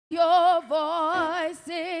your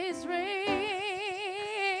voices ring,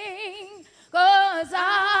 'cause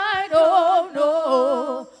I don't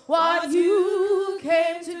know what you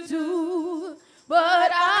came to do,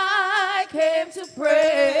 but I came to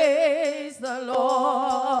praise the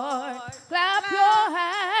Lord. Clap your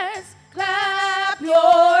hands, clap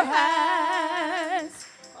your hands,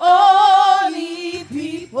 all ye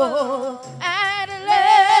people, and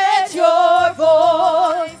let your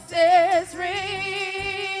voices ring.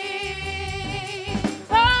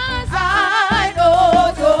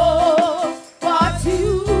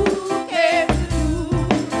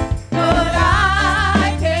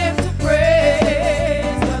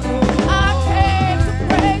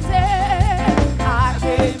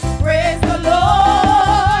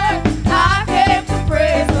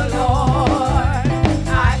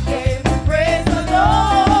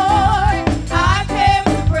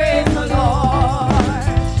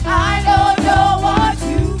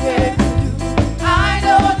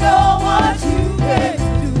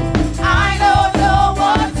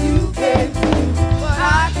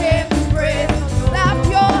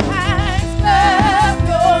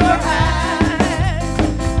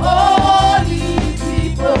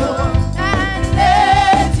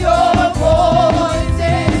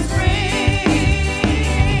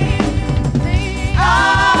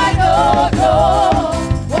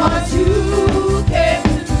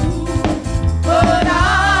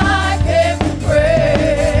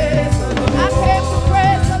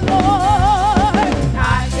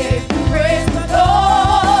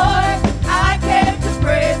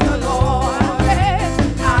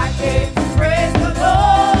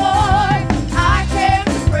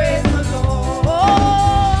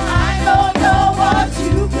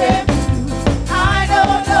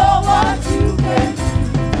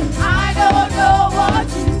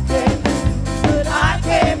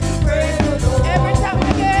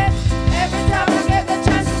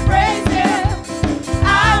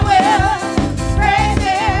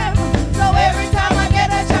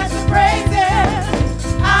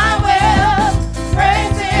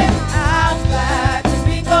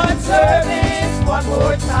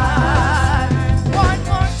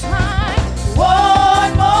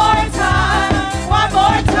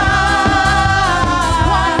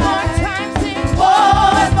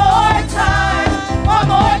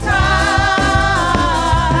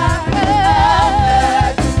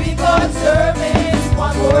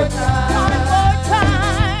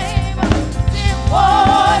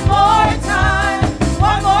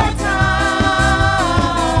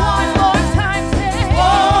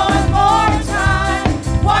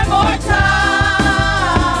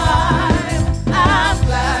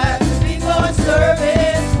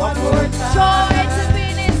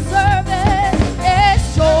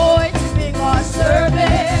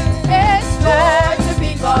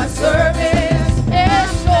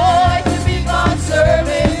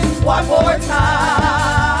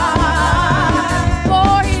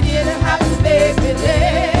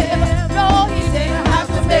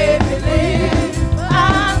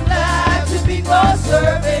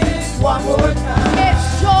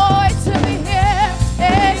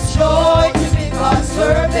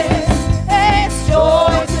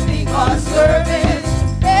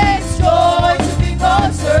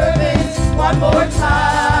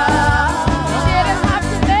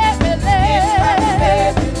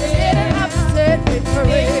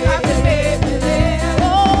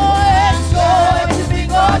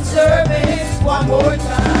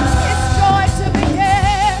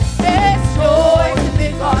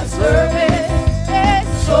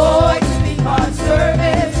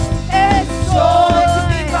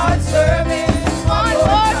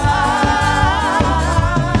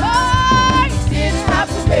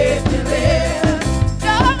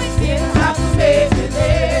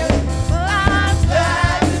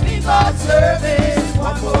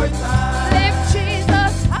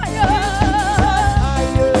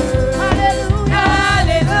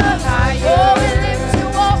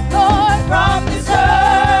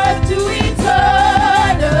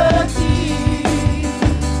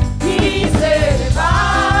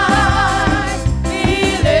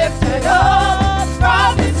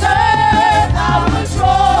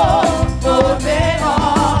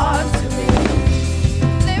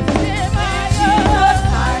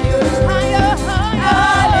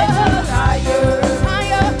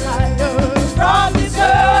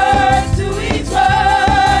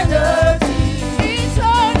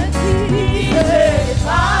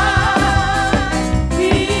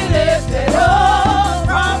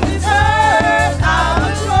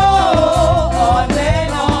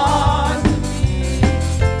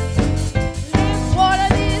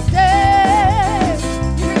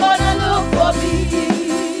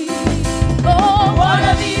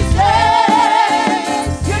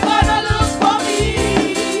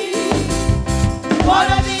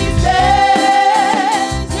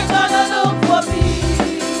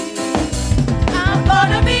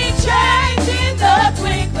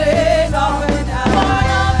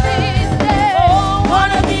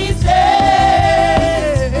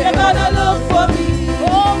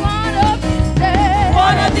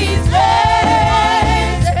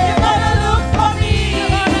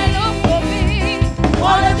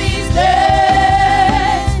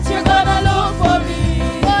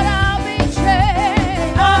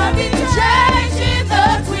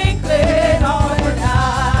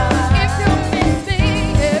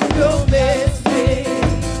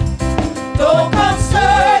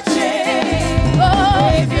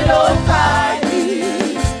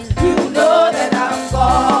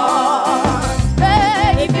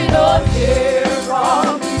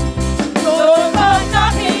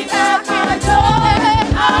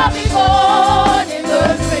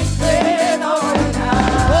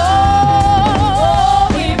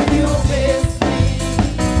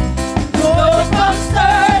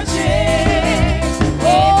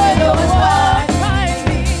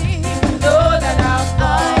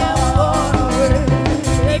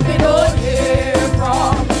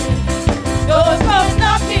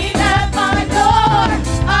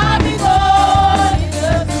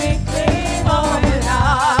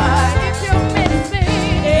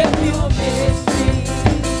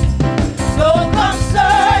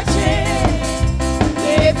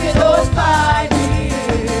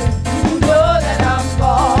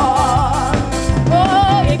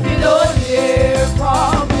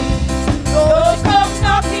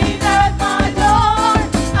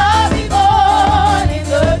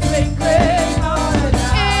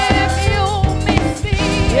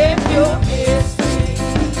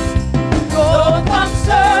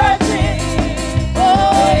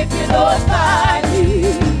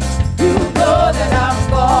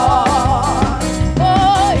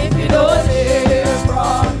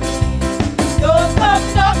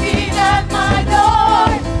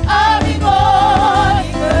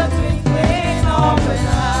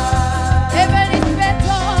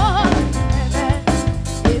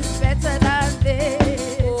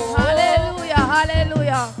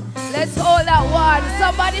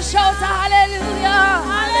 Somebody shout hallelujah.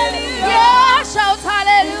 Hallelujah. Yeah, shout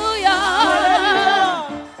hallelujah.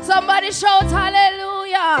 Hallelujah. Somebody shout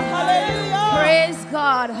hallelujah. Hallelujah. Praise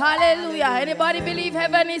God. Hallelujah. Anybody believe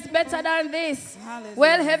heaven is better than this? Hallelujah.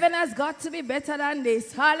 Well, heaven has got to be better than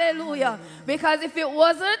this. Hallelujah. Because if it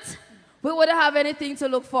wasn't, we wouldn't have anything to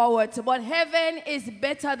look forward to. But heaven is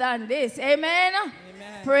better than this. Amen?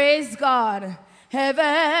 Amen. Praise God.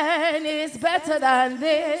 Heaven is better than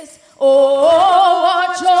this. Oh,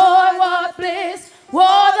 what joy, what bliss.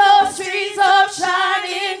 What those streets of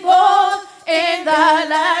shining gold in the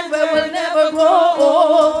land where we'll never grow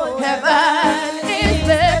old. Heaven is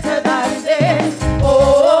better than this.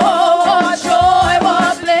 Oh, what joy,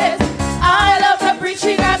 what bliss. I love the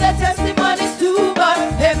preaching and the testimonies too, but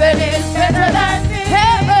heaven is better than this.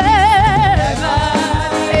 Heaven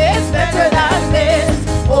is better than this.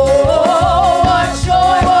 Oh, what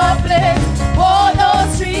joy, what bliss. For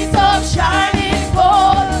those streets of shining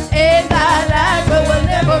gold in that land where we'll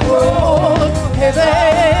never grow old.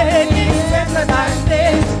 Heaven is better than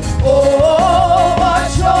this. Oh, what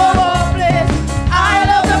joy, what bliss. I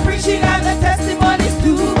love the preaching and the testimonies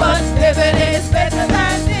too, but heaven is better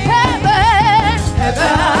than this.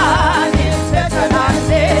 Heaven is better than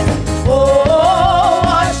this. Oh,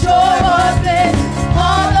 what joy, what bliss.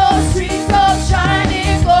 All those streets of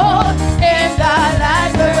shining gold in that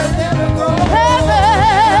land where we'll never grow.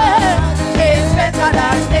 Heaven is better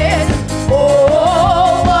than this.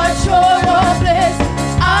 Oh, what joy, what bliss.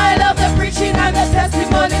 I love the preaching and the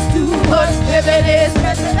testimonies too, but heaven is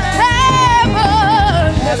better than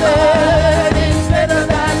heaven. Heaven is better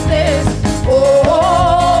than this.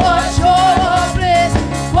 Oh, what joy, what bliss.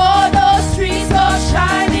 For those streets of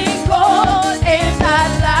shining gold in that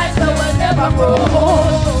light that will never grow.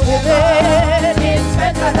 Heaven is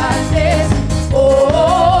better than this.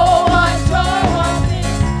 Oh, what joy, what bliss.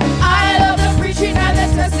 I love the preaching and the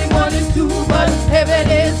testimonies too, but heaven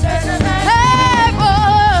is better than heaven.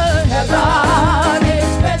 Heaven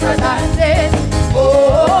is better than this.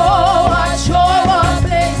 Oh, what joy, what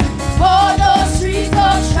bliss. For those streets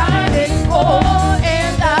of shining gold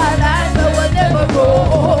in that land that will never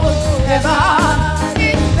grow. Heaven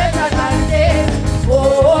is better than this.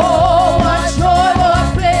 Oh, what joy, what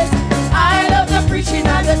bliss. I love the preaching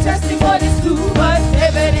and the testimonies too, but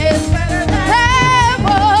heaven is better than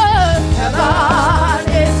heaven. Heaven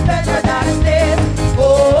is better than this.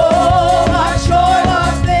 Oh, what joy,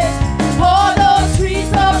 what bliss. For those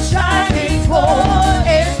streets of shining gold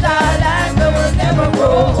in that land that will never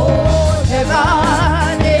grow.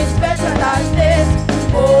 Heaven is better than this.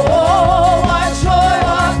 Oh, what joy,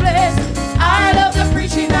 what bliss. I love the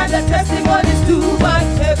preaching and the testimonies too, but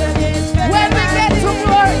heaven is better. When we get to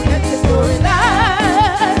glory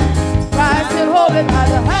land, Christ will hold it by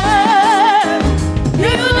the hand.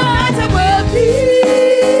 You know the night it will be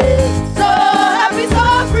so happy, so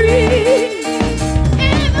free.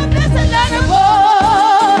 In the blessed land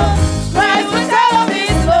above, Christ will tell of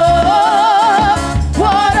his love.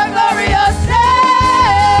 What a glorious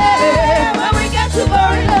day when we get to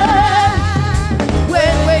glory land.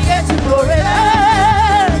 When we get to glory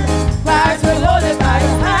land, Christ will hold it by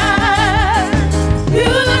his hand. You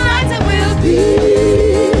know the night it will be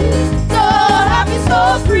so happy, so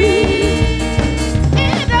free.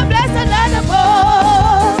 In the blessed land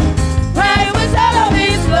above, Christ will tell of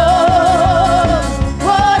his love.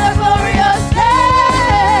 What a glorious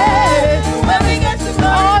day when we get to glory.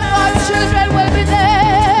 All God's children will be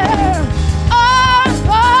there. All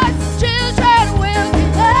God's children will be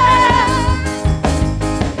there.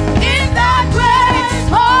 In that great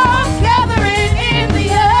home gathering in the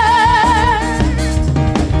air.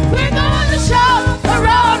 We're going to shout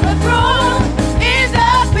around the throne in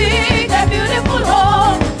that big and beautiful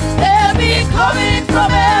home. They'll be coming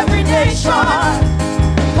from every nation,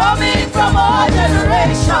 coming from all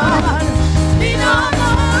generations. Be known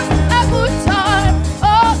a good time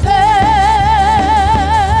of there.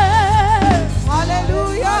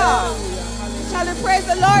 Hallelujah. Shall we praise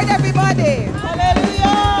the Lord, everybody?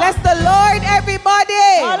 Hallelujah. Bless the Lord, everybody.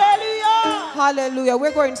 Hallelujah. Hallelujah.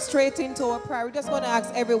 We're going straight into our prayer. We're just going to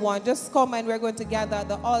ask everyone, just come and we're going to gather at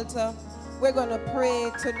the altar. We're going to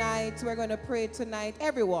pray tonight. We're going to pray tonight.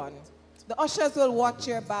 Everyone. The ushers will watch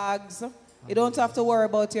your bags. You don't have to worry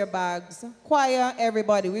about your bags. Choir,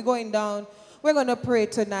 everybody. We're going down. We're going to pray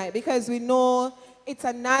tonight because we know it's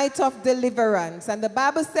a night of deliverance. And the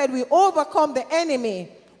Bible said we overcome the enemy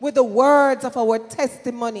with the words of our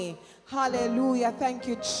testimony. Hallelujah. Thank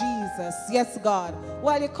you, Jesus. Yes, God.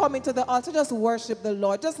 While you come into the altar, just worship the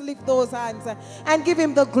Lord. Just lift those hands and give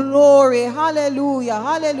him the glory. Hallelujah.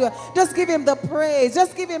 Hallelujah. Just give him the praise.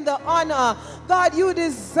 Just give him the honor. God, you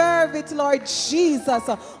deserve it, Lord Jesus.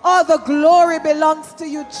 All the glory belongs to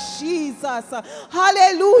you, Jesus.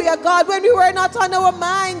 Hallelujah, God. When we were not on our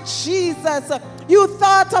mind, Jesus, you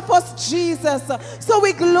thought of us, Jesus. So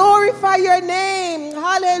we glorify your name.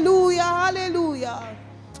 Hallelujah. Hallelujah.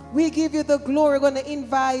 We give you the glory. We're going to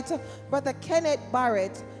invite Brother Kenneth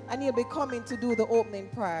Barrett, and he'll be coming to do the opening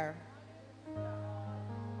prayer.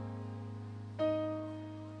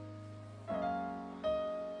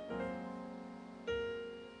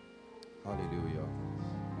 Hallelujah.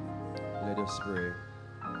 Let us pray.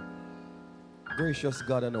 Gracious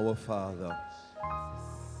God and our Father,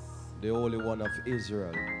 the Holy One of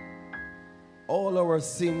Israel, all our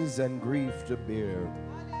sins and grief to bear.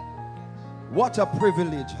 What a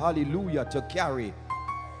privilege, hallelujah, to carry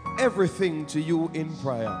everything to you in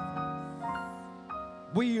prayer.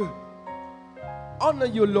 We honor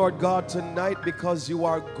you, Lord God, tonight because you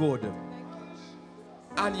are good.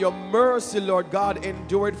 And your mercy, Lord God,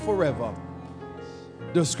 endured forever.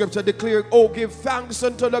 The scripture declared, oh, give thanks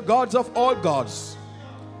unto the gods of all gods,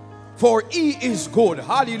 for he is good,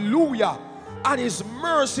 hallelujah, and his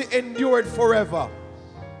mercy endured forever.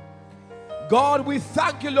 God, we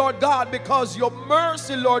thank you, Lord God, because your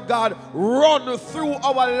mercy, Lord God, run through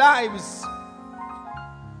our lives.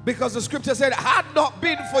 Because the scripture said, had not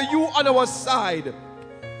been for you on our side,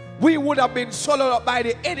 we would have been swallowed up by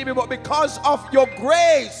the enemy. But because of your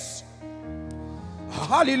grace,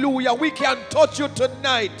 hallelujah, we can touch you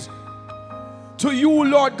tonight. To you,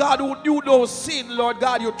 Lord God, who knew no sin, Lord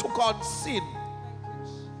God, you took on sin.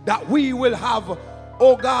 That we will have,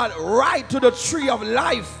 oh God, right to the tree of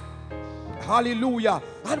life. Hallelujah.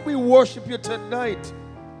 And we worship you tonight.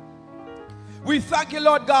 We thank you,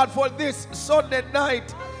 Lord God, for this Sunday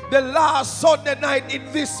night, the last Sunday night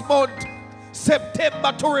in this month,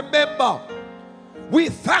 September, to remember. We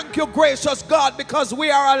thank you, gracious God, because we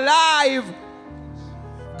are alive.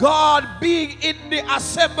 God, being in the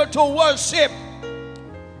assembly to worship.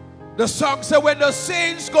 The song says, when the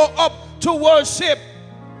saints go up to worship,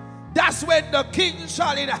 that's when the King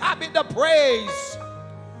shall inhabit the praise.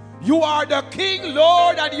 You are the King,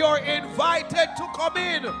 Lord, and you're invited to come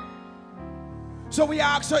in. So we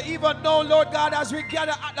ask you even now, Lord God, as we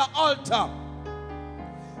gather at the altar,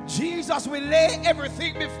 Jesus, we lay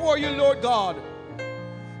everything before you, Lord God,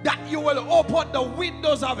 that you will open the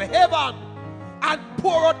windows of heaven and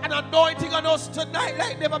pour out an anointing on us tonight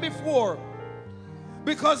like never before.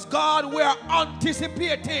 Because, God, we are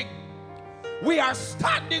anticipating. We are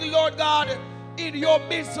standing, Lord God, in your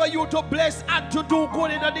midst for you to bless and to do good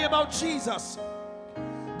in the name of Jesus.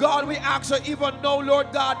 God, we ask you even now,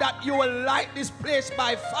 Lord God, that you will light this place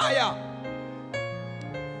by fire.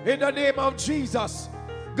 In the name of Jesus.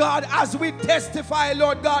 God, as we testify,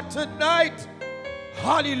 Lord God, tonight,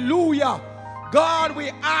 hallelujah. God, we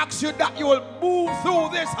ask you that you will move through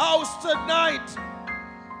this house tonight.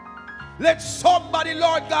 Let somebody,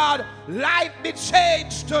 Lord God, life be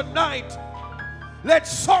changed tonight. Let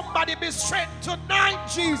somebody be strengthened tonight,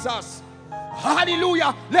 Jesus.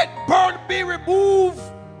 Hallelujah. Let burden be removed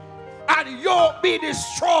and yoke be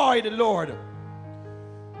destroyed, Lord.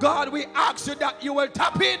 God, we ask you that you will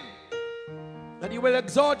tap in and you will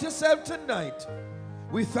exalt yourself tonight.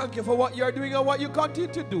 We thank you for what you're doing and what you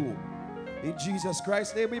continue to do. In Jesus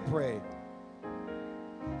Christ's name we pray.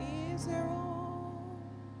 Is there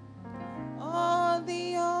on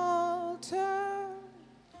the altar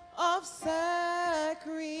of sacrifice,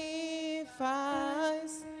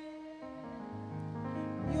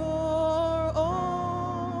 your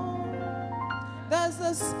own? Does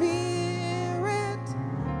the Spirit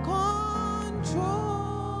control?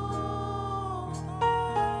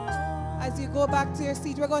 As you go back to your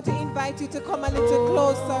seat, we're going to invite you to come a little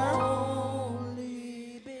closer.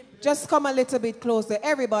 Just come a little bit closer.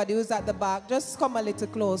 Everybody who's at the back, just come a little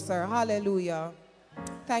closer. Hallelujah.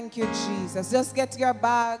 Thank you, Jesus. Just get your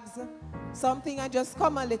bags, something, and just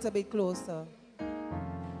come a little bit closer.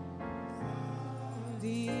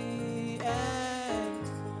 The end.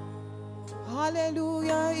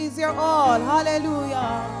 Hallelujah is your all.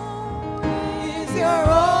 Hallelujah is your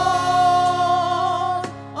all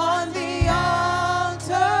on the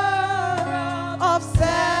altar of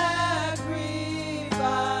sacrifice.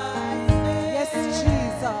 Yes,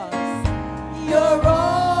 Jesus. Your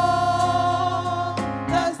all.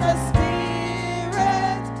 Does the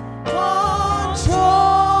Spirit control?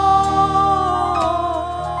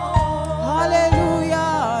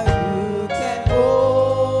 Hallelujah. You can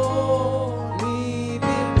only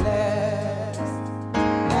be blessed.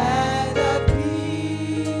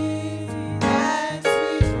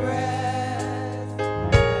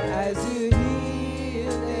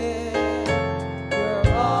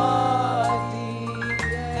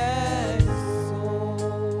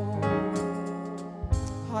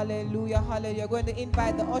 Hallelujah, hallelujah. You're going to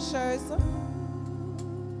invite the ushers.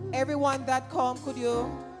 Everyone that come, could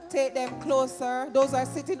you take them closer? Those are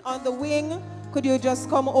sitting on the wing, could you just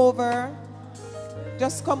come over?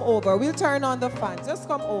 Just come over. We'll turn on the fans. Just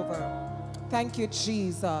come over. Thank you,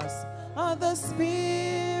 Jesus. The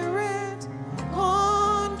Spirit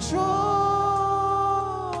control.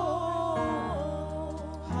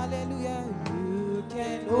 Hallelujah. You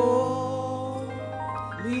can only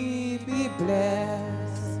be blessed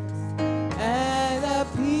and a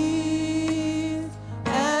peace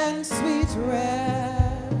and sweet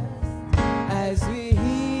rest as we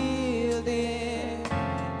healed in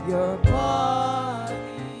your body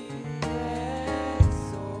and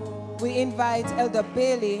soul. We invite Elder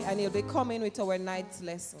Bailey, and he'll be coming with our night's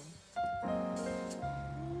lesson.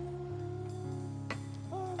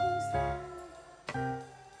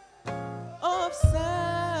 Of sacrifice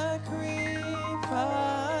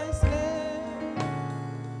land.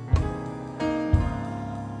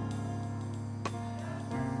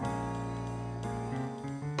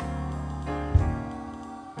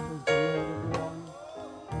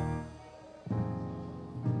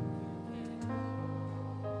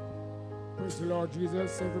 Praise the Lord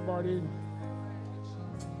Jesus, everybody.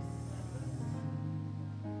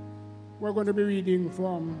 We're going to be reading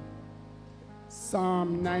from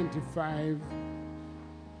Psalm 95.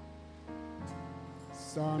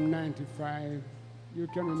 Psalm 95. You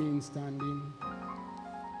can remain standing.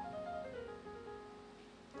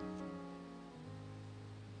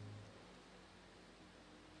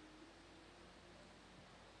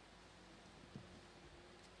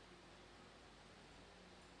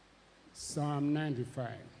 Psalm 95.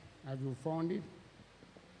 Have you found it?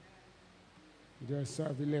 Just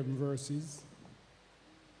have 11 verses.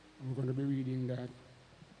 I'm going to be reading that.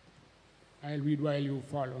 I'll read while you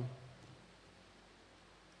follow.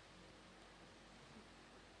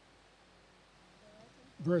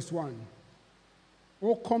 Verse 1.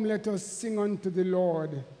 Oh, come, let us sing unto the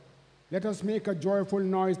Lord. Let us make a joyful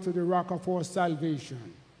noise to the rock of our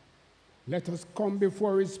salvation. Let us come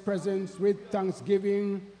before his presence with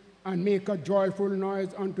thanksgiving and make a joyful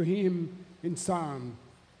noise unto him in psalm.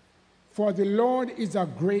 For the Lord is a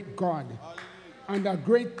great God and a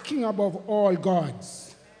great King above all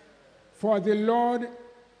gods. For the Lord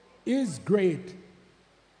is great.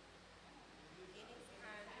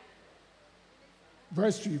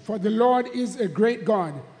 Verse 3, for the Lord is a great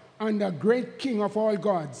God and a great King of all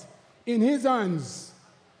gods. In his hands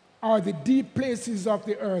are the deep places of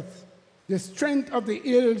the earth. The strength of the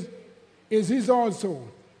hills is his also.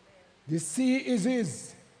 The sea is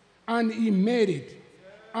his, and he made it,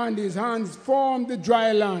 and his hands formed the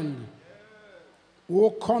dry land. Oh,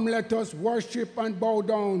 come, let us worship and bow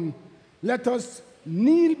down. Let us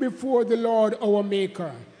kneel before the Lord our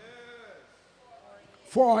Maker.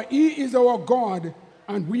 For he is our God,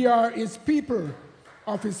 and we are his people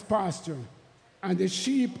of his pasture, and the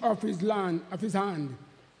sheep of his land, of his hand.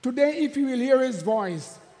 Today, if you will hear his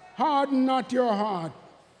voice, harden not your heart,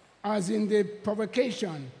 as in the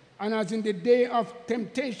provocation, and as in the day of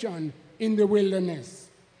temptation in the wilderness.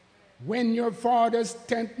 When your fathers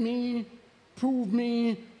tempted me, proved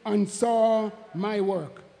me, and saw my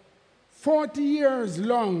work. 40 years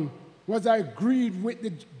long was I grieved with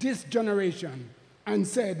this generation, and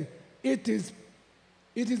said, it is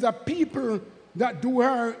a people that do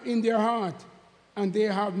err in their heart, and they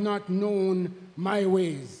have not known my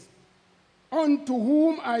ways. Unto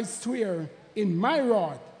whom I swear in my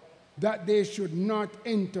wrath, that they should not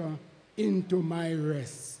enter into my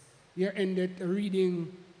rest. Here ended a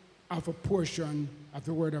reading of a portion of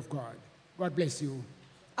the Word of God. God bless you.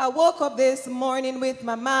 I woke up this morning with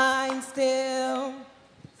my mind still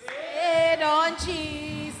Stayed on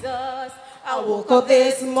Jesus. I woke up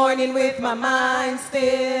this morning with my mind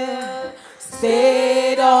still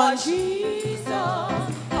stayed on Jesus.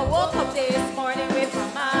 I woke up this morning with my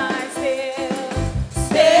mind still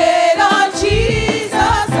Stayed on Jesus.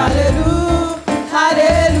 Hallelujah,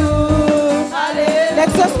 hallelujah, hallelujah.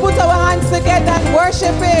 Let's just put our hands together and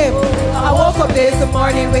worship him. I woke up this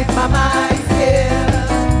morning with my mind still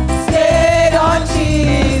stayed on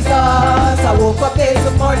Jesus. I woke up this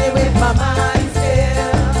morning with my mind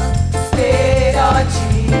still stayed on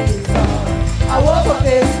Jesus. I woke up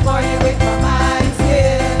this morning with my mind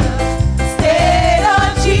still stayed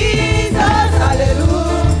on Jesus.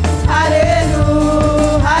 Hallelujah,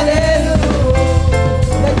 hallelujah, hallelujah.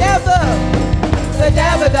 The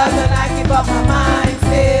devil doesn't like it, but my mind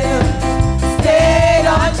still stayed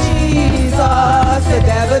on Jesus. The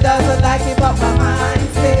devil doesn't like it, but my mind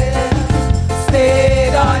still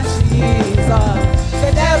stayed on Jesus.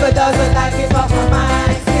 The devil doesn't like it, but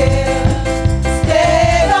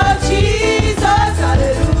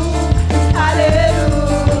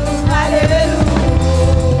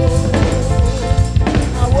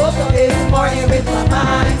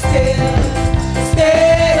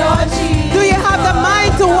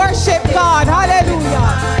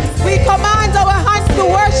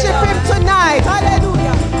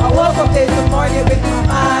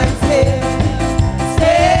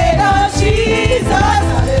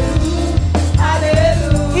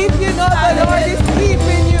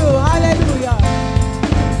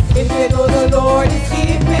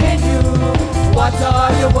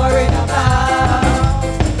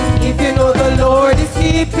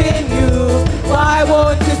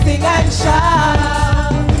sing and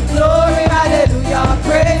shout. Glory, hallelujah,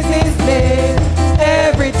 praise His name.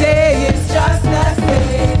 Every day it's just the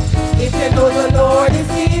same. If you know the Lord is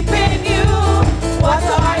keeping you, what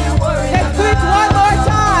are you worried about? Let's do it one more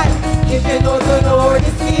time. If you know the Lord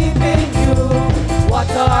is keeping you,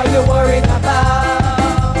 what are you worried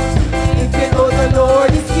about? If you know the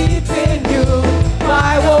Lord is keeping you,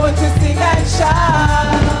 why won't you sing and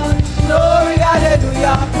shout? Glory,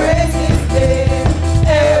 hallelujah, praise His name.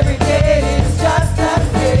 Every day it's just the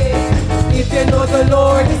same. If you know the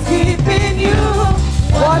Lord is keeping you,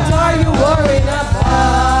 what are you worried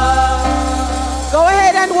about? Go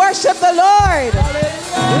ahead and worship the Lord.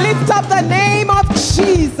 Lift up the name of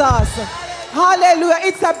Jesus. Hallelujah.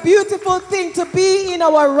 It's a beautiful thing to be in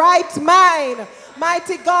our right mind.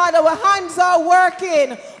 Mighty God, our hands are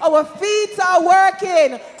working, our feet are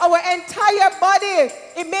working, our entire body.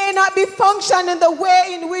 It may not be functioning the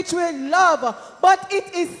way in which we love, but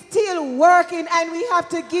it is still working, and we have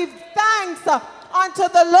to give thanks unto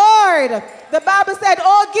the Lord. The Bible said,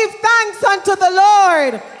 oh, give thanks unto the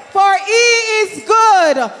Lord, for He is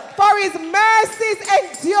good, for His mercies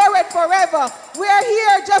endureth forever. We are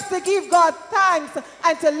here just to give God thanks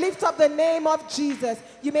and to lift up the name of Jesus.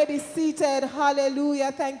 You may be seated.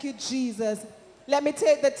 Hallelujah. Thank you, Jesus. Let me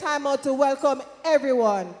take the time out to welcome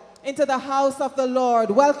everyone into the house of the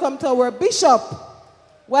Lord. Welcome to our bishop.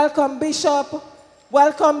 Welcome, bishop.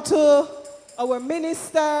 Welcome to our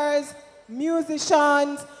ministers,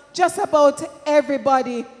 musicians, just about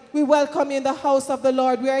everybody. We welcome you in the house of the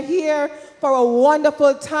Lord. We are here for a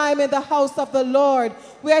wonderful time in the house of the Lord.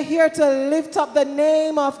 We are here to lift up the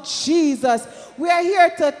name of Jesus. We are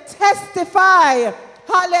here to testify.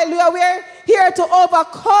 Hallelujah. We are here to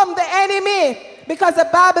overcome the enemy, because the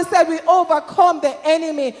Bible said we overcome the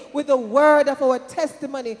enemy with the word of our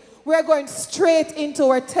testimony. We are going straight into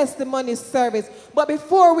our testimony service. But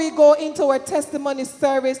before we go into our testimony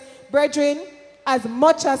service, brethren, as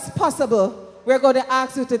much as possible, we're going to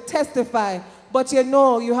ask you to testify, but you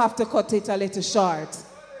know you have to cut it a little short.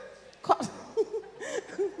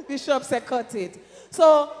 Bishop said cut it.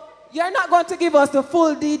 So you're not going to give us the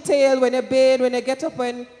full detail when you bathe, when you get up,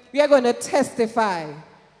 and we are going to testify.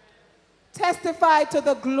 Testify to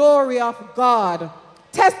the glory of God.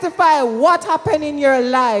 Testify what happened in your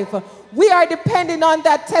life. We are depending on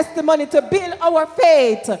that testimony to build our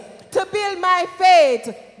faith, to build my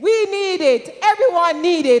faith. We need it. Everyone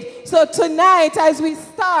needs it. So tonight, as we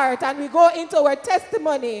start and we go into our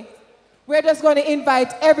testimony, we're just going to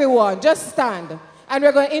invite everyone. Just stand. And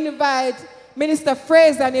we're going to invite Minister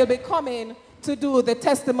Fraser, and he'll be coming to do the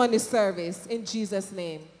testimony service in Jesus'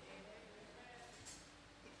 name.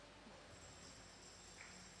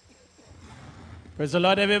 Praise the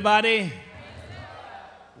Lord, everybody.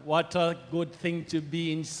 What a good thing to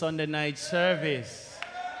be in Sunday night service.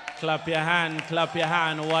 Clap your hand,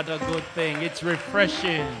 what a good thing. It's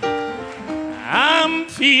refreshing. I'm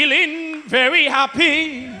feeling very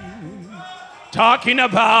happy talking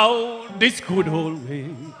about this good old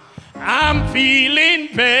way. I'm feeling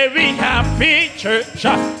very happy, church,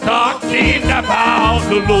 talking about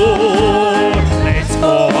the Lord. Let's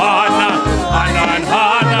go on,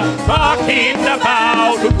 talking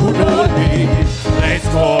about the good old days. Let's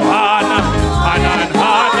go on, talking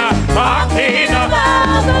about the Lord.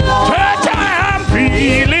 Church, I am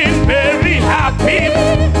feeling very happy,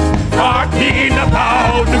 talking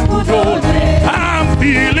about the good old days. I'm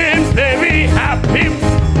feeling very happy,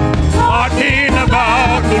 talking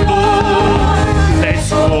about the Lord. Let's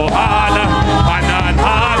go on,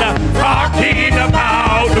 talking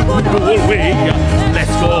about the good old way.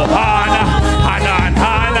 Let's go on,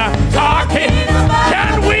 talking.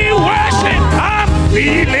 Can we worship? I'm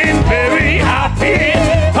feeling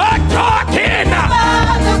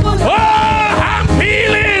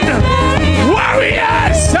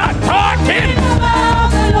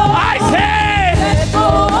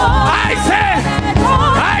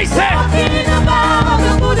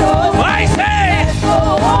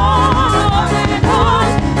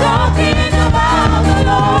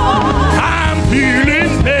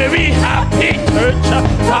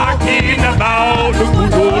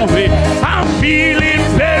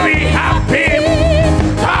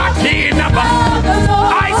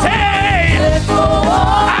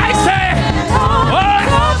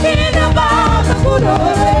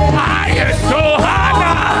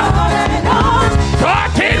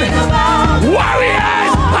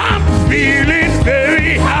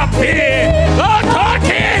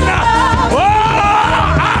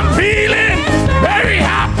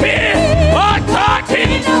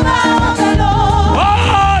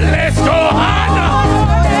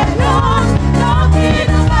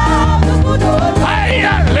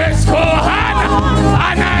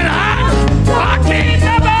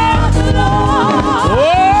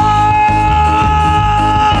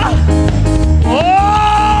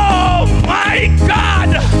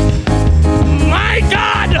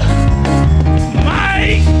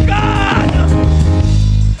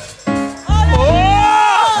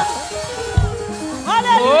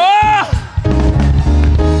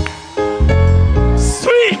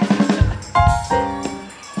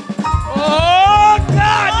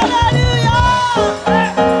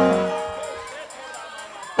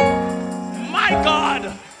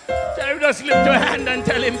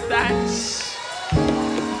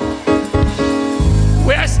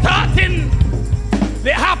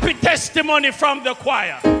testimony from the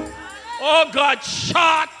choir. Oh God,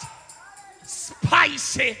 short,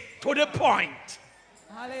 spicy, to the point.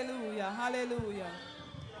 Hallelujah, hallelujah.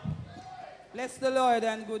 Bless the Lord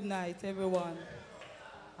and good night, everyone.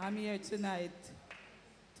 I'm here tonight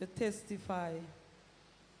to testify.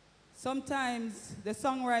 Sometimes the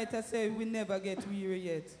songwriter said we never get weary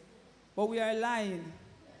yet, but we are lying.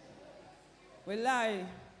 We lie.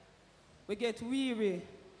 We get weary.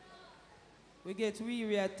 We get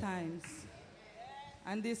weary at times.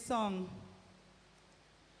 And this song,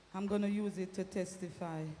 I'm going to use it to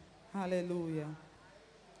testify. Hallelujah.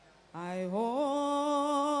 I almost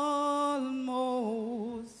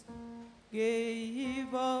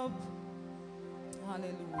gave up.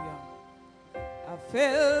 Hallelujah. I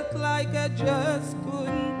felt like I just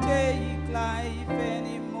couldn't take life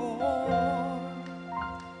anymore.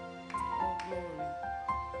 Oh, glory.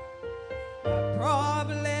 My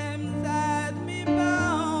problems had me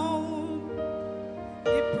bound.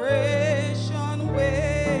 Depression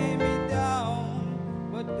weighed me down.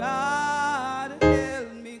 But God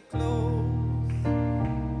held me close,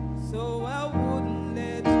 so I wouldn't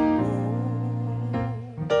let go.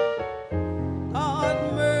 God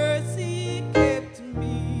mercy kept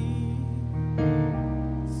me,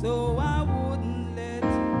 so I wouldn't let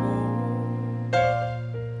go.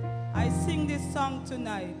 I sing this song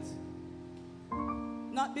tonight,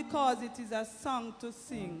 not because it is a song to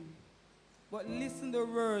sing, but listen to the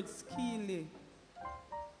words keenly.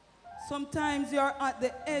 Sometimes you're at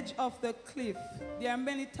the edge of the cliff. There are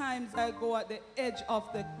many times I go at the edge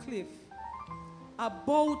of the cliff,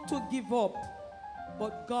 about to give up,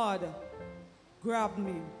 but God grabbed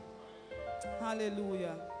me.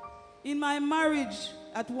 Hallelujah. In my marriage,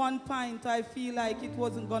 at one point, I feel like it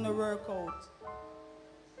wasn't going to work out,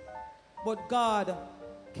 but God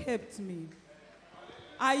kept me.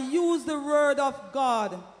 I used the word of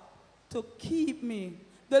God to keep me.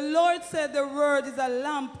 The Lord said the word is a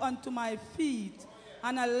lamp unto my feet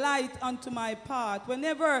and a light unto my path.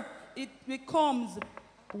 Whenever it becomes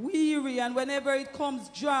weary and whenever it comes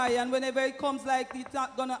dry and whenever it comes like it's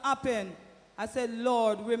not going to happen, I said,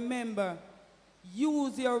 Lord, remember,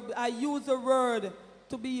 I use the word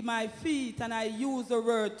to be my feet and I use the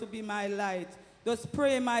word to be my light. Just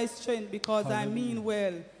pray my strength because I mean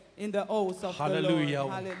well in the house of the Lord. Hallelujah.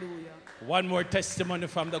 One more testimony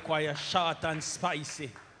from the choir, short and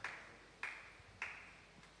spicy.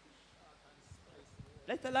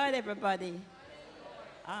 Bless the Lord, everybody.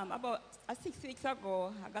 About 6 weeks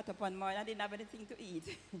ago, I got up one morning, I didn't have anything to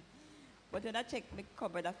eat. But when I checked my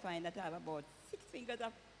cupboard, I find that I have about 6 fingers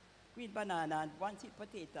of green banana and 1 sweet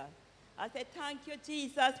potato. I said, thank you,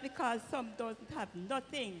 Jesus, because some doesn't have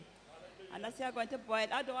nothing. And I said, I'm going to boil.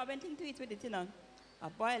 I don't have anything to eat with it, you know. I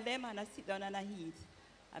boil them and I sit down and I eat.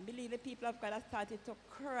 I believe the people of God have started to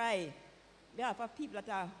cry. There are people that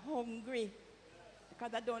are hungry.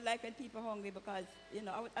 Because I don't like when people are hungry because, you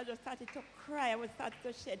know, I just started to cry. I was starting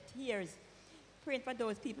to shed tears, praying for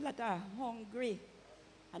those people that are hungry.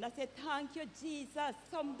 And I said, thank you, Jesus.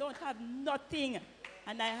 Some don't have nothing.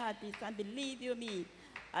 And I had this, and believe you me,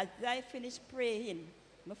 as I finished praying,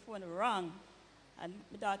 my phone rang. And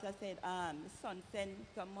my daughter said, my son sent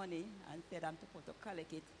some money and said I'm supposed to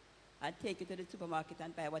collect it and take it to the supermarket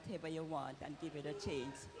and buy whatever you want and give you the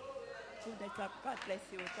change. God bless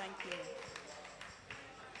you. Thank you.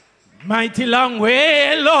 Mighty long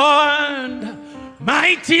way, Lord.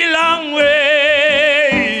 Mighty long way.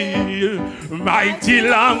 Mighty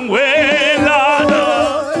long way,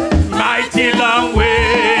 Lord. Mighty long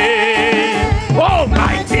way. Oh,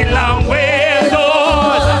 mighty long way,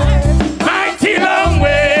 Lord. Mighty long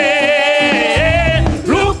way.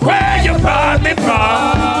 Look where you brought me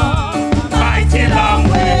from. Mighty long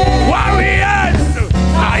way. Warriors.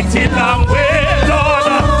 Mighty long way, Lord.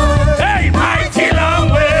 Hey, mighty long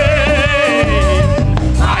way.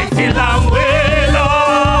 Mighty long way,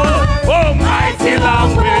 Lord. Oh, mighty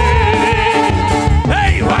long way.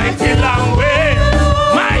 Hey, mighty long way.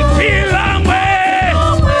 Mighty long way.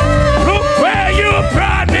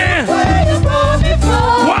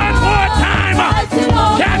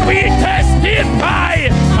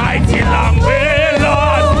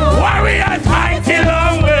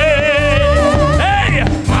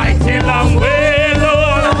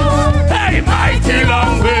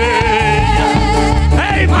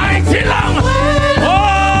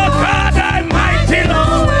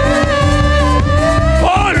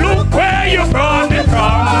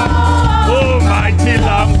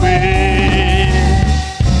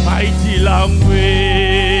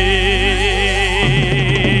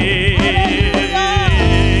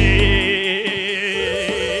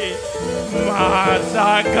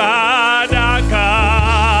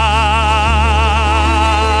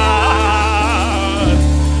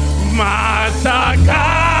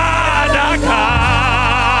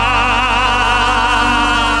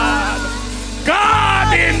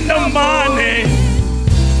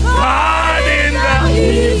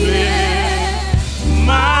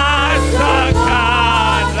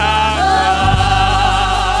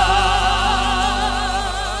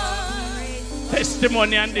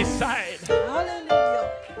 money on this side.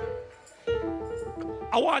 Hallelujah.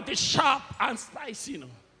 I want it sharp and spicy, you know.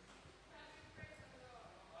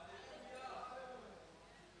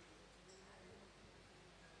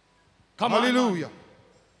 Come on. Hallelujah.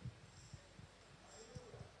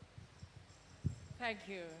 Thank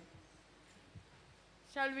you.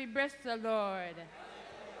 Shall we bless the Lord?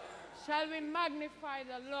 Shall we magnify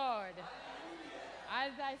the Lord?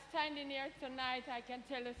 As I stand in here tonight, I can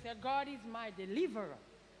tell you that God is my deliverer.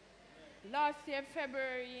 Last year,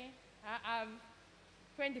 February, I have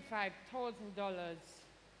 $25,000.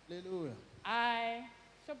 Hallelujah. I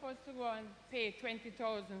supposed to go and pay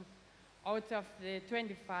 $20,000 out of the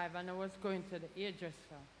 25, and I was going to the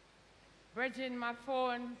hairdresser. Bridget, my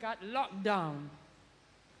phone got locked down.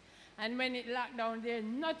 And when it locked down, there's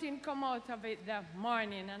nothing come out of it that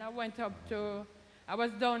morning. And I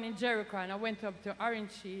was down in Jericho, and I went up to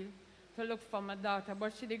Orange Shield to look for my daughter,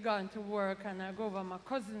 but she'd gone to work, and I go over my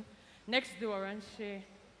cousin next door, and she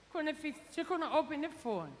couldn't open the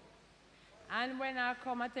phone. And when I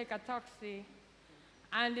come, I take a taxi,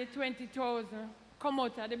 and the 20,000 come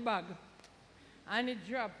out of the bag, and it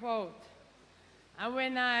drop out. And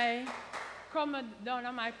when I come down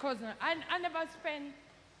on my cousin, I never spent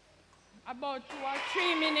about 2 or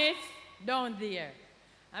 3 minutes down there.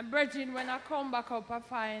 And Bridget, when I come back up,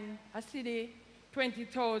 I see the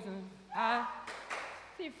 20,000. I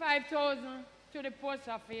see 5,000 to the post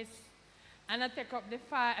office, and I take up the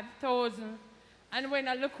 5,000. And when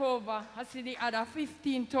I look over, I see the other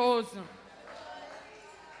 15,000.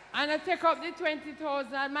 And I take up the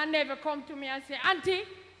 20,000, and my neighbor come to me and say, Auntie,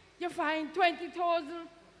 you find 20,000,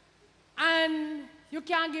 and you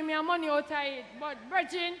can't give me a money out of it. But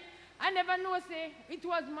Bridget, I never know, say, it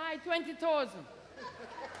was my 20,000.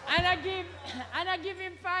 And I give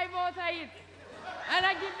him 5 out of it. And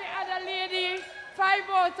I give the other lady 5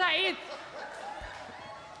 out of it.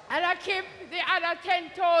 And I keep the other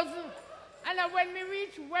 10,000. And when we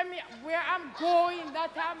reach where I'm going,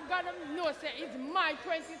 that I'm gonna know, say, it's my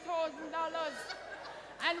 $20,000.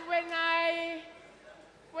 And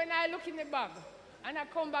when I look in the bag, and I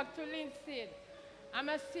come back to Linstead, I'm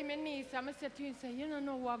going to see my niece, I'm going to say to him, say, you don't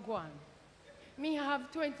know what going on. Me have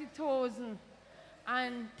 20,000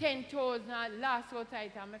 and 10,000 last out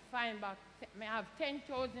it, and I find back, I have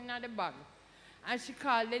 10,000 in the bag. And she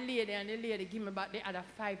called the lady, and the lady give me back the other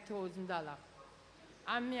 $5,000.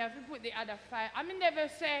 And me have to put the other 5. I mean, never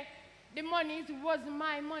say the money was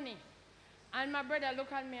my money. And my brother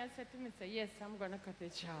looked at me and said to me, say, yes, I'm going to cut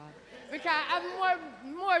it short. Because I have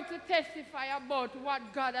more to testify about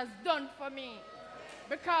what God has done for me.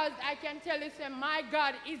 Because I can tell you, say, my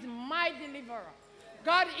God is my deliverer.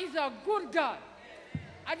 God is a good God.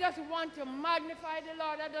 I just want to magnify the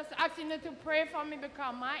Lord. I just ask you to pray for me,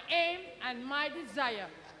 because my aim and my desire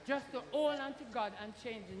just to hold on to God and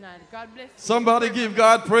change the night. God bless you. Somebody give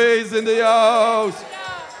God praise in the house.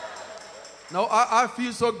 Now, I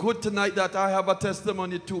feel so good tonight that I have a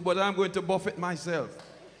testimony too, but I'm going to buffet myself.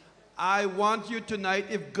 I want you tonight,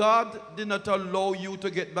 if God did not allow you to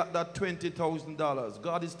get back that $20,000,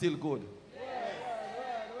 God is still good.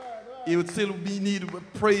 He would still need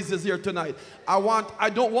praises here tonight. I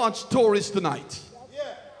don't want stories tonight.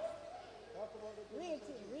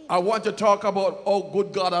 I want to talk about how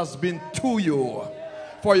good God has been to you.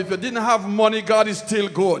 For if you didn't have money, God is still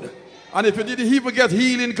good. And if you didn't even get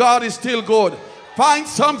healing, God is still good. Find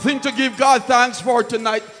something to give God thanks for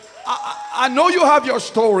tonight. I know you have your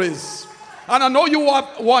stories. And I know you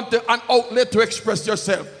want an outlet to express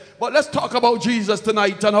yourself. But let's talk about Jesus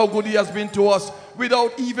tonight and how good he has been to us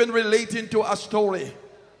without even relating to a story.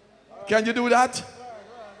 Can you do that?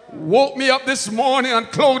 Woke me up this morning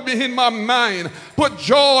and clothed me in my mind. Put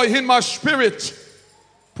joy in my spirit.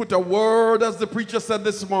 Put a word, as the preacher said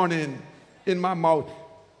this morning, in my mouth.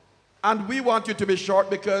 And we want you to be short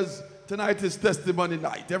because tonight is testimony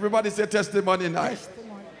night. Everybody say testimony night.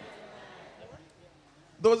 Testimony.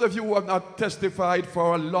 Those of you who have not testified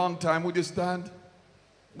for a long time, would you stand?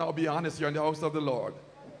 Now be honest, you're in the house of the Lord.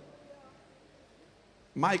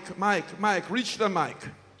 Mike, reach the mic.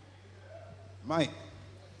 Mike.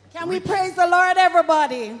 Can we praise the Lord,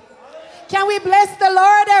 everybody? Can we bless the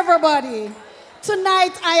Lord, everybody?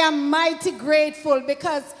 Tonight I am mighty grateful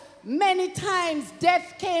because many times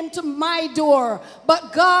death came to my door,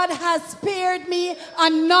 but God has spared me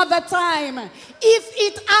another time. If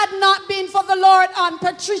it had not been for the Lord on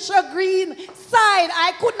Patricia Green's side,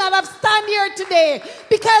 I could not have stand here today,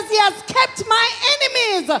 because he has kept my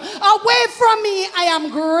enemies away from me. I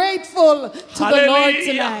am grateful to the Lord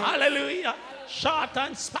tonight. Hallelujah. Short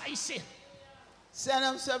and spicy. Send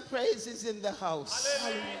him some praises in the house.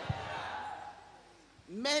 Hallelujah.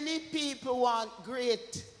 Many people want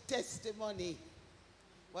great testimony,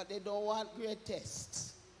 but they don't want great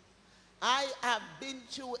tests. I have been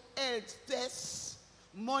through health tests,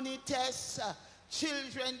 money tests,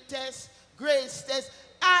 children tests, grace tests.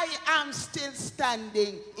 I am still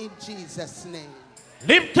standing in Jesus' name.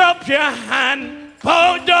 Lift up your hand,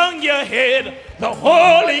 bow down your head. The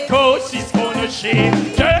Holy Ghost is gonna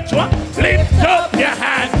shake. Church, one. Lift up your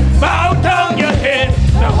hand, bow down your head.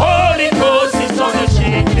 The Holy Ghost is gonna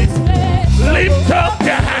shake this place. Lift up your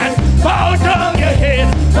hand, bow down your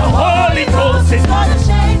head. The Holy Ghost is gonna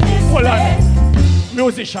shake this place. Hold on.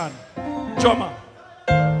 Musician, drummer,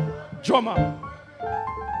 drummer,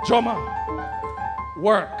 drummer,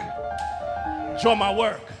 work, drummer,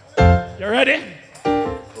 work. You ready?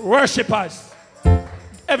 Worshippers,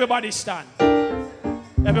 everybody stand.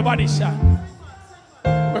 Everybody stand.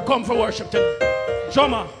 We come for worship tonight.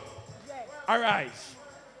 Drummer, arise.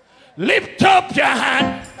 Lift up your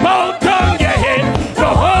hand, bow down your head. The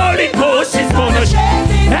Holy Ghost is gonna shake.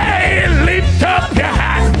 Hey, lift up your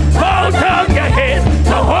hand, bow down your head.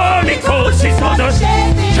 The Holy Ghost is gonna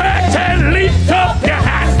shake. Church, and lift up your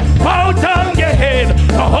hand, bow down your head.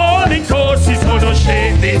 The Holy Ghost is gonna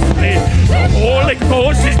shake this place. The Holy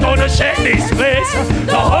Ghost is gonna shake this place.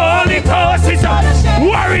 The Holy Ghost is gonna shake.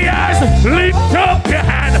 Warriors, lift up your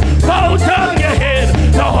hand, bow down your head.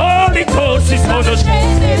 The Holy Ghost is gonna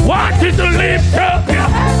shake. Want you to lift up your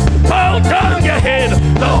hand, bow down your head.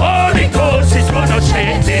 The Holy Ghost is gonna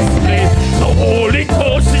shake this place. The Holy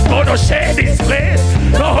Ghost is gonna shake this place.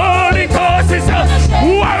 The Holy Ghost is gonna shake.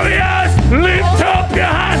 Warriors, lift up your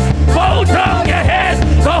hand, bow down your head.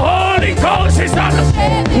 The Holy Ghost is gonna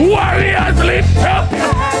shake. Warriors, lift up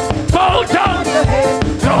your hand, bow down your head.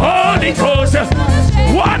 The Holy Ghost.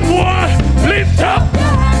 One more, lift up,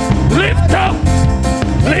 lift up,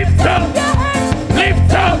 lift up,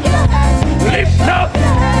 lift up, lift up,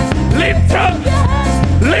 lift up,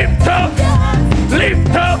 lift up,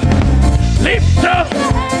 lift up, lift up,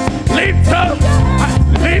 lift up,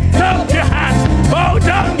 lift up your hand, bow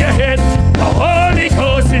down your head. The Holy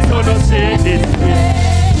Ghost is gonna say this.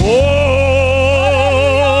 Oh,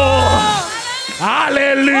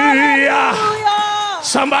 hallelujah!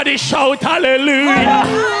 Somebody shout hallelujah!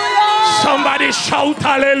 Somebody shout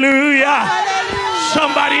hallelujah!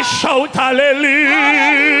 Somebody shout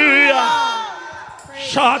hallelujah!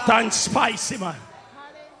 Short and spicy, man.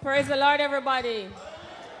 Praise the Lord, everybody.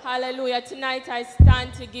 Hallelujah. Tonight I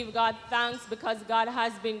stand to give God thanks because God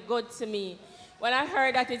has been good to me. When I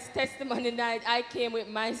heard that it's testimony night, I came with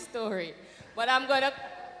my story. But I'm going to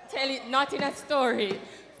tell it not in a story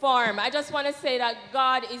form. I just want to say that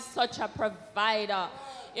God is such a provider.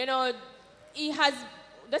 You know, He has,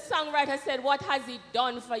 the songwriter said, what has He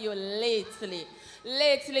done for you lately?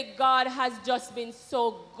 Lately, God has just been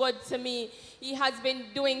so good to me. He has been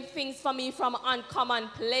doing things for me from uncommon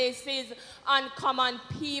places, uncommon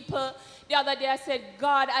people. The other day I said,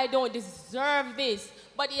 God, I don't deserve this,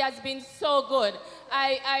 but He has been so good.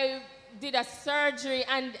 I did a surgery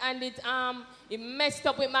and it messed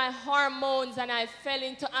up with my hormones and I fell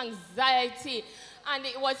into anxiety and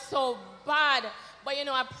it was so bad. But you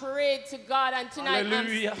know, I prayed to God and tonight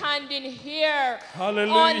Hallelujah. I'm standing here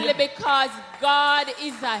Hallelujah. Only because God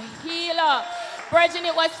is a healer. Brethren,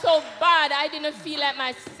 it was so bad, I didn't feel like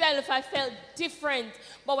myself. I felt different.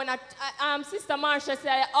 But when Sister Marsha said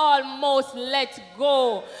I almost let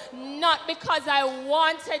go, not because I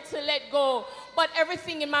wanted to let go, but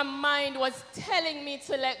everything in my mind was telling me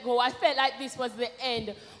to let go. I felt like this was the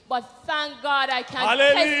end. But thank God I can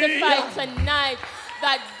Hallelujah. Testify tonight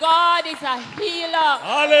that God is a healer,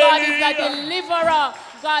 Hallelujah. God is a deliverer,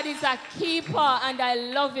 God is a keeper, and I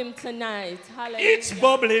love Him tonight. Hallelujah. It's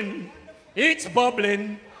bubbling. It's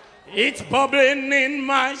bubbling. It's bubbling in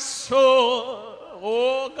my soul.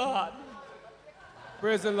 Oh, God.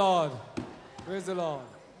 Praise the Lord. Praise the Lord.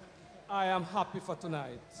 I am happy for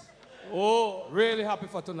tonight. Oh. Really happy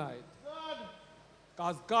for tonight.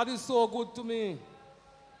 Because God is so good to me.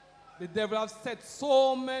 The devil has set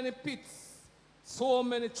so many pits, so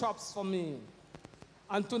many traps for me.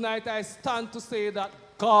 And tonight I stand to say that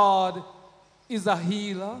God is a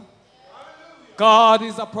healer. God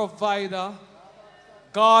is a provider.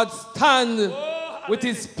 God stands with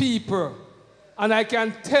His people. And I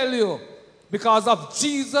can tell you, because of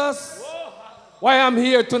Jesus, why I'm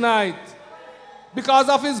here tonight. Because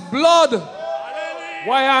of His blood,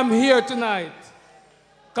 why I'm here tonight.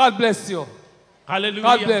 God bless you. Hallelujah.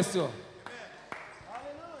 God bless you.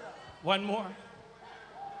 One more.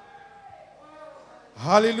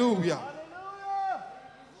 Hallelujah.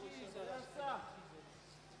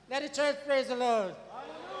 Let the church praise the Lord.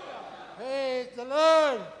 Hallelujah. Praise the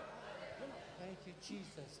Lord. Thank you,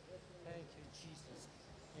 Jesus. Thank you, Jesus.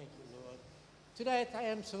 Thank you, Lord. Tonight, I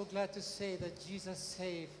am so glad to say that Jesus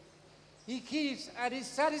saves. He keeps and He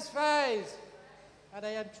satisfies. And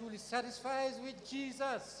I am truly satisfied with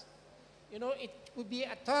Jesus. You know, it would be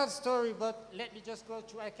a third story, but let me just go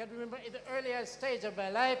through. I can remember in the earlier stage of my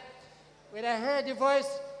life when I heard the voice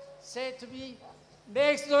say to me,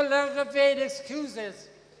 makes no longer vain excuses.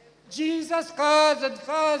 Jesus calls and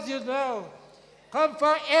calls you now. Come,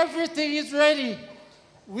 for everything is ready.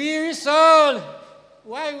 Weary soul,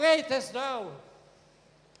 why waitest thou?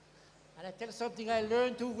 And I tell you something, I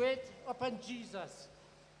learned to wait upon Jesus.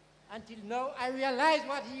 Until now, I realize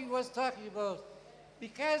what he was talking about.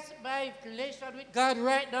 Because my relation with God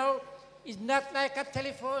right now is not like a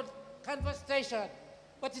telephone conversation,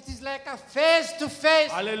 but it is like a face-to-face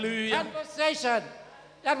conversation.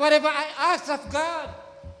 That whatever I ask of God,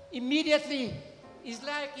 immediately, it's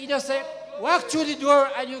like he just said, walk through the door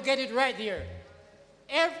and you get it right there.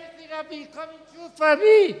 Everything has been coming through for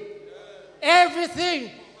me.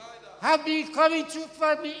 Everything has been coming through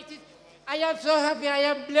for me. I am so happy. I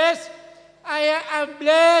am blessed. I am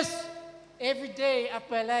blessed. Every day of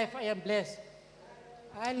my life, I am blessed.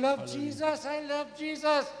 I love Jesus. I love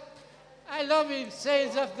Jesus. I love Him,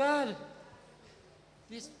 saints of God.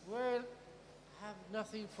 This world have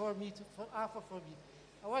nothing for me to offer for me.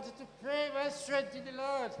 I wanted to pray my strength in the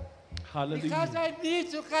Lord. Hallelujah. Because I need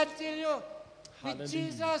to continue with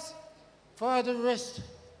Jesus for the rest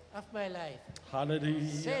of my life. Hallelujah.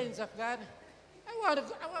 Saints of God, I want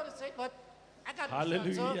to say, but I got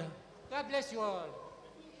Hallelujah. So God bless you all.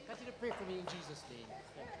 Continue to pray for me in Jesus' name.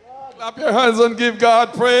 Clap your hands and give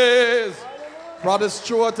God praise. Brother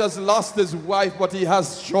Stuart has lost his wife, but he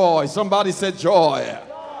has joy. Somebody said joy.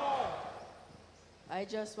 I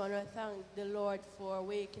just want to thank the Lord for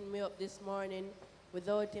waking me up this morning.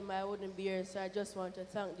 Without Him, I wouldn't be here, so I just want to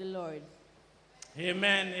thank the Lord.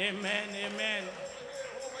 Amen, amen, amen.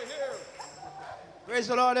 Praise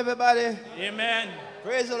the Lord, everybody. Amen.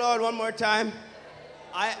 Praise the Lord one more time.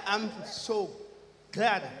 I am so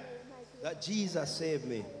glad that Jesus saved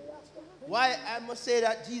me. Why I must say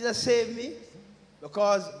that Jesus saved me?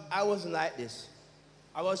 Because I wasn't like this.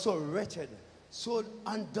 I was so wretched, so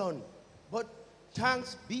undone. But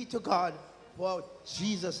thanks be to God for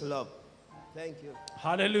Jesus' love. Thank you.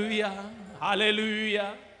 Hallelujah,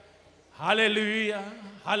 hallelujah, hallelujah,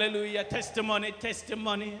 hallelujah. Testimony,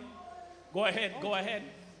 testimony. Go ahead, go ahead.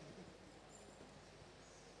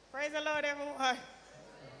 Praise the Lord, everyone.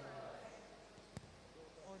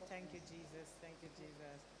 Oh, thank you, Jesus. Thank you,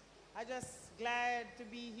 Jesus. I'm just glad to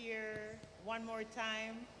be here one more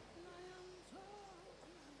time.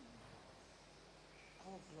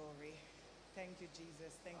 Oh, glory. Thank you,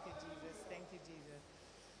 Jesus. Thank you, Jesus. Thank you, Jesus.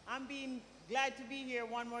 I'm being glad to be here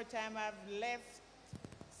one more time. I've left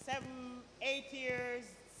 8 years.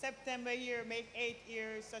 September here make 8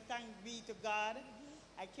 years. So thanks be to God.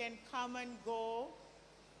 I can come and go.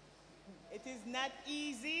 It is not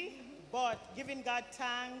easy, but giving God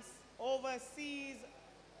thanks. Overseas,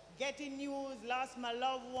 getting news, lost my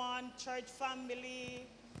loved one, church family,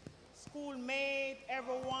 schoolmate,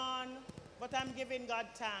 everyone. But I'm giving God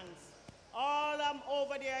thanks. All I'm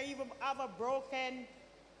over there, I even have a broken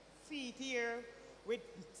feet here with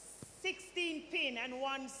 16 pin on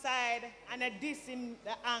one side and a disc in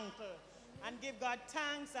the ankle. And give God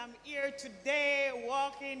thanks. I'm here today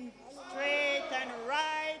walking straight and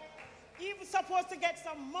right. Even supposed to get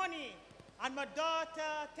some money. And my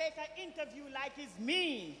daughter take an interview like it's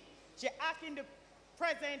me. She act in the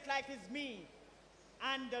present like it's me.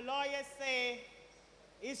 And the lawyer say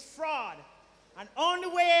it's fraud. And only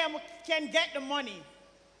way I can get the money,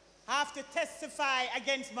 I have to testify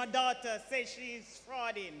against my daughter, say she's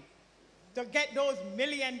frauding, to get those $1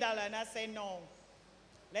 million. And I say, no,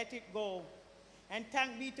 let it go. And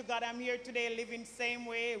thank be to God, I'm here today living same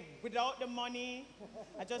way, without the money.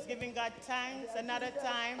 I'm just giving God thanks another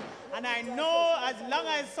time. And I know as long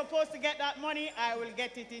as I'm supposed to get that money, I will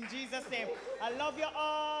get it in Jesus' name. I love you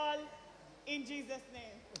all in Jesus'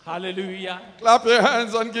 name. Hallelujah. Clap your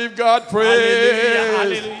hands and give God praise.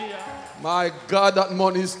 Hallelujah, hallelujah. My God, that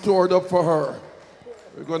money is stored up for her.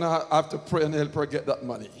 We're going to have to pray and help her get that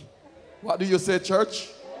money. What do you say, church?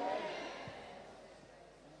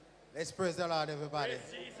 Let's praise the Lord, everybody.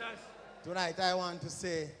 Tonight I want to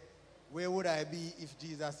say, where would I be if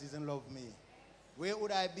Jesus didn't love me? Where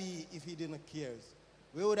would I be if He didn't care?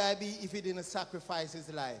 Where would I be if He didn't sacrifice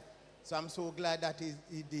His life? So I'm so glad that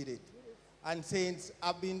He did it. And saints,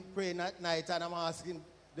 I've been praying at night and I'm asking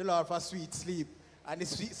the Lord for sweet sleep. And the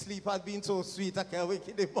sweet sleep has been so sweet I can't wake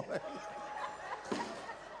in the morning.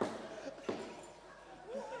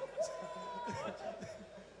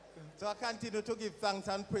 So I continue to give thanks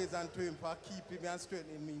and praise unto him for keeping me and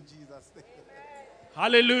strengthening me in Jesus' name.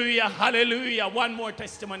 Hallelujah, hallelujah. One more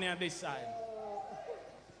testimony on this side.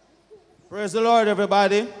 Praise the Lord,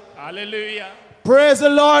 everybody. Hallelujah. Praise the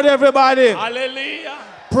Lord, everybody. Hallelujah.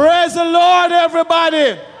 Praise the Lord,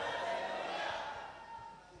 everybody.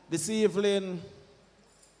 This evening,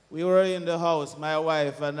 we were in the house, my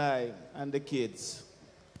wife and I, and the kids.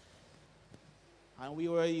 And we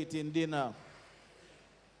were eating dinner.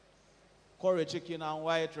 Curry chicken and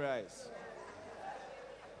white rice.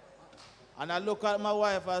 And I look at my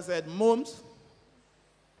wife and said, Mums,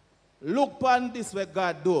 look upon this way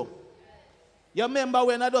God do. You remember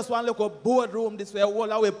when I just want to look at boardroom this way, all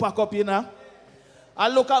the way pack up, you know? I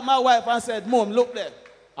look at my wife and said, Mom, look there.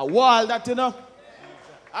 A wall that, you know?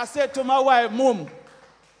 I said to my wife, Mom,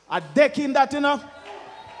 a decking that, you know?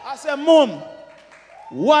 I said, Mom,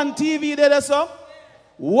 one TV there, so?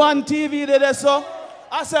 One TV there, so?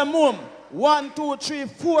 I said, Mom, 1, 2, 3,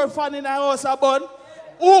 4 fan in the house about.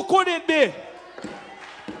 Who could it be?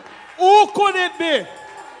 Who could it be?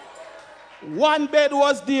 One bed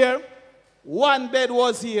was there, one bed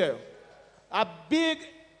was here. A big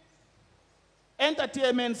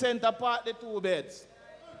entertainment center part the 2 beds.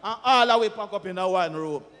 And all the way pack up in the one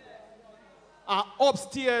room. And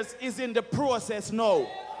upstairs is in the process now.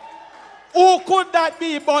 Who could that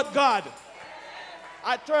be but God?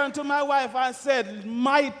 I turned to my wife and said,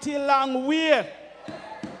 mighty long way.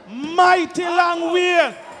 Mighty long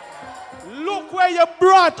way. Look where you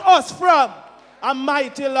brought us from. A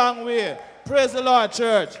mighty long way. Praise the Lord,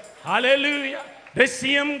 church. Hallelujah. The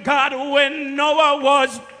same God when Noah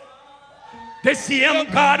was. The same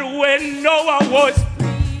God when Noah was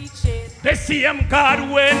preaching. The same God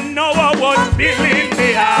when Noah was building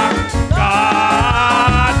the ark.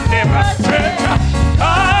 God never changed.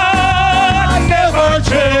 God never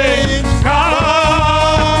changed.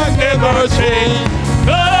 God never changed.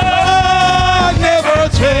 God never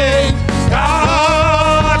changed.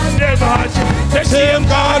 God never changed. The same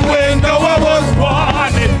God when Noah was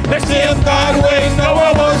warning. The same God when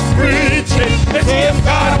Noah was preaching. The same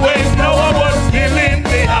God when Noah was killing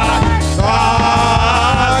the ark.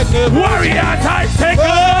 God never warriors, I say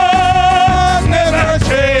God never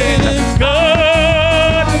changed.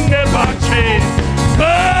 God never changed.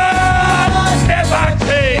 God never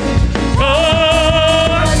changed.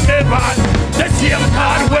 God never. The same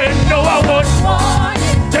God when Noah was warning.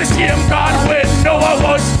 The same God when Noah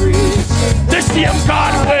was preaching. The same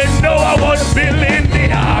God when Noah was building the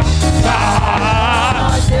ark.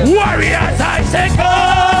 God. Warriors, I say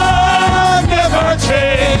God never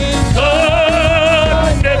changed.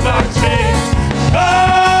 God never changed.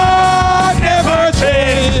 God never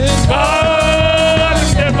changed. God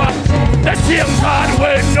never. The same God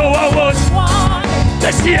when Noah was warning.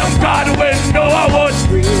 The same God when Noah was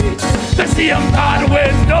preaching. The same God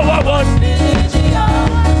when Noah was building the ark.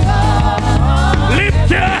 Lift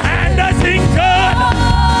your hand and sing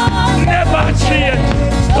God never change.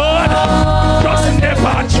 God just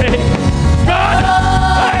never change. God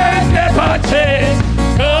never change.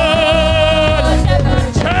 God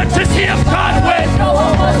turn to same God when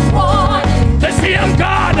Noah was warning. The same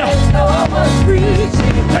God when Noah was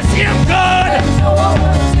preaching. The same God when Noah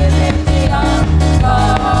was building the ark.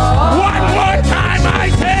 One more time I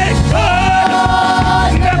say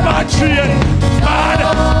God never change. God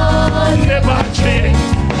never change.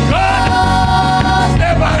 God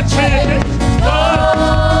never change. God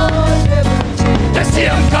never change. The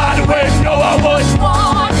same God when Noah was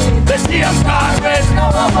warning. The same God when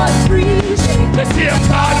Noah was preaching. The same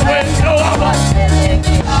God when Noah was building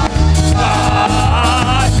the ark.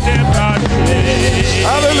 God never change.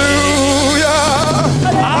 Hallelujah.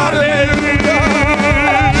 Hallelujah.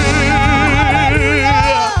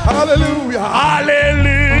 Hallelujah. Hallelujah.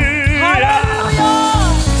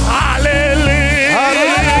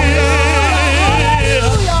 Hallelujah.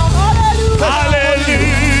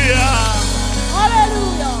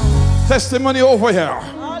 Hallelujah. Testimony over here.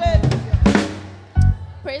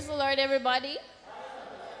 Praise the Lord, everybody.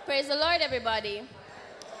 Praise the Lord, everybody.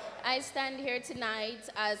 I stand here tonight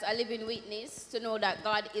as a living witness to know that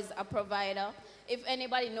God is a provider. If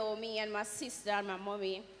anybody know me and my sister and my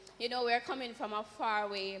mommy, you know we're coming from a far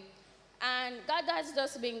way. And God has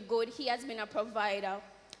just been good. He has been a provider.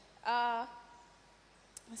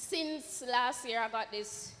 Since last year I got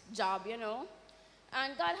this job, you know.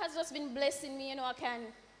 And God has just been blessing me, you know. I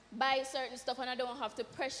can buy certain stuff and I don't have to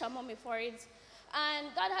pressure mommy for it.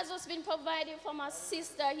 And God has just been providing for my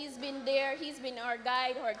sister. He's been there. He's been our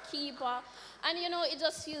guide, our keeper. And, you know, it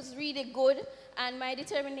just feels really good. And my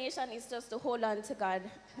determination is just to hold on to God.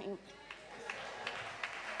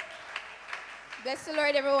 Bless the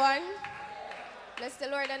Lord, everyone. Bless the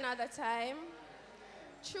Lord another time.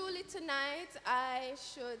 Truly tonight, I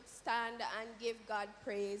should stand and give God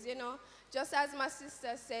praise. You know, just as my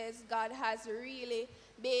sister says, God has really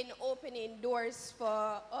been opening doors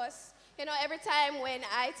for us. You know, every time when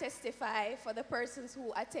I testify, for the persons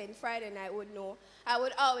who attend Friday night would know, I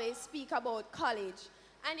would always speak about college.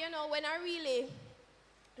 And you know, when I really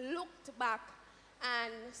looked back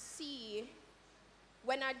and see,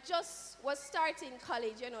 when I just was starting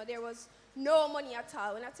college, you know, there was no money at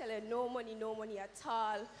all. When I tell you no money at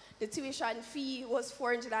all, the tuition fee was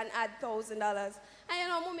 $400,000. And you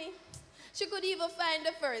know, mommy, she could even find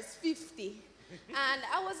the first 50. And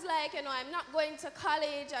I was like, you know, I'm not going to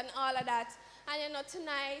college and all of that. And you know,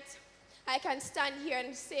 tonight, I can stand here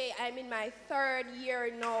and say I'm in my 3rd year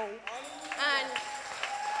now. And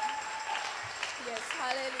yes,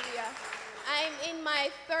 hallelujah. I'm in my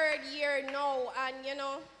 3rd year now, and you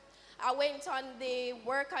know, I went on the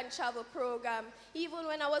work and travel program. Even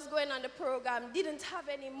when I was going on the program, didn't have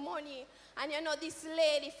any money. And you know, this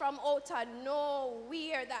lady from out of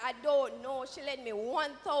nowhere that I don't know, she lent me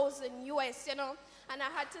 1,000 US, you know. And I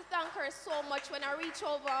had to thank her so much. When I reached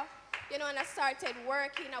over, you know, and I started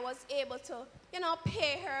working, I was able to, you know,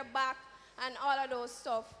 pay her back and all of those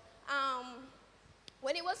stuff.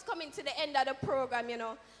 When it was coming to the end of the program, you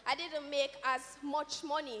know, I didn't make as much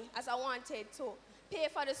money as I wanted to pay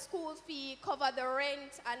for the school fee, cover the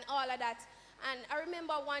rent, and all of that. And I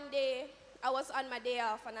remember one day, I was on my day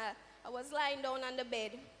off, and I was lying down on the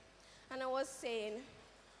bed, and I was saying,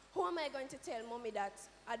 how am I going to tell mommy that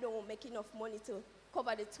I don't make enough money to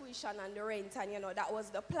cover the tuition and the rent? And, you know, that was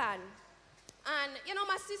the plan. And, you know,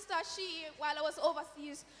 my sister, while I was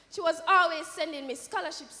overseas, she was always sending me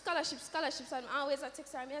scholarships. And always I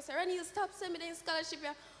text her and I say, Rennie, you stop sending me the scholarship.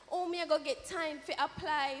 Oh, me I go get time to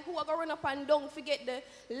apply. Who I go run up and down to get the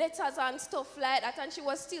letters and stuff like that. And she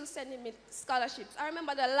was still sending me scholarships. I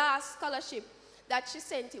remember the last scholarship that she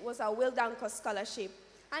sent, it was a Will Danker scholarship.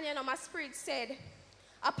 And, you know, my spirit said,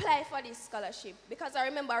 apply for this scholarship. Because I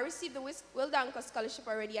remember I received the Will Danker scholarship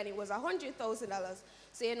already, and it was $100,000.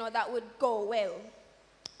 So, you know, that would go well.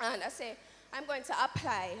 And I said, I'm going to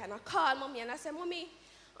apply. And I called mommy and I said, mommy,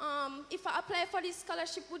 if I apply for this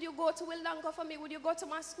scholarship, would you go to Will Danker for me? Would you go to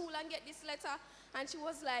my school and get this letter? And she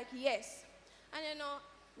was like, yes. And, you know,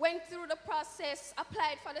 went through the process,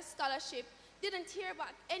 applied for the scholarship, didn't hear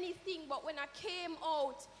about anything. But when I came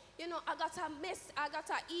out, you know, I got an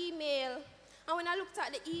email. And when I looked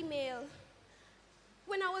at the email,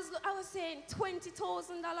 when I was saying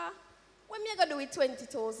 $20,000, what am I going to do with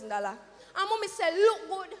 $20,000? And mommy said, look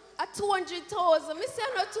good at 200,000. Me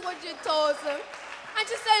said, no 200,000. And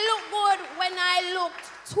she said, look good. When I looked,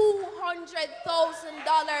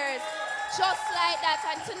 $200,000. Just like that.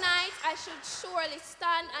 And tonight, I should surely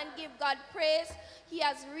stand and give God praise. He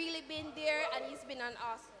has really been there, and he's been an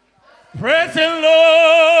awesome. Praise the Lord.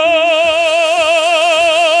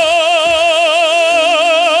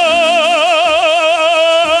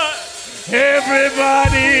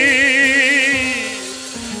 Everybody.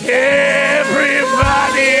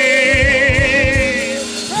 Everybody,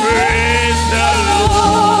 praise the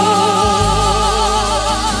Lord.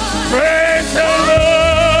 Praise the Lord.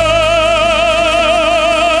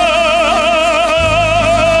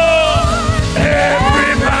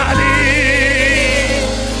 Everybody,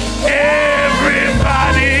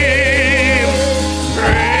 everybody,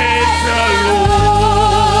 praise the Lord.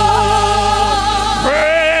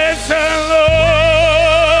 Praise the Lord.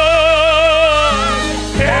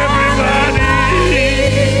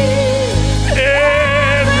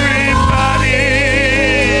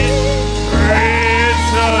 Everybody.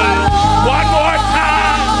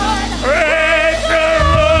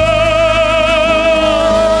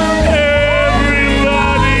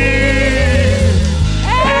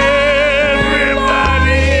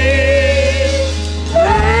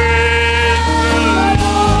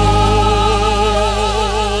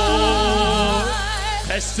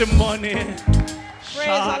 Testimony. Praise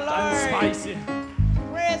the Lord. And spicy.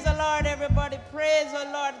 Praise the Lord, everybody. Praise the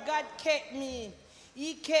Lord. God kept me.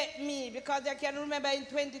 He kept me because I can remember in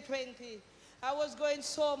 2020, I was going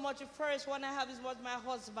so much. The first one I have was my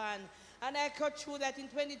husband. And I cut through that in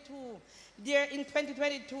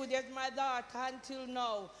 2022, there's my daughter until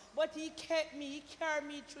now. But he kept me. He carried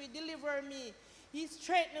me through. He delivered me. He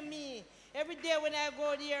strengthened me. Every day when I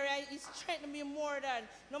go there, it strengthens me more than,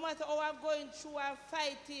 no matter how I'm going through, I'm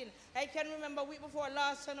fighting. I can remember week before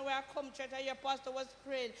last Sunday where I come to church and your pastor was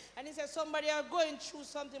praying. And he said, somebody are going through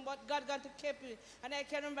something, but God got to keep you. And I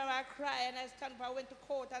can remember I cried and I stand up. I went to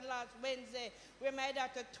court on last Wednesday where my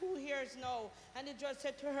daughter, 2 years now. And the judge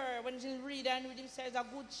said to her, when she read and read, he says, a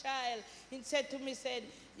good child. He said to me, said,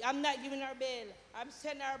 I'm not giving her bail. I'm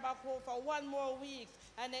sending her back home for 1 more week.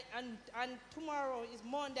 And tomorrow is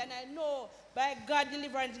Monday, and I know by God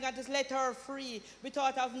deliverance, God just let her free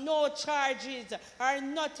without of no charges or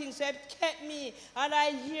nothing. So it kept me, and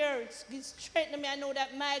I hear it's strengthening me. I know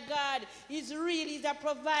that my God is real. He's a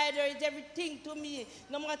provider. He's everything to me.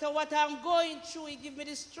 No matter what I'm going through, He gives me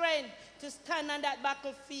the strength to stand on that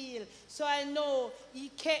battlefield. So I know He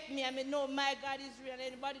kept me. I mean, no, my God is real. And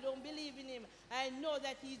anybody don't believe in Him, I know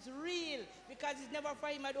that He's real because it's never for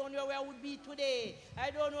Him. I don't know where I would be today. I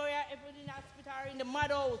don't know where I ever in the hospital or in the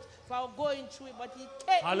madhouse for going through it, but He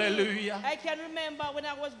kept Hallelujah. me. I can remember when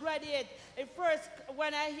I was graduate, at first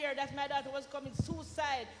when I hear that my daughter was committing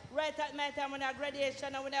suicide, right at my time when I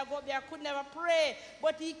graduation and when I go up there, I could never pray,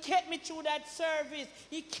 but He kept me through that service.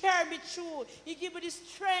 He carried me through. He gave me the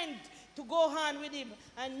strength to go on with Him,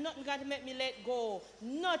 and nothing got to make me let go.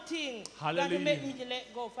 Nothing got to make me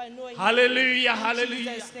let go. For I know Hallelujah, in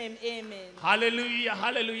hallelujah. Jesus' name, amen. Hallelujah,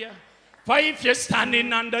 hallelujah. For if you're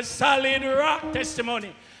standing on the solid rock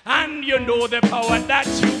testimony, and you know the power that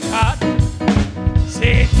you got,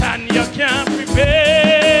 Satan, you can't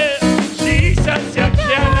prevail. Jesus, you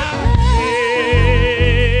cannot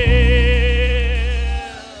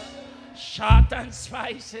fail. Short and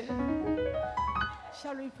spicy.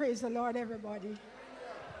 Shall we praise the Lord, everybody?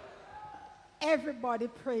 Everybody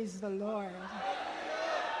praise the Lord.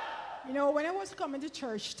 You know, when I was coming to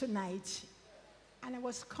church tonight, and I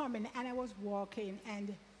was coming and I was walking,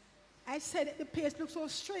 and I said the place looks so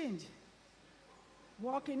strange.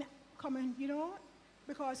 Walking, coming, you know,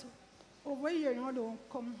 because over here, you know, don't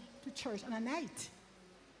come to church on a night.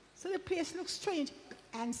 So the place looks strange.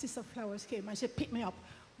 And Sister Flowers came and she picked me up.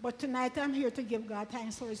 But tonight I'm here to give God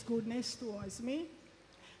thanks for His goodness towards me.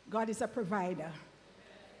 God is a provider.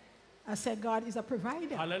 I said, God is a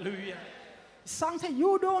provider. Hallelujah. Something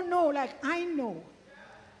you don't know, like I know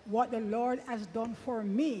what the Lord has done for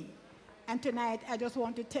me. And tonight, I just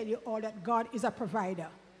want to tell you all that God is a provider.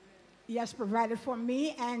 He has provided for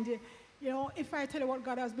me. And, you know, if I tell you what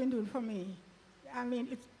God has been doing for me, I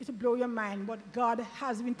mean, it'll blow your mind. But God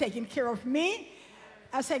has been taking care of me.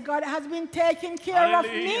 I said, God has been taking care of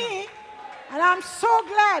me. And I'm so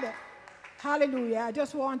glad. Hallelujah. I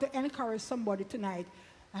just want to encourage somebody tonight.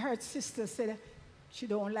 I heard sister say she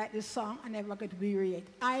don't like this song. I never get weary yet.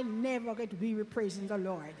 I never get weary praising the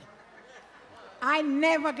Lord. I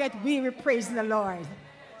never get weary praising the Lord.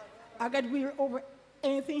 I get weary over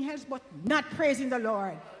anything else but not praising the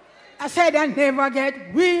Lord. I said I never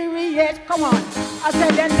get weary yet. Come on. I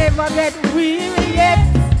said I never get weary yet.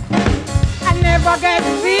 I never get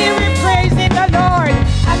weary praising the Lord.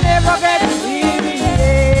 I never get weary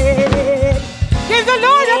yet. Give the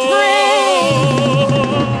Lord a praise.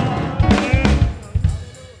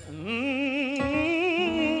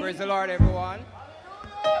 Praise the Lord, everyone.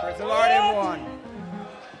 Praise the Lord, everyone.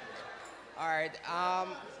 All right.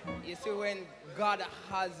 You see, when God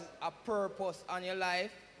has a purpose on your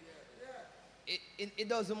life, it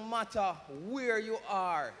doesn't matter where you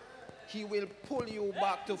are. He will pull you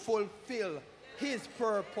back to fulfill His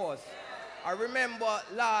purpose. I remember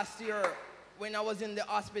last year when I was in the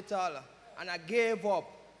hospital and I gave up.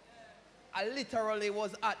 I literally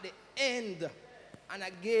was at the end and I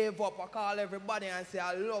gave up. I called everybody and said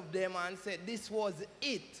I love them and said this was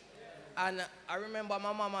it. And I remember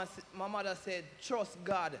my mother said, trust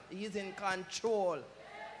God. He's in control.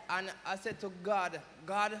 And I said to God,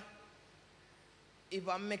 God, if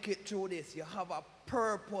I make it through this, you have a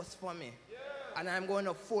purpose for me. And I'm going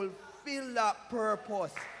to fulfill that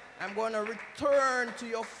purpose. I'm going to return to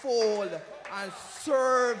your fold and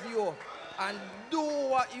serve you and do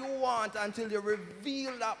what you want until you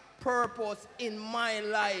reveal that purpose in my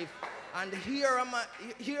life. And here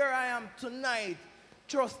I am tonight,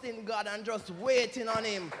 trusting God and just waiting on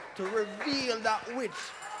Him to reveal that which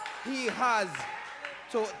He has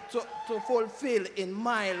to fulfill in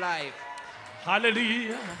my life.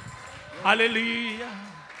 Hallelujah. Hallelujah.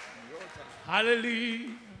 Hallelujah.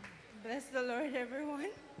 Bless the Lord, everyone.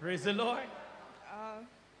 Praise the Lord.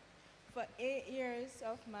 For 8 years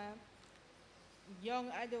of my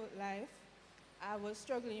young adult life, I was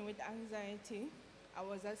struggling with anxiety. I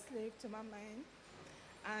was a slave to my mind.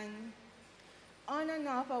 And on and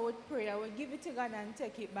off, I would pray. I would give it to God and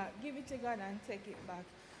take it back. Give it to God and take it back.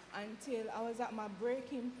 Until I was at my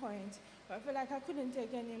breaking point I feel like I couldn't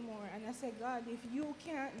take anymore. And I said, God, if you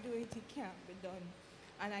can't do it, it can't be done.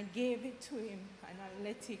 And I gave it to him, and I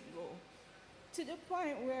let it go. To the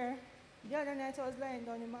point where the other night I was lying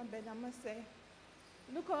down in my bed, and I say,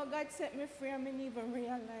 look how God set me free, and I didn't even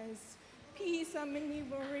realize. Peace, and I didn't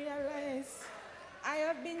even realize. I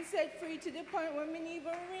have been set free to the point where I didn't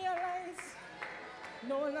even realize.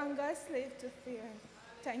 No longer a slave to fear.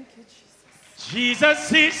 Thank you, Jesus.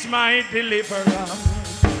 Jesus is my deliverer.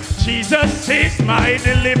 Jesus is my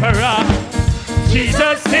deliverer.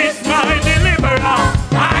 Jesus is my deliverer.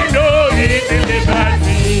 I know he delivered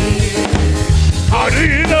me. How do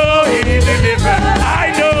you know he delivered?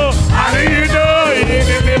 I know. How do you know he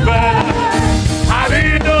delivered? How do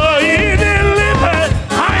you know he delivered?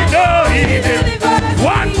 I know he delivered.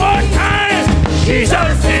 One more time.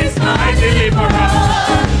 Jesus is my deliverer.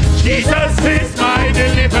 Jesus is my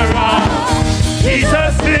deliverer.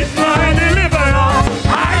 Jesus is my deliverer.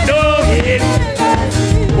 I know he delivers.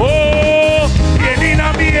 Oh, Elina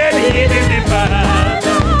me he delivers.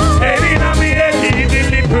 Elina me he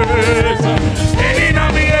delivers. Elina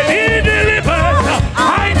me he delivers. I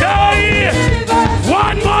know he delivers.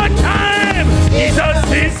 One more time. Jesus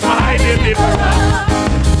is my deliverer.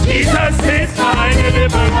 Jesus is my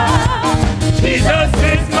deliverer. Jesus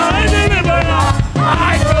is my deliverer. I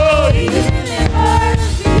know he delivers.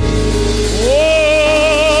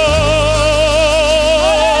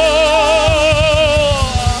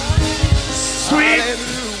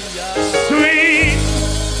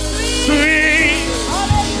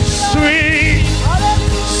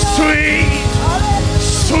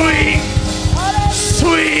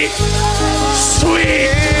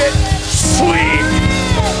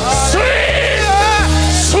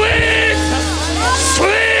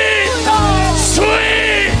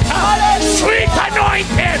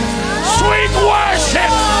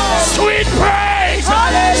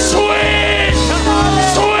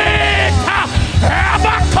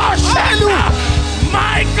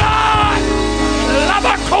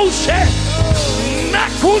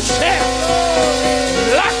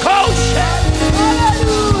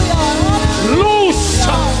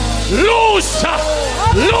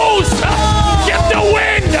 Loose, get the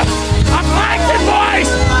wind, a mighty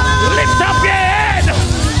voice, lift up your head,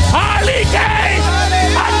 holy gate,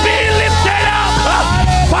 and be lifted up,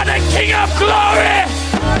 for the King of glory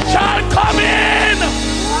shall come in.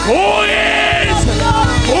 Who is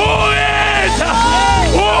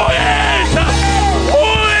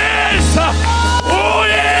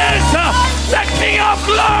the King of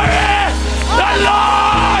glory? The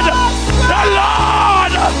Lord, the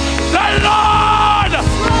Lord, the Lord,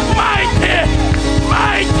 mighty,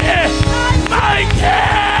 mighty, mighty.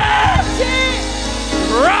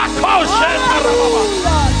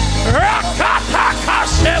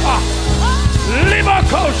 Rakatakasheva,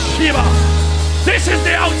 Libakoshiva. This is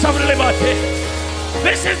the house of liberty.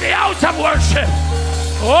 This is the house of worship.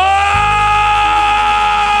 Oh!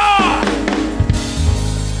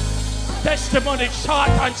 Testimony short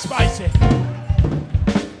and spicy.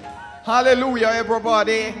 Hallelujah,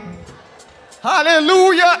 everybody.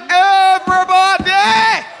 Hallelujah, everybody.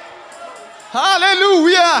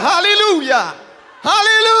 Hallelujah, hallelujah,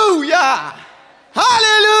 hallelujah,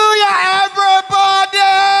 hallelujah, everybody.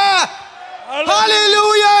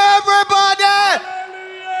 Hallelujah, everybody.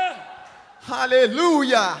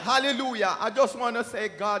 Hallelujah, hallelujah. I just want to say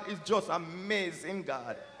God is just amazing,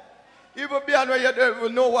 God. Even beyond where you don't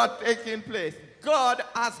even know what's taking place. God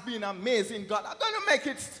has been amazing, God. I'm going to make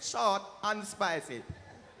it short and spicy.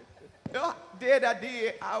 The other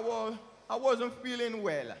day, I wasn't feeling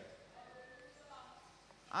well.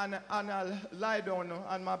 And I lie down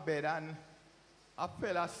on my bed and I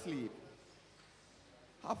fell asleep.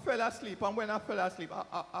 I fell asleep, and when I fell asleep,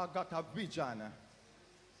 I got a vision.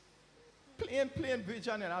 Plain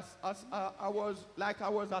vision, and I was like I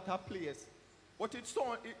was at a place. But it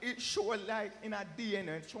showed like in a day, and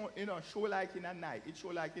it show like in a night. It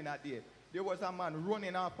showed like in a day. There was a man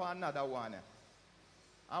running after another one.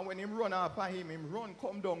 And when him run after him run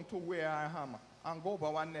come down to where I am and go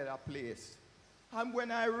over another place. And when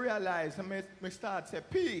I realized, I start say,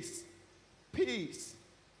 peace, peace.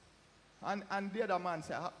 And the other man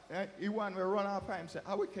said, he want to run after him, say,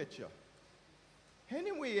 I will catch you.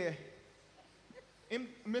 Anyway,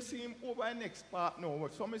 I see him over the next part now.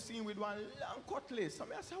 So I see him with one long cutlass. So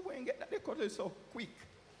I said, where you get that the cutlass so quick?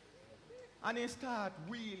 And he start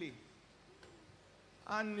wheeling.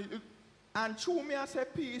 And through me, I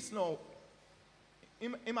said, peace now.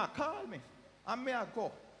 He might call me. And me I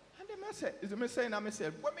go. And then I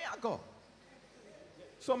said, where me I go?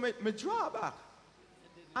 So me draw back.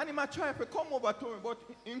 And he might try to come over to me, but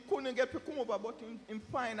he couldn't get to come over, but he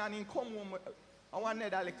find and he come home. I want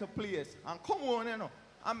that little place. And come on, you know.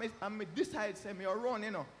 And I decide, say, me run,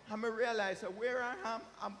 you know. And I realize where I am,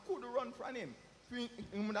 I could run from him. He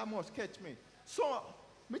must catch me. So,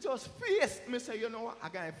 me just face, me say, you know what, I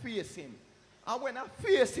gotta face him. And when I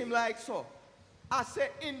face him like so, I say,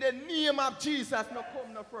 in the name of Jesus, no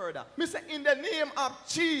come no further. Me say, in the name of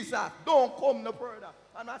Jesus, don't come no further.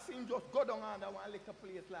 And I see him just go down under one little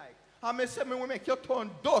place like. And me say, me will make you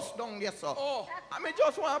turn dust down there, sir. Oh. And me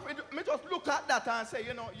just look at that and say,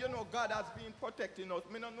 you know, God has been protecting us.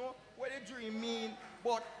 Me don't know what the dream mean,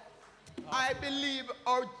 but I believe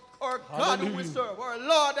our God who we serve, our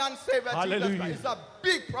Lord and Savior Jesus Christ, is a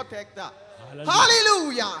big protector.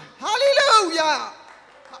 Hallelujah! Hallelujah!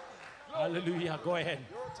 Hallelujah. Go ahead.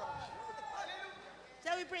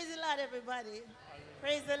 Shall we praise the Lord, everybody?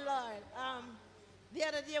 Praise the Lord. The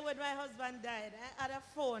other day when my husband died, I had a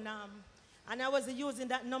phone, and I was using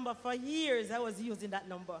that number for years. I was using that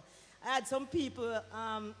number. I had some people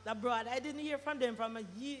abroad. I didn't hear from them from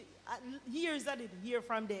years. I didn't hear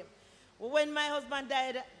from them. When my husband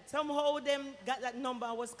died, somehow them got that number.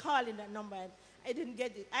 I was calling that number, and I didn't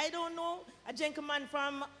get it. I don't know. A gentleman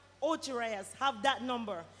from Ocharias have that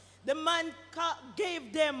number. The man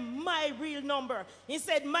gave them my real number. He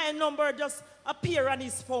said my number just appear on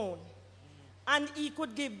his phone. And he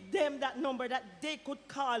could give them that number that they could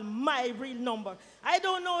call my real number. I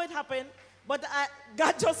don't know what happened, but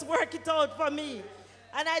God just worked it out for me.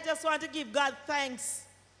 And I just want to give God thanks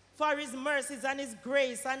for his mercies and his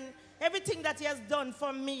grace and everything that he has done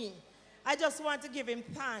for me. I just want to give him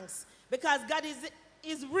thanks because God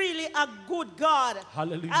is really a good God.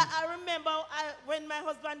 Hallelujah. I remember when my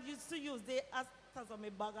husband used to use the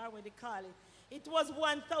astasome bag, or what they call it. It was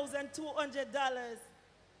 $1,200,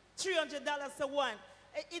 $300 to one.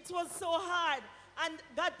 It was so hard. And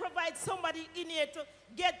God provides somebody in here to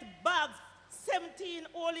get bags, 17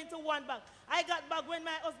 all into one bag. I got bag when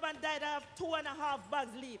my husband died, I have 2.5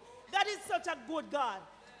 bags leave. God is such a good God.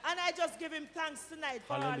 And I just give him thanks tonight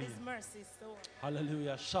for all his mercies. So.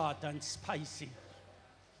 Hallelujah. Short and spicy.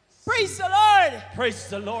 Praise the Lord. Praise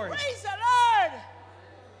the Lord. Praise the Lord.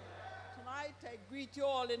 Tonight I greet you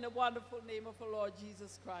all in the wonderful name of the Lord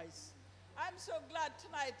Jesus Christ. I'm so glad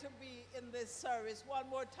tonight to be in this service. One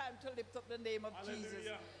more time to lift up the name of Jesus.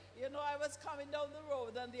 You know, I was coming down the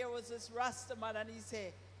road and there was this Rasta man and he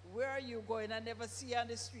said, where are you going? I never see you on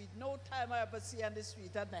the street. No time I ever see you on the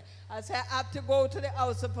street at night. I said, I have to go to the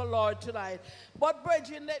house of the Lord tonight. But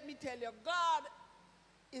brethren, let me tell you, God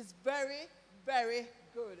is very, very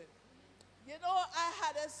good. You know, I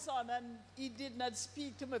had a son and he did not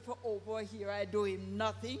speak to me for over a year. I do him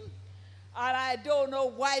nothing. And I don't know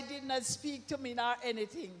why he did not speak to me nor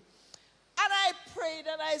anything. And I prayed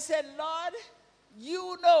and I said, Lord,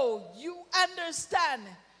 you know, you understand.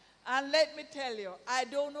 And let me tell you, I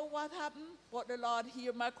don't know what happened, but the Lord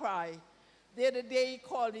heard my cry. The other day he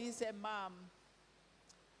called me, he said, Mom,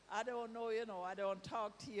 I don't know, you know, I don't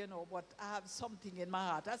talk to you, but I have something in my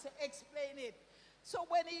heart. I said, explain it. So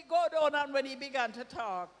when he got on and when he began to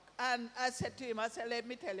talk, and I said to him, I said, let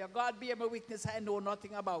me tell you, God be my witness, I know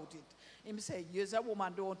nothing about it. He said, you're a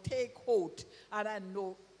woman, don't take hold, and I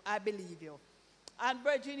know, I believe you. And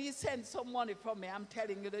brethren, he sent some money from me, I'm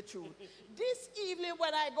telling you the truth. This evening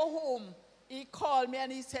when I go home, he called me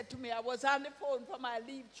and he said to me, I was on the phone from I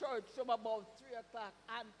leave church from about 3 o'clock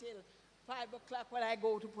until 5 o'clock when I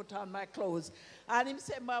go to put on my clothes. And he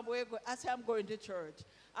said, Mom, where you going? I said, I'm going to church.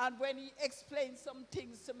 And when he explained some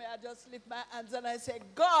things to me, I just lift my hands and I said,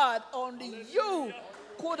 God, only you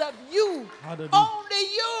could have only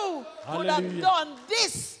you could have done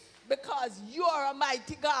this. Because you are a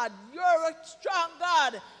mighty God, you're a strong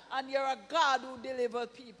God, and you're a God who delivers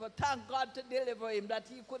people. Thank God to deliver him, that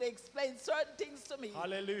he could explain certain things to me.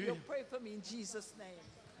 Hallelujah. You pray for me in Jesus' name.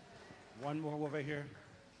 One more over here.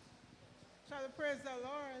 Shall we praise the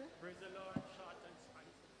Lord? Praise the Lord, short and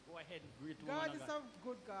spicy. Go ahead and greet one God another. is a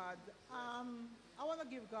good God. I want to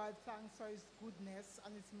give God thanks for his goodness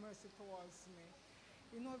and his mercy towards me.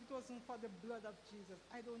 You know, if it wasn't for the blood of Jesus,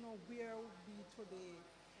 I don't know where I would be today.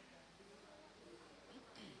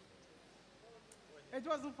 It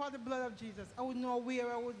wasn't for the blood of Jesus, I would know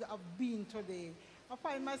where I would have been today. I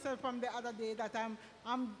find myself from the other day that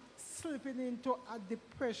I'm slipping into a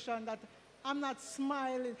depression, that I'm not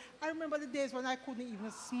smiling. I remember the days when I couldn't even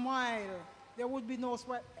smile. There would be no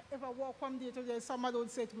smile. If I walk from day to day, somebody would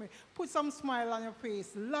say to me, put some smile on your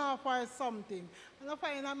face, laugh or something. And I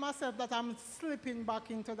find myself that I'm slipping back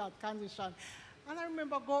into that condition. And I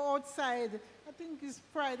remember go outside, I think it's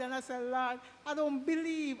Friday, and I said, Lord, I don't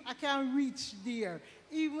believe I can reach there.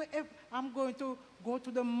 Even if I'm going to go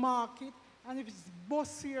to the market, and if it's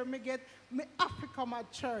bus here, me have to come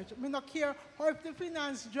at church. Me not care how if the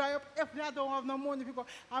finance dry up, if I don't have no money, because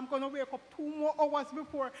I'm going to wake up 2 more hours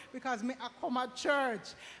before because me I come at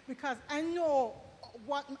church. Because I know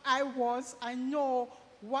what I was, I know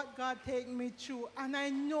what God take me through, and I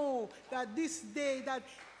know that this day that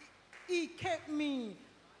He kept me,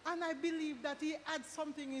 and I believe that He had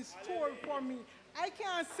something in store for me. I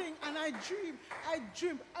can't sing, and I dream.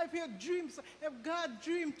 I feel dreams. If God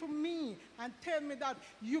dreamed to me and tell me that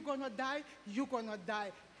you're going to die, you're going to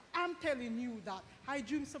die. I'm telling you that. I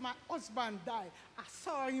dreamed so my husband died. I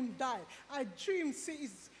saw him die. I dreamed see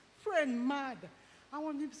his friend mad. I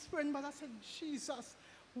want his friend mad. I said, Jesus,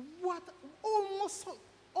 what?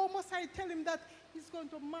 Almost I tell him that he's going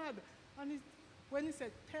to mad. And when he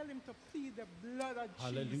said, tell him to plead the blood of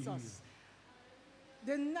Jesus.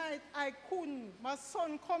 The night I couldn't, my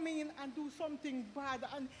son come in and do something bad,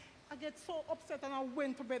 and I get so upset and I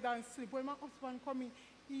went to bed and sleep. When my husband come in,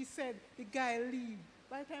 he said, the guy leave.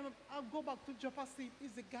 By the time I go back to drop asleep,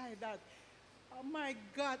 it's the guy that, oh my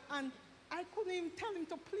God, and I couldn't even tell him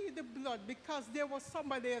to plead the blood because there was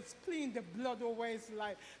somebody else pleading the blood over his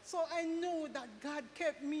life. So I know that God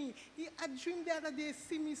kept me. I dreamed the other day,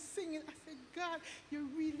 see me singing. I said, God, you're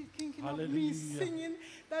really thinking of me singing?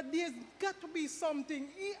 That there's got to be something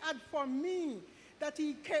He had for me, that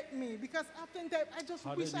He kept me. Because oftentimes I just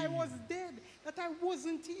wish I was dead, that I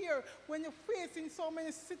wasn't here. When you're facing so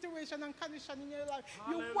many situations and conditions in your life,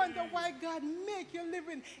 you wonder why God make you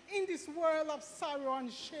living in this world of sorrow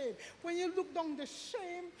and shame. When you look down the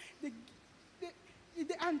shame, the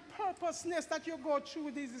unpurposeness that you go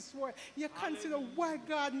through this world, you consider why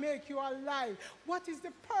God make you alive. What is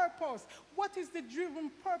the purpose? What is the driven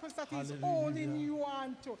purpose that He's holding you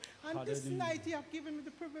on to? And this night He have given me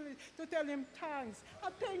the privilege to tell Him thanks. I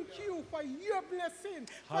thank you for your blessing,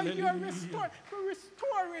 for your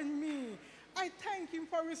restoring me. I thank Him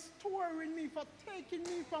for restoring me, for taking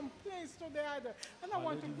me from place to the other. And I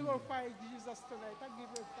want to glorify Jesus tonight. I give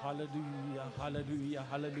you thanks. Hallelujah, hallelujah,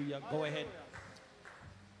 hallelujah. Go ahead.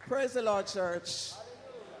 Praise the Lord, church.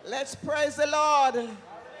 Let's praise the Lord.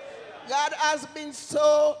 God has been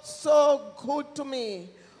so good to me.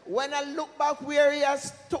 When I look back where He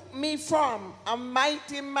has took me from, a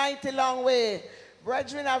mighty, mighty long way.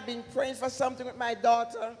 Brethren, I've been praying for something with my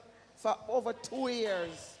daughter for over 2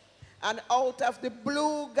 years. And out of the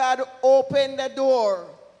blue, God opened the door.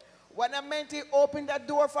 When I meant He opened the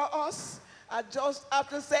door for us, I just have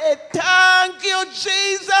to say, thank you,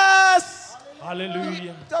 Jesus.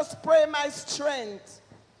 Hallelujah. Just pray my strength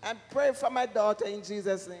and pray for my daughter in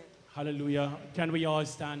Jesus' name. Hallelujah. Can we all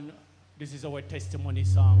stand? This is our testimony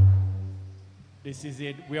song. This is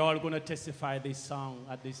it. We're all going to testify this song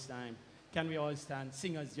at this time. Can we all stand?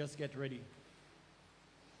 Singers, just get ready.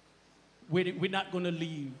 We're not going to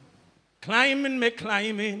leave. Climbing, we're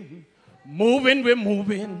climbing. Moving, we're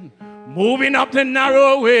moving. Moving up the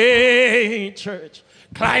narrow way, church.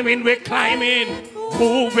 Climbing, we're climbing.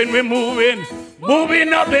 Moving, we're moving.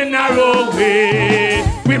 Moving up the narrow way.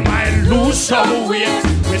 We might lose some weight.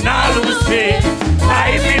 We not lose faith.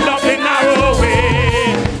 Climbing up the narrow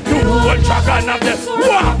way. The whole dragon of the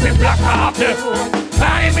walking black of the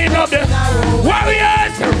climbing up the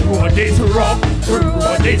warriors. The road is rough. The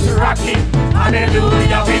road is rocky.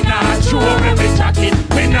 Hallelujah. We not show every jacket.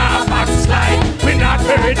 We not backslide. We not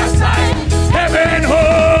buried aside. Heaven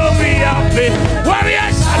home we have been.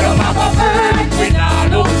 Warriors shadow of a bird. We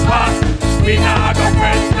not lose fast. We not go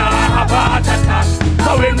friends. Not have a heart attack.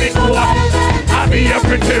 So when we go up, I'll be a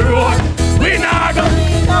pretty road. We not go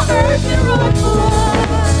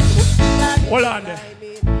hold on there.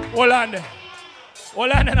 Hold on there.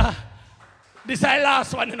 Hold on there now. This is the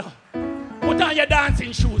last one, you know. Put on your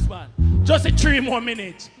dancing shoes, man. Just 3 more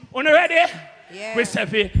minutes. Are you ready? Yeah. We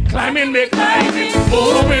say, climbing, we climbing,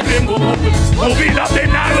 moving, we moving, moving up the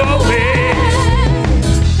narrow way.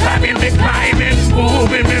 Climbing, we climbing,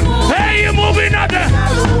 moving, we moving. Hey, you moving up the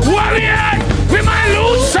warriors. We might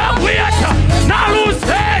lose some weight, not lose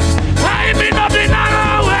faith. Climbing up the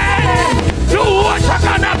narrow way. The water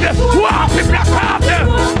can have the walking black of the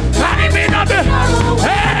climbing up the.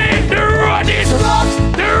 Hey, the road is rough.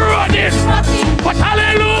 The road is rough. But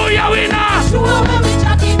hallelujah, we not.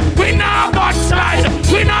 We not backslide.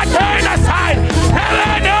 We not turn aside.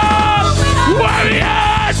 Heaven up.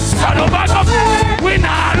 Warriors. Son of a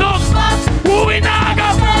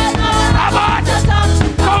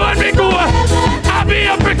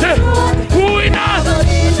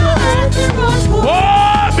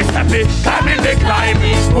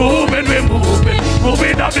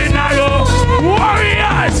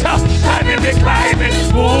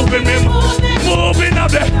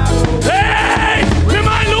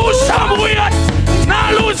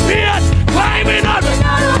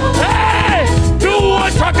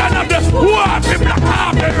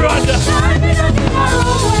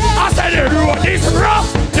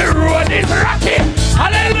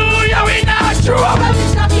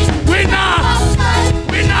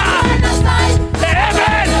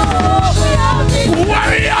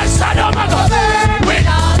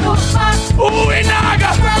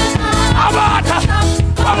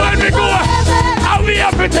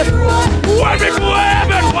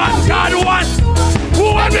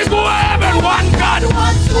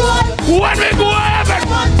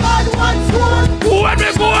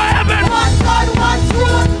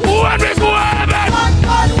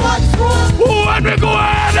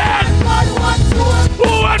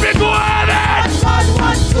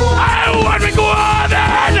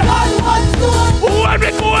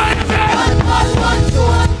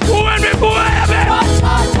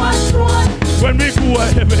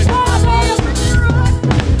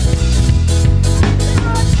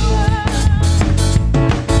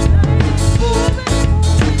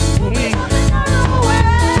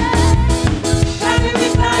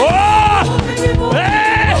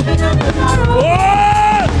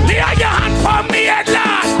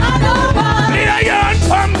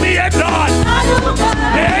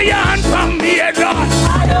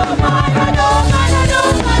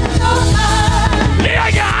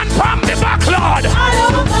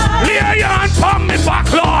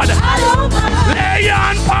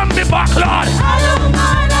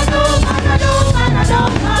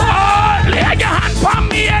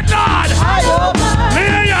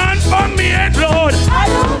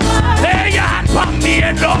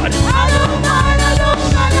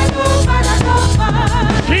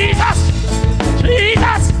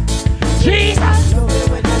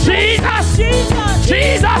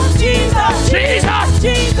Jesus, Jesus, Jesus,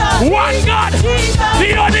 Jesus, one God, Jesus,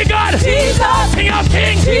 the only God, Jesus, King of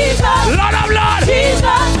Kings, Jesus, Lord of Lords, Jesus,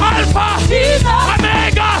 Alpha, Jesus,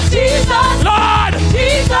 Omega, Jesus, Lord,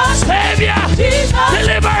 Jesus, Savior, Jesus,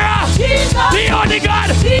 Deliverer, Jesus, the only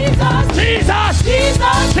God, Jesus, Jesus,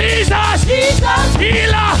 Jesus, Jesus, Jesus,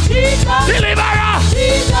 Healer, Jesus, Deliverer,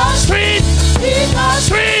 Jesus, Sweet,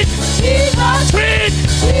 Jesus, Sweet, Jesus, Sweet,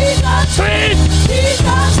 Jesus, Sweet,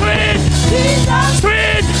 Jesus, Sweet, Jesus,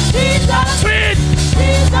 Sweet, Jesus, Sweet,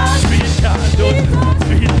 Jesus, Sweet candle,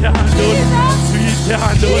 Sweet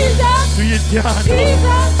candle, Sweet candle, Sweet candle,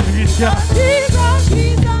 Sweet candle.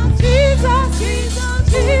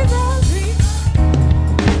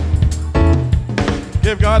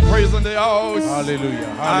 Give God praise in the house. Hallelujah.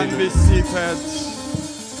 And be seated.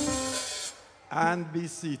 And be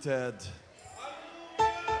seated.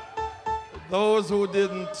 Those who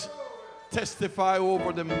didn't testify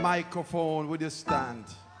over the microphone, would you stand?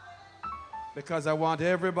 Because I want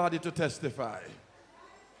everybody to testify.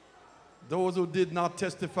 Those who did not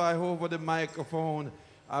testify over the microphone,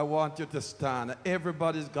 I want you to stand.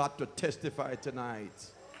 Everybody's got to testify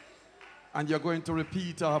tonight. And you're going to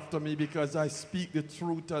repeat after me because I speak the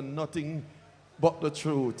truth and nothing but the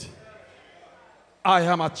truth. I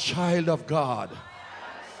am a child of God.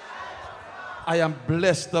 I am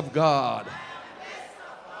blessed of God.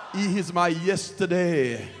 He is my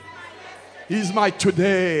yesterday. He is my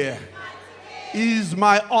today. He is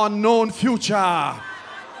my unknown future. I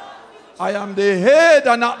am the head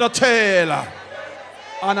and not the tail.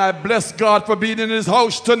 And I bless God for being in his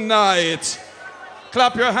house tonight.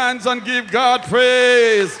 Clap your hands and give God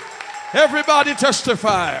praise. Everybody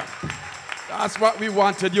testify. That's what we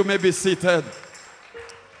wanted. You may be seated.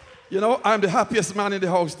 You know, I'm the happiest man in the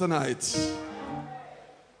house tonight.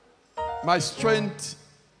 My strength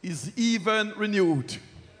is even renewed.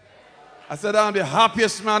 I said, I'm the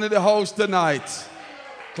happiest man in the house tonight.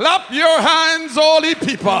 Clap your hands, all ye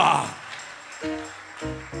people.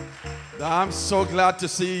 I'm so glad to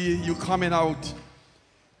see you coming out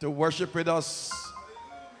to worship with us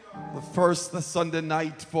the first Sunday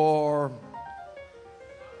night for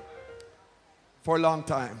a long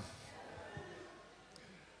time.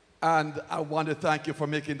 And I want to thank you for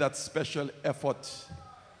making that special effort.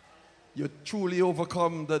 You truly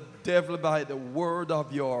overcome the devil by the word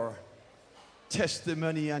of your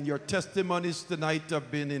testimony, and your testimonies tonight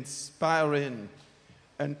have been inspiring,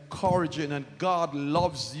 encouraging, and God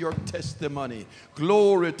loves your testimony.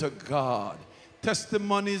 Glory to God.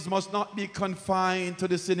 Testimonies must not be confined to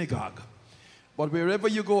the synagogue, but wherever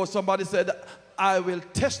you go, somebody said, I will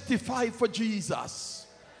testify for Jesus.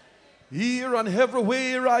 Here and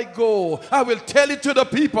everywhere I go, I will tell it to the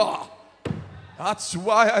people. That's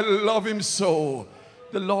why I love him so.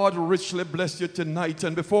 The Lord richly bless you tonight.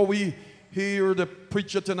 And before we hear the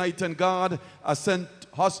preacher tonight, and God has sent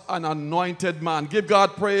us an anointed man. Give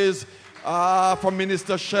God praise for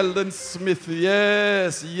Minister Sheldon Smith.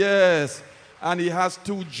 Yes, yes. And he has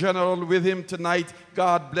two generals with him tonight.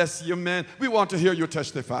 God bless you, man. We want to hear you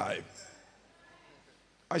testify.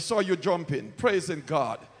 I saw you jumping, praising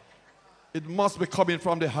God. It must be coming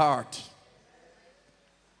from the heart.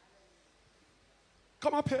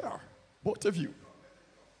 Come up here, both of you.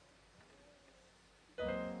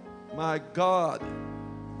 My God,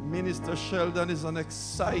 Minister Sheldon is an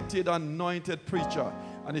excited, anointed preacher.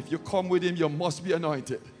 And if you come with him, you must be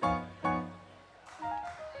anointed.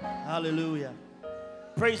 Hallelujah.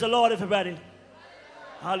 Praise the Lord, everybody.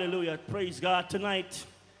 Hallelujah. Praise God. Tonight,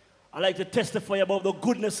 I like to testify about the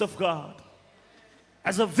goodness of God.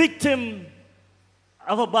 As a victim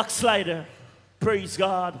of a backslider, praise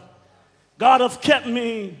God. God have kept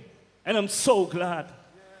me, and I'm so glad.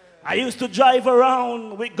 I used to drive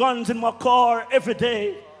around with guns in my car every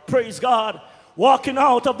day, praise God, walking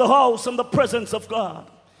out of the house in the presence of God.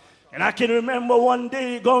 And I can remember one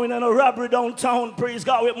day going on a robbery downtown, praise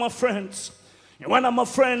God, with my friends. And one of my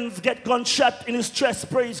friends get gunshot in his chest,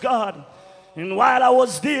 praise God. And while I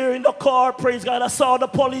was there in the car, praise God, I saw the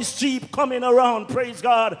police jeep coming around, praise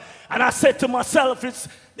God. And I said to myself,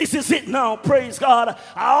 this is it now, praise God.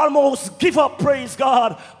 I almost give up, praise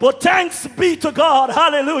God. But thanks be to God,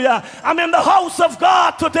 hallelujah. I'm in the house of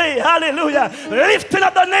God today, hallelujah. Lifting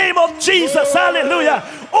up the name of Jesus, hallelujah.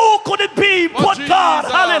 Who could it be but God,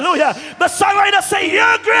 hallelujah. The songwriter say,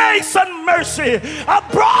 your grace and mercy have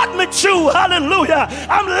brought me through, hallelujah.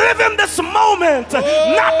 I'm living this moment,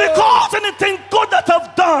 not because anything good that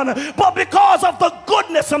I've done, but because of the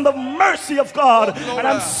goodness and the mercy of God. And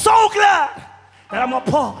I'm so glad that I'm a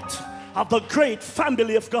part of the great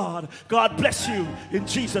family of God. God bless you in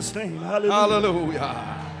Jesus' name. Hallelujah.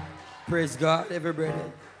 Hallelujah. Praise God, everybody.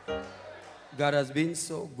 God has been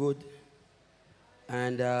so good,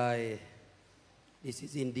 and this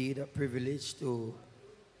is indeed a privilege to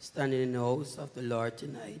stand in the house of the Lord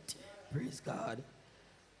tonight. Praise God.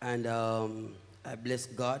 And I bless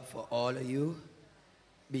God for all of you,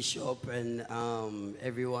 Bishop and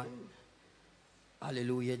everyone.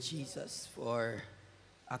 Hallelujah, Jesus, for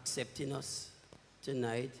accepting us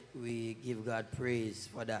tonight. We give God praise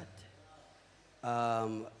for that.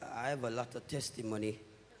 I have a lot of testimony,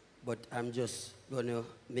 but I'm just going to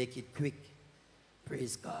make it quick.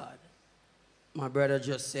 Praise God. My brother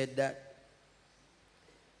just said that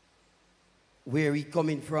where he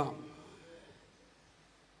coming from.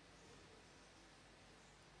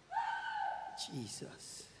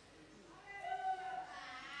 Jesus.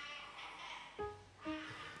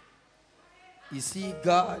 You see,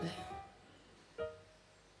 God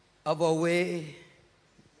have a way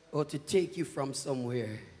or to take you from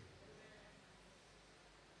somewhere,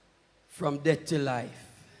 from death to life,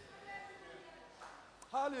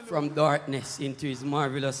 from darkness into his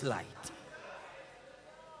marvelous light.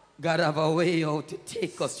 God have a way out to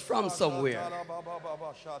take us from somewhere.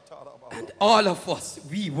 And all of us,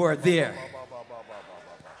 we were there.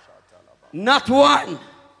 Not one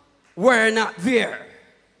were not there.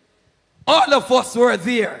 All of us were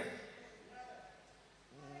there.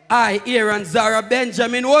 I, Aaron, Zara,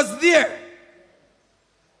 Benjamin was there.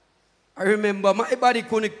 I remember my body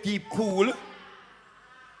couldn't keep cool.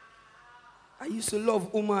 I used to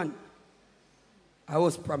love women. I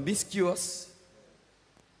was promiscuous.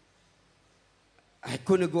 I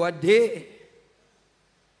couldn't go a day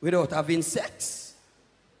without having sex.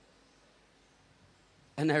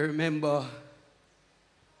 And I remember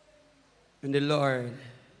when the Lord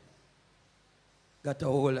got a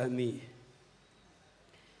hold of me.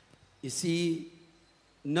 You see,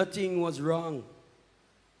 nothing was wrong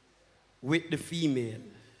with the female.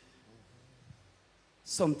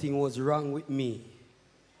 Something was wrong with me.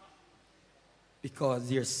 Because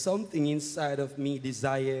there's something inside of me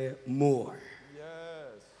desire more.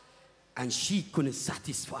 Yes. And she couldn't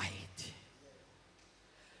satisfy it.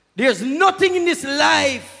 There's nothing in this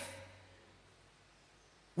life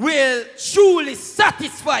will truly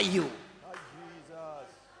satisfy you.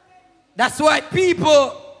 That's why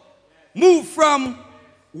people move from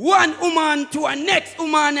one woman to a next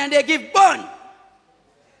woman and they give birth.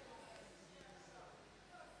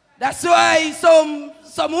 That's why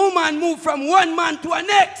some woman move from one man to a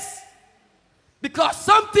next. Because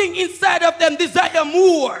something inside of them desire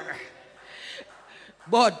more.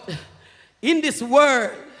 But in this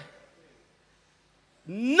world,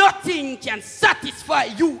 nothing can satisfy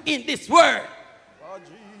you in this world. Oh,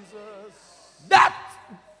 Jesus. That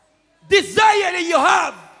desire that you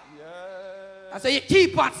have. That's why you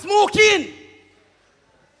keep on smoking.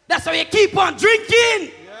 That's why you keep on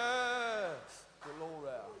drinking.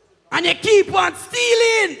 And you keep on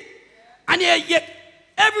stealing. And you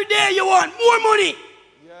every day you want more money.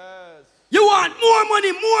 You want more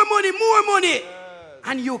money, more money, more money.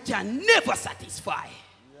 And you can never satisfy.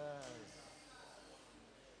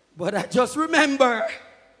 But I just remember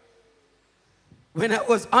when I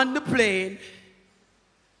was on the plane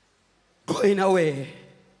going away.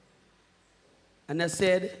 And I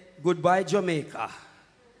said, goodbye, Jamaica.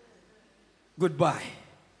 Goodbye.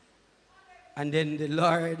 And then the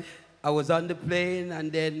Lord, I was on the plane,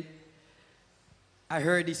 and then I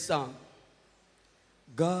heard this song.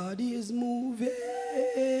 God is moving,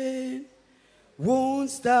 won't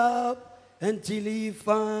stop until he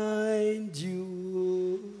finds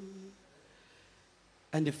you.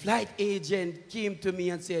 And the flight agent came to me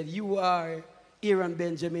and said, you are Aaron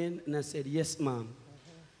Benjamin? And I said, yes, ma'am.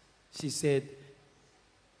 She said,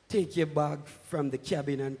 take your bag from the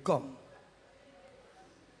cabin and come.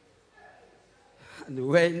 And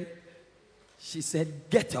when she said,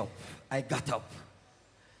 get up, I got up.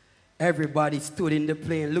 Everybody stood in the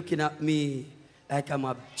plane looking at me like I'm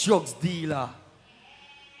a drugs dealer.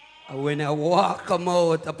 And when I come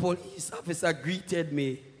out, a police officer greeted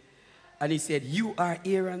me. And he said, you are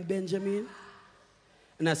Aaron Benjamin?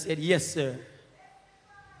 And I said, yes, sir.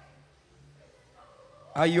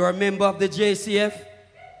 Are you a member of the JCF?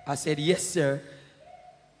 I said, yes, sir.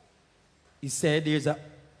 He said, there's an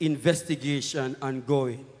investigation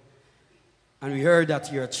ongoing. And we heard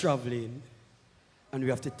that you're traveling. And we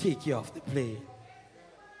have to take you off the plane.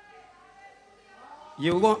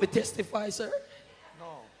 You want me to testify, sir?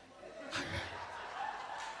 No.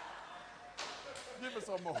 Give me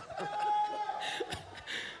some more.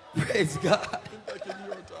 Praise God. Taking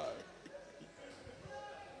your time.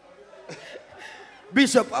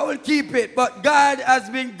 Bishop, I will keep it, but God has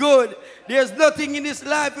been good. There's nothing in this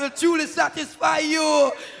life will truly satisfy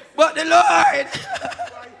you But the Lord,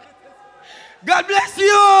 God bless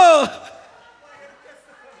you.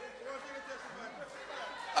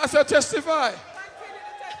 I said testify.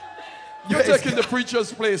 You're taking the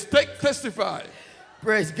preacher's place. Testify.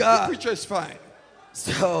 Praise God. The preacher is fine.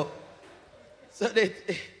 So the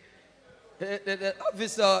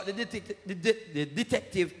officer, the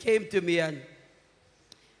detective came to me and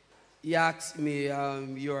he asked me,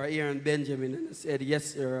 you are Aaron Benjamin? And I said,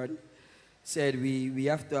 yes, sir. And said, we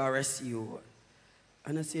have to arrest you.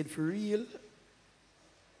 And I said, for real?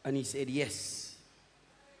 And he said, yes.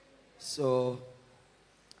 So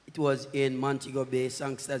it was in Montego Bay,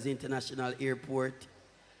 Sangsters International Airport.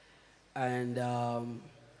 And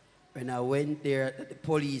when I went there at the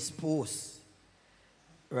police post,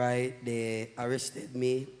 right, they arrested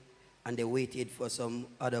me and they waited for some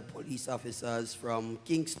other police officers from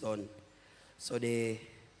Kingston. So they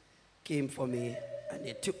came for me and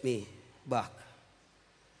they took me back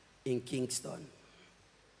in Kingston.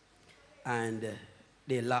 And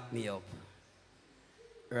they locked me up,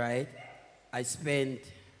 right? I spent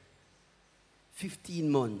 15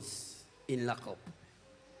 months in lockup.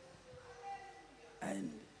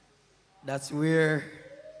 And that's where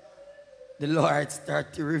the Lord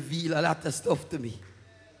started to reveal a lot of stuff to me.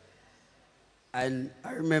 And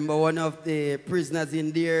I remember one of the prisoners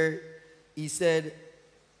in there, he said,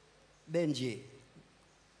 Benji,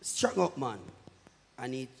 strong up, man.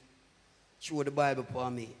 And he showed the Bible for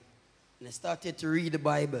me. And I started to read the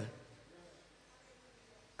Bible.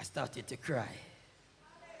 I started to cry.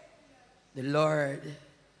 The Lord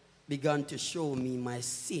began to show me my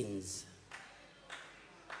sins.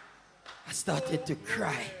 I started to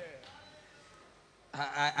cry.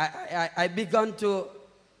 I began to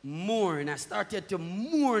mourn. I started to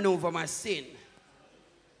mourn over my sin.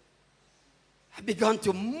 I began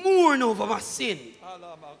to mourn over my sin.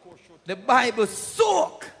 The Bible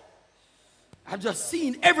soak. I've just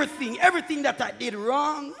seen everything that I did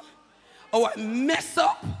wrong, or I messed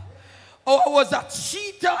up, or I was a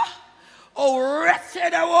cheater, or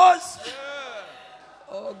wretched I was.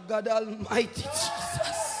 Oh, God Almighty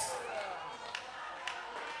Jesus.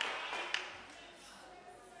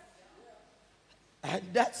 And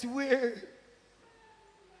that's where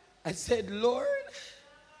I said, Lord,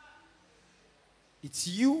 it's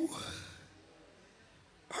you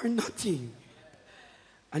or nothing.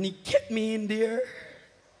 And he kept me in there.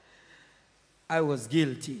 I was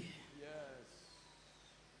guilty. Yes.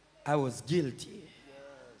 I was guilty. Yes.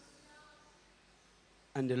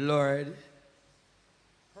 And the Lord,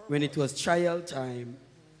 when it was trial time,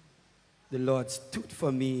 the Lord stood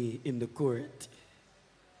for me in the court.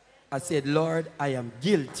 I said, Lord, I am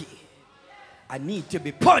guilty. I need to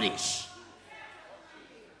be punished.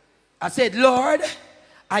 I said, Lord,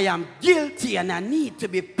 I am guilty and I need to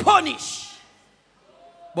be punished.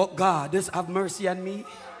 But God, just have mercy on me.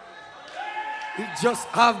 Just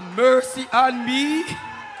have mercy on me.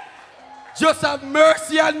 Just have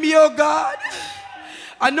mercy on me, oh God.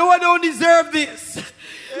 I know I don't deserve this.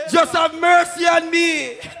 Just have mercy on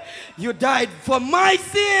me. You died for my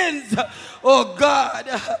sins, oh God.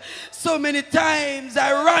 So many times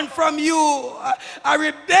I ran from you. I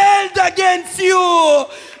rebelled against you.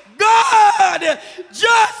 God,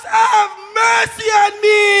 just have mercy on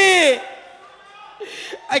me.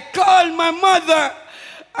 I called my mother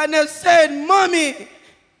and I said, Mommy,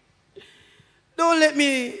 don't let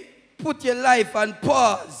me put your life on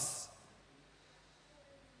pause.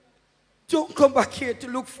 Don't come back here to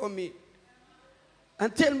look for me.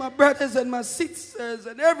 And tell my brothers and my sisters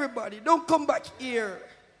and everybody, don't come back here.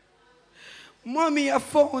 Mommy, I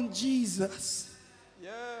found Jesus.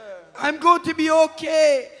 Yeah. I'm going to be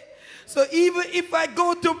okay. So even if I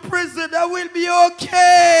go to prison, I will be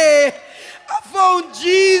okay. I found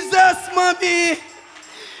Jesus, Mommy.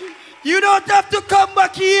 You don't have to come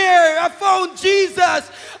back here. I found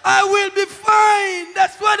Jesus. I will be fine.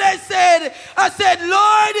 That's what I said. I said,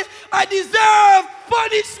 Lord, I deserve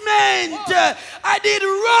punishment. I did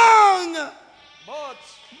wrong.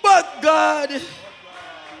 But God,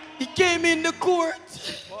 he came in the court.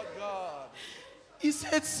 He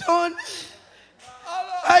said, son,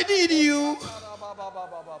 I need you.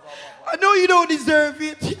 I know you don't deserve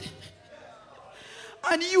it.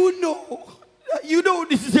 And you know that you don't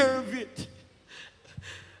deserve it.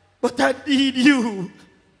 But I need you.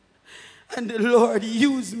 And the Lord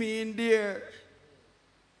used me in there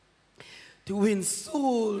to win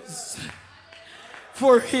souls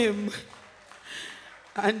for him.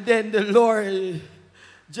 And then the Lord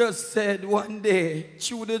just said one day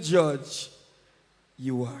through the judge,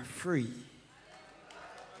 you are free.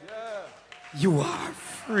 Yeah. You are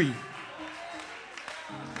free.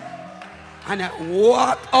 And I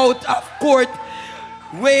walk out of court,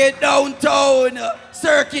 way downtown,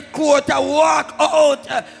 circuit court. I walk out.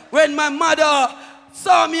 When my mother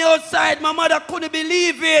saw me outside, my mother couldn't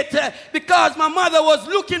believe it because my mother was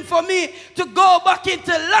looking for me to go back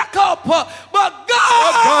into lockup. But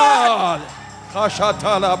God!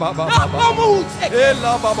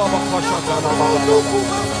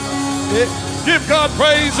 Give God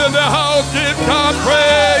praise in the house. Give God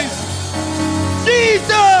praise.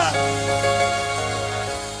 Jesus!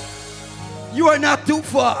 You are not too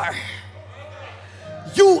far.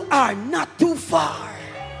 You are not too far.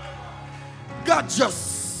 God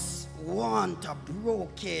just wants a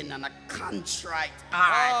broken and a contrite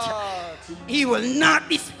heart. He will not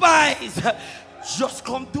despise. Just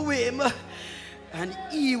come to him and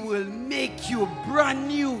he will make you brand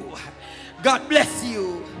new. God bless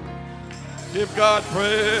you. Give God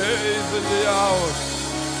praise in the house.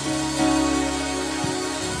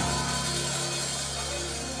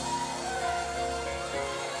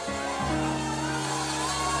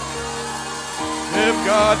 Give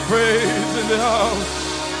God praise in the house.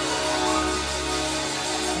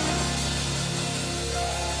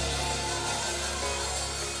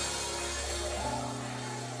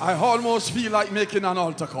 I almost feel like making an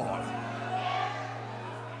altar call.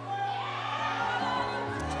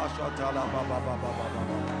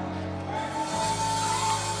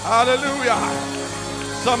 Hallelujah.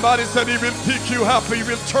 Somebody said he will pick you up, he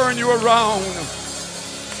will turn you around.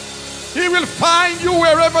 He will find you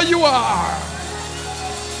wherever you are.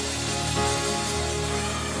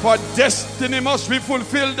 For destiny must be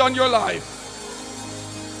fulfilled on your life.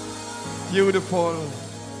 Beautiful.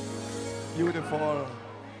 Beautiful.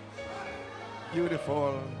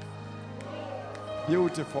 Beautiful.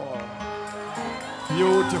 Beautiful.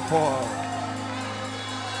 Beautiful.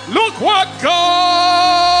 Look what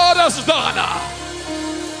God has done.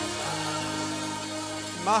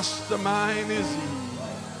 Mastermind is he.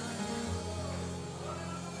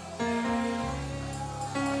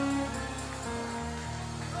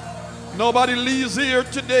 Nobody leaves here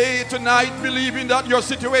today, tonight, believing that your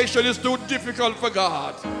situation is too difficult for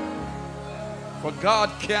God. For God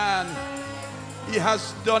can. He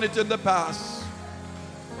has done it in the past.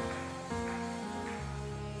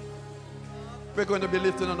 We're going to be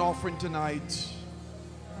lifting an offering tonight.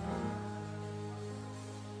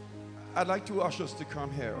 I'd like two ushers to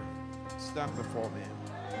come here. Stand before me.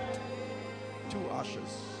 Two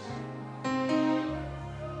ushers.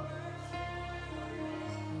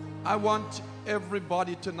 I want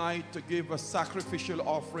everybody tonight to give a sacrificial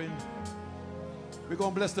offering. We're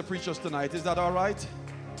going to bless the preachers tonight. Is that all right?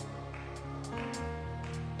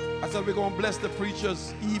 I said we're going to bless the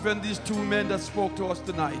preachers, even these two men that spoke to us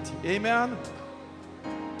tonight. Amen?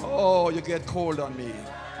 Oh, you get cold on me.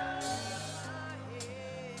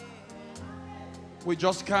 We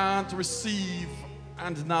just can't receive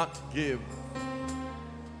and not give.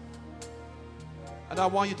 And I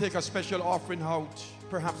want you to take a special offering out,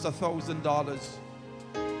 perhaps $1,000.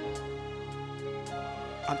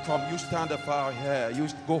 And come, you stand up far here. You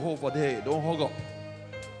go over there. Don't hug up.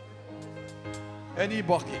 Any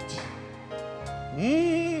bucket.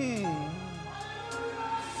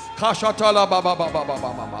 Kashatala baba baba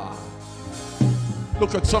baba mama.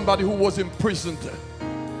 Look at somebody who was imprisoned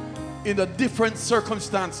in the different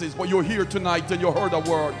circumstances, but you're here tonight and you heard a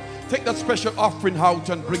word. Take that special offering out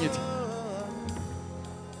and bring it.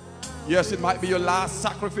 Yes, it might be your last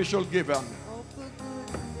sacrificial giving.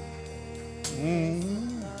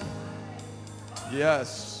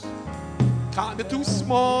 Yes. Can't be too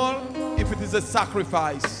small if it is a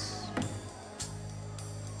sacrifice.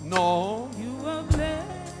 No. You are blessed.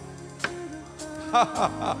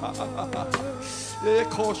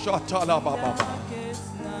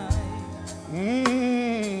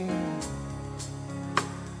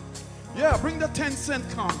 Yeah, bring the 10-cent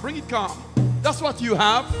come. Bring it come. That's what you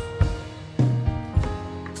have.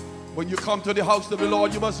 When you come to the house of the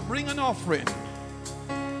Lord, you must bring an offering.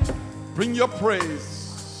 Bring your praise.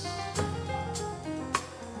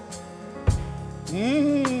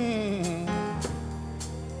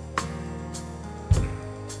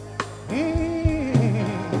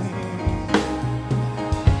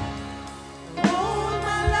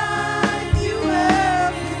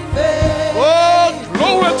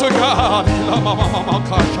 Glory to God. In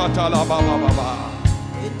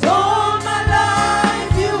all my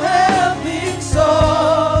life you have been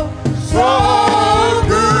so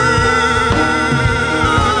good.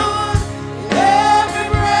 Every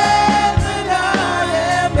breath that I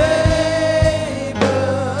am able,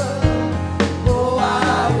 oh, I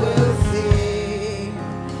will sing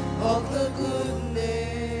of the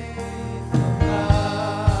goodness of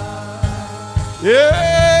God.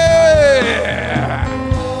 Yeah.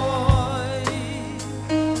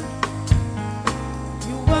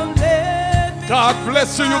 God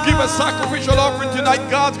bless you. You give a sacrificial offering tonight.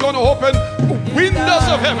 God's going to open windows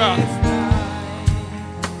of heaven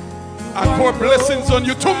and pour blessings on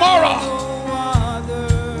you tomorrow.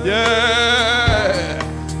 Yeah.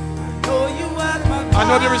 I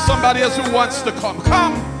know there is somebody else who wants to come.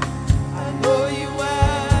 Come.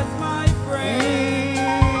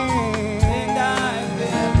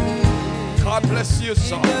 God bless you,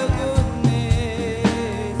 son.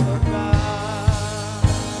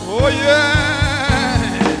 Oh, yeah.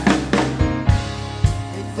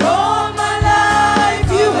 All my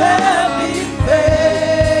life you have been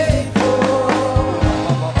faithful.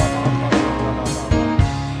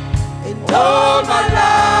 And all my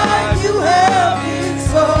life you have been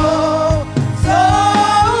so, so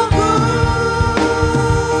good.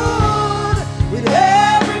 With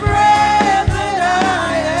every breath that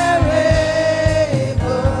I am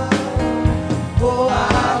able, oh, I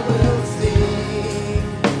will sing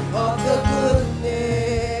of the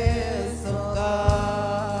goodness of God.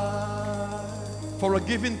 For a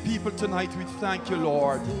giving people tonight, we thank you,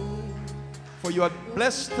 Lord, for you have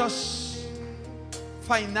blessed us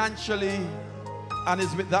financially, and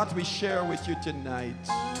it's with that we share with you tonight.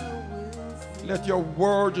 Let your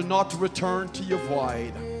word not return to you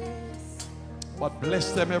void, but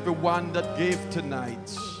bless them, everyone that gave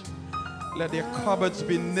tonight. Let their cupboards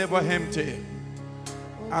be never empty,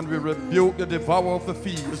 and we rebuke the devourer of the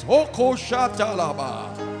fields. Hoko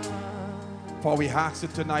shatalaba. For we ask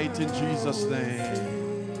it tonight in Jesus' name.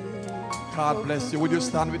 God bless you. Will you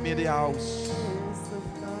stand with me in the house?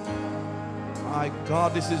 My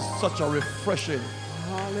God, this is such a refreshing.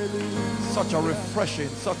 Such a refreshing,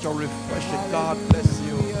 such a refreshing. God bless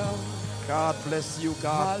you. God bless you.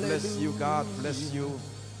 God bless you. God bless you.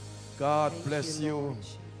 God bless you.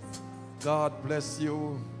 God bless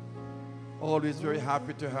you. Always very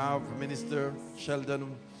happy to have Minister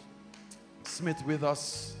Sheldon Smith with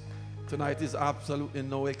us. Tonight is absolutely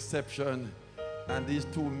no exception. And these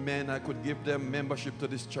two men, I could give them membership to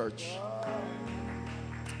this church.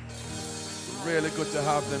 Really good to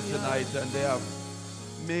have them tonight, and they have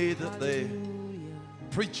made the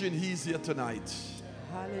preaching easier tonight.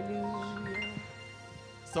 Hallelujah.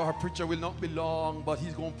 So our preacher will not be long, but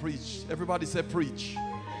he's going to preach. Everybody say preach.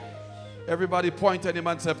 Everybody point at him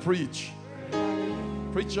and say preach.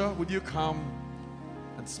 Preacher, would you come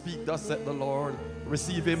and speak? Thus said the Lord.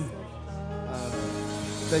 Receive him.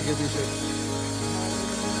 Thank you, Bishop.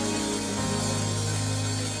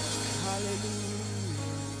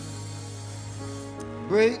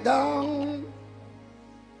 Break down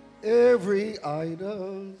every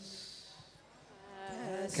idol.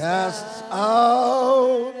 Cast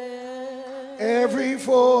out every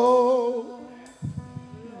foe.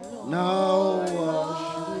 Now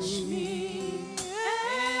wash me,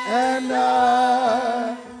 and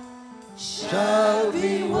I shall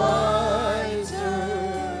be whiter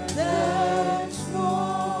than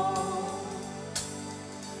snow.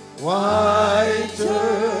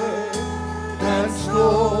 Whiter than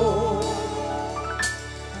snow.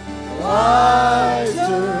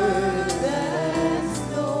 Whiter than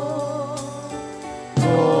snow.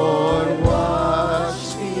 Lord,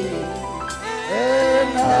 wash me,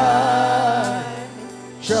 and I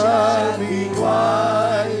shall be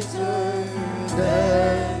whiter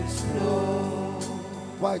than snow.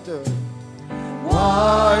 Whiter.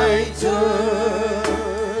 Whiter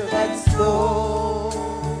than snow.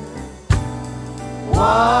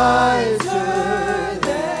 Whiter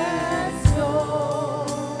than snow.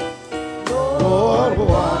 Lord,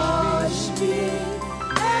 wash me,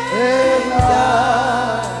 and I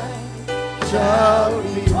shall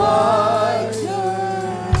be whiter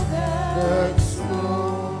than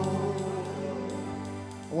snow.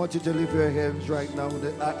 I want you to lift your hands right now in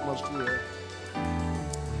the atmosphere.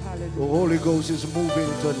 The Holy Ghost is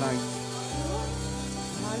moving tonight.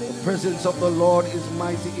 The presence of the Lord is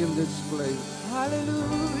mighty in this place.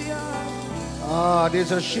 Hallelujah.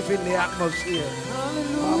 There's a shift in the atmosphere.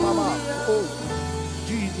 Hallelujah. Oh,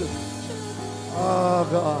 Jesus.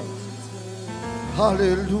 God.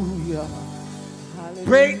 Hallelujah.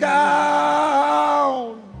 Break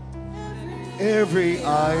down every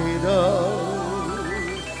idol.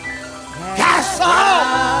 Cast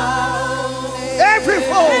out every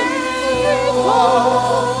foe.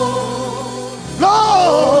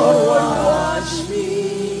 Lord, wash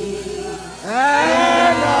me,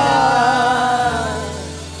 and I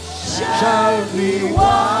shall be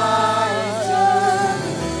whiter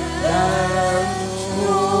than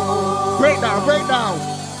snow. Break down, break down.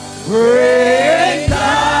 Break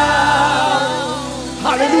down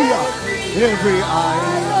every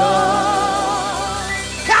idol.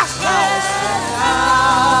 Cast out.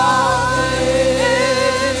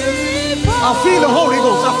 I feel the Holy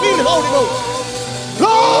Ghost. I feel the Holy Ghost.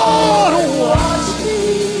 Lord, wash me.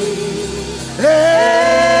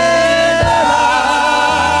 And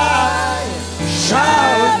I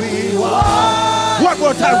shall be washed. One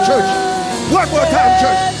more time, church. One more time,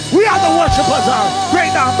 church. We are the worshipers.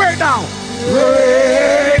 Break down, break down.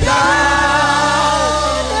 Break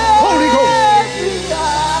down. Holy Ghost.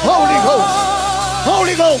 Holy Ghost.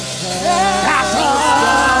 Holy Ghost. Cast us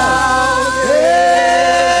down.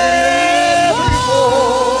 Every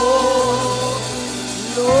foe.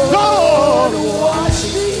 Lord, wash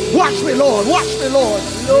me. Wash me, Lord. Wash me, Lord.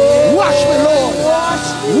 Wash me, Lord.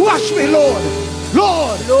 Wash me, Lord.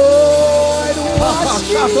 Lord. Lord, wash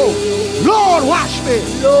me. Lord, wash me.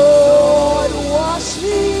 Lord, wash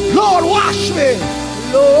me. Lord, wash me.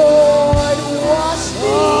 Lord, wash me.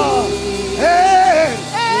 Hey.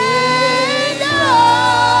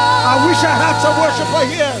 I wish I had some worshiper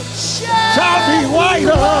here. Shall be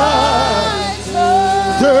whiter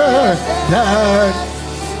than.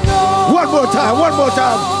 One more time, one more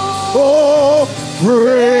time. Oh,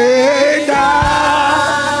 break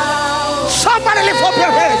down. Somebody lift up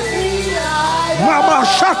your head. Mama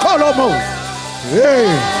Shakolomo. Hey.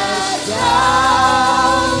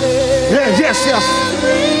 Yes, yes, yes.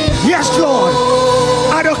 Yes, Lord.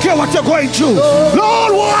 I don't care what you're going through.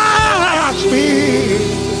 Lord, wash me.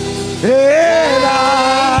 And I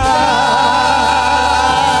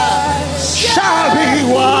shall be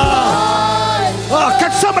washed. Oh,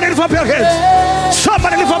 can somebody lift up your hands?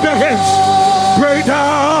 Somebody lift up your hands. Break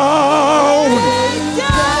down.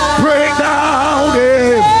 Break down.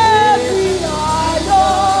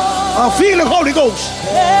 I feel the Holy Ghost.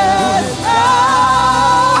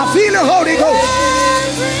 I feel the Holy Ghost.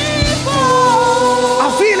 I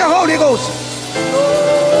feel the Holy Ghost.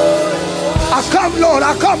 I come, Lord.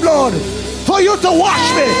 I come, Lord, for you to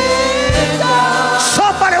wash me.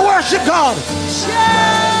 Somebody worship God.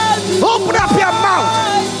 Open up your mouth.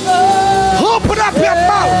 Open up your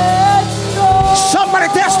mouth. Somebody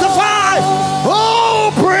testify. Oh,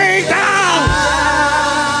 break down.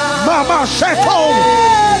 Mama Sheldon.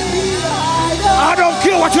 I don't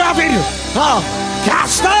care what you have in you.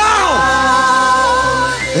 Cast out.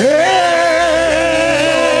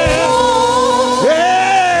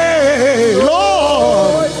 Hey,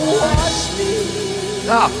 Lord.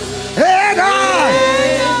 And I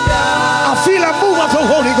feel a move of the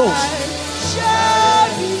Holy Ghost.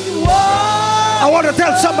 I want to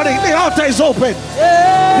tell somebody the altar is open.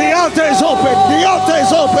 The altar is open. The altar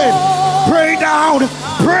is open. Pray down.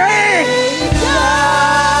 Pray.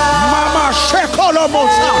 Mama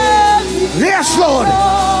Shekolomosa. Yes, Lord.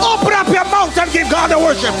 Open up your mouth and give God the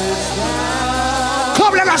worship.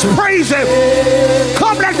 Come, let us praise Him.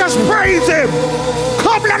 Come, let us praise Him.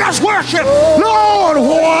 Come, let us worship. Lord,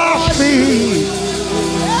 wash me.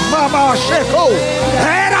 Mama Sheko.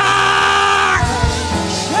 And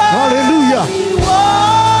hallelujah.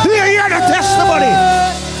 Do you hear the testimony?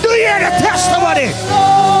 Do you hear the testimony?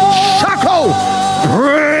 Shako.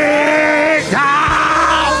 Break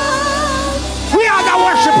down. We are the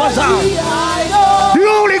worshipers. The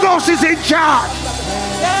Holy Ghost is in charge.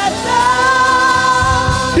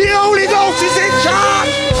 The Holy Ghost is in charge.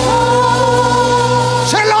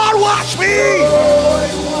 Say, Lord, wash me.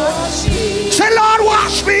 Say, Lord,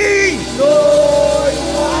 wash me.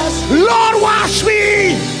 Lord, wash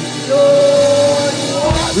me.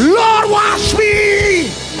 Lord, wash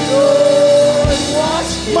me.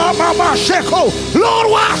 Mama Sheko. Lord,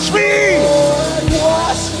 wash me.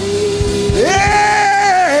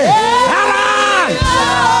 Yeah.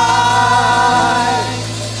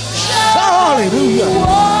 Hallelujah.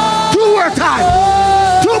 Two more time.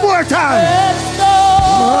 Two more time.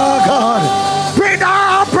 Oh God. Bring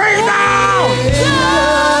down. Bring down.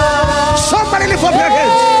 Somebody lift up your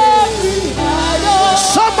hands.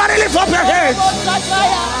 Somebody lift up your hands.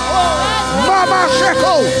 Mama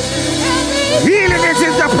Sheko. Healing is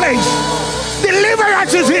in the place.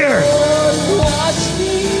 Deliverance is here.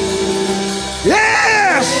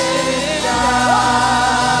 Yes.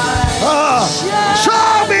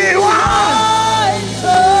 Show me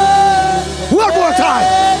one more time.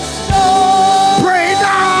 Pray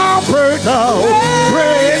down, pray down,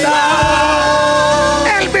 pray down.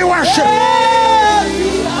 Help me worship.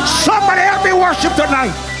 Somebody help me worship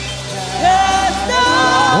tonight.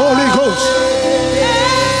 Holy Ghost.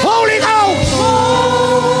 Holy Ghost.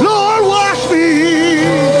 Lord, wash me.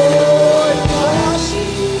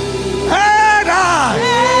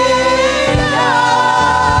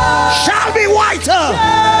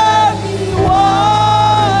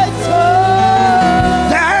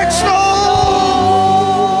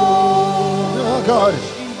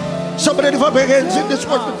 up your hands in this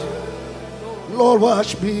one. Lord,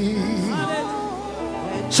 wash me.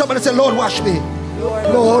 Somebody say, Lord, wash me.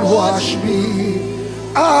 Lord, wash me.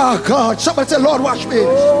 Ah, God. Somebody say, Lord, wash me.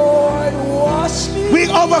 Lord, wash me. We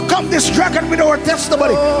overcome this dragon with our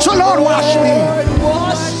testimony. So, Lord, wash me. Lord,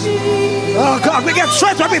 wash me. Oh, God, we get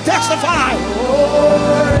strength when we testify.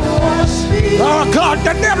 Lord, wash me. Oh, God,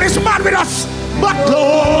 the devil is mad with us. But,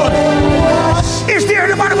 Lord, is there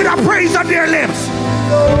anybody with a praise on their lips?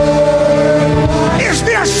 Is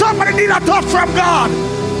there somebody need a touch from God?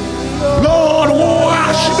 Lord,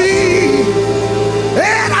 wash me.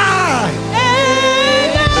 And I.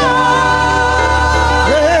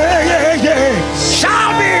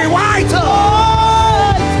 Shall be whiter.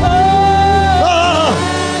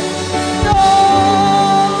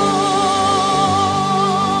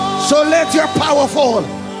 So let your power fall.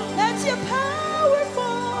 Let your power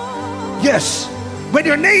fall. Yes. When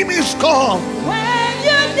your name is called. When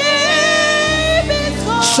your name is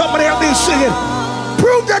called. Somebody help me sing it.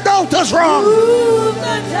 Prove the doubters wrong. Prove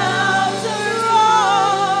the doubters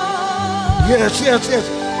wrong. Yes, yes, yes.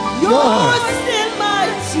 You're still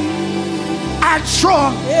mighty. And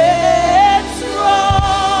strong. And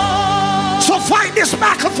strong. So fight this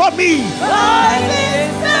battle for me. Fight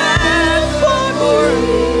this battle for me.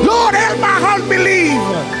 Lord, help my unbelief.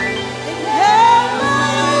 Help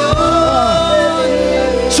my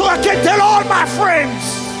unbelief. So I can tell all my friends.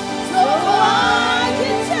 So I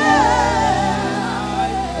can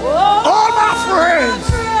tell all my friends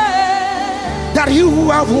that you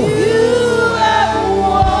have won.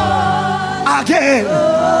 Again.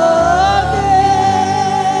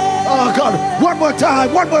 Oh God, one more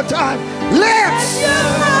time, one more time. Let's.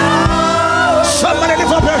 Somebody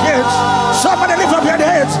lift up your hands. Somebody lift up your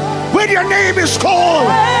hands. When your name is called.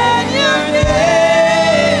 When your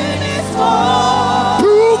name is called.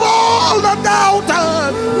 Prove all the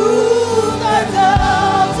doubters. Prove the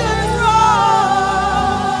doubters wrong.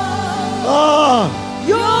 Oh.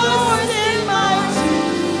 You're still mighty.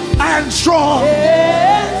 And strong.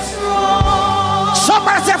 And strong.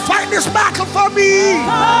 Somebody say, fight this battle for me.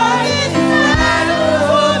 Fight this battle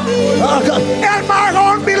for me. Oh God. Help my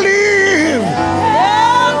unbelief.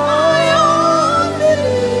 Help my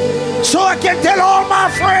unbelief. So I can tell all my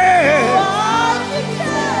friends. So I can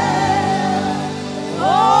tell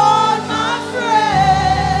all my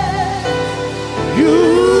friends. You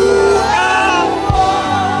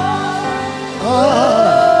are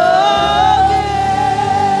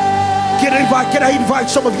Can I invite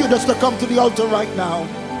some of you just to come to the altar right now?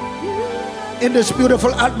 In this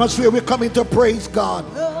beautiful atmosphere, we're coming to praise God.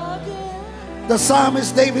 The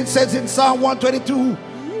psalmist David says in Psalm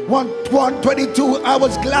 122, I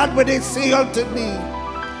was glad when they say unto me,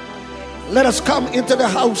 let us come into the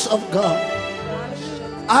house of God.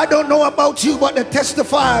 I don't know about you, but the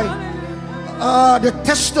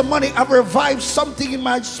testimony have revived something in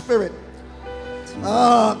my spirit.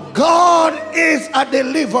 God is a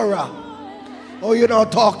deliverer. Oh, you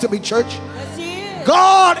don't talk to me, church. Yes, he is.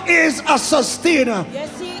 God is a sustainer.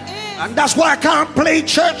 Yes, he is. And that's why I can't play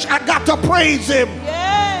church. I got to praise him.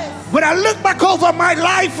 Yes. When I look back over my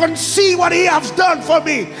life and see what he has done for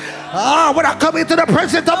me, when I come into the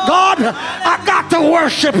presence of God, I got to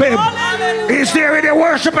worship him. Hallelujah. Is there any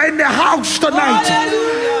worshiper in the house tonight?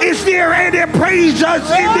 Hallelujah. Is there any praisers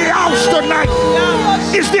in the house tonight?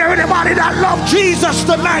 Is there anybody that loves Jesus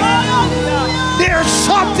tonight? There's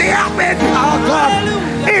something happening, oh God,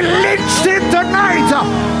 in Linstead tonight.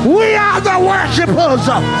 We are the worshipers.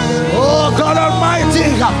 Oh God Almighty,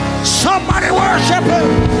 somebody worship him.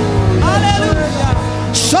 Hallelujah.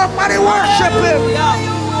 Somebody worship him.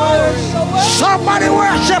 Somebody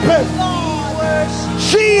worship him.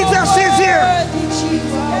 Jesus is here.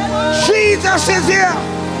 Jesus is here.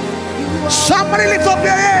 Somebody lift up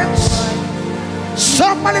your hands.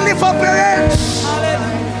 Somebody lift up your hands.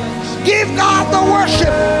 Give God the worship.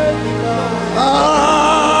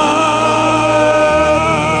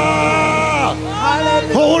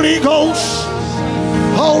 Holy Ghost,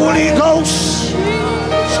 Holy Ghost,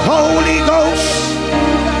 Holy Ghost.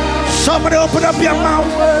 Somebody open up your mouth.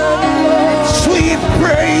 Sweet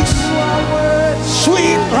praise,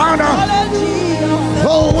 sweet honor.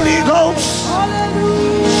 Holy Ghost.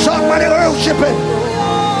 Somebody worship it.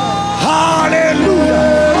 Hallelujah.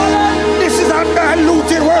 This is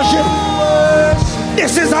undiluted worship.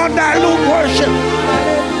 This is undiluted worship.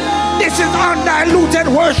 This is undiluted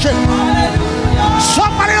worship.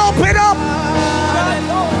 Somebody open up.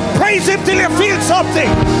 Praise him till you feel something.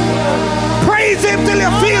 Praise him till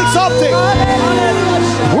you feel something.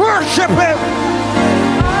 Worship him.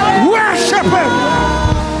 Worship him.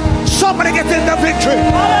 Somebody get in the victory.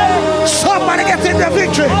 Somebody get in the the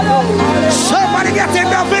victory. Somebody getting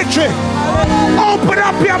the victory. Open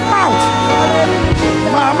up your mouth.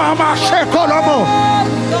 Mama,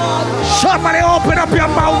 somebody open up your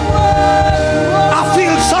mouth. I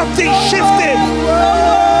feel something shifting.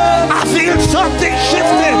 I feel something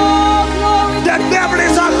shifting. The devil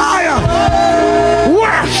is a liar.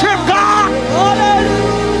 Worship God.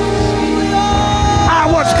 I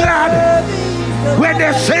was glad when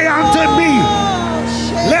they say unto me,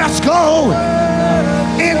 let's go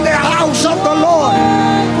in the house of the Lord.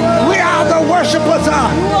 We are the worshipers.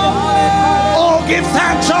 Oh, give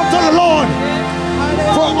thanks unto the Lord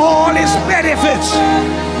for all his benefits.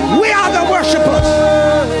 We are the worshipers.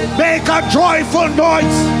 Make a joyful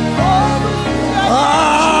noise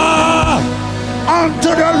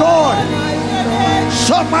unto the Lord.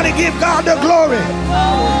 Somebody give God the glory.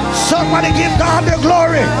 Somebody give God the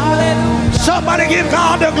glory. Somebody give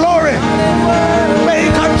God the glory.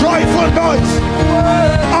 Make a joyful noise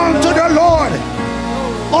unto the Lord.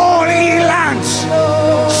 All ye lands,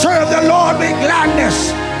 serve the Lord with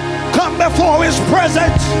gladness. Come before his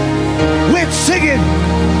presence with singing.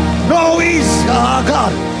 Know he's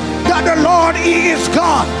God, that the Lord, he is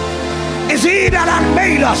God. Is he that hath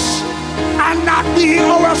made us and not we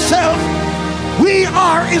ourselves? We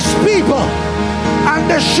are his people and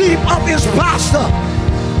the sheep of his pasture.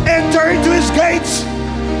 Enter into his gates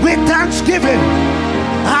with thanksgiving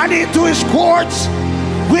and into his courts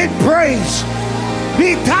with praise.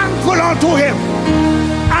 Be thankful unto him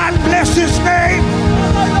and bless his name.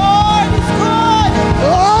 The Lord is good.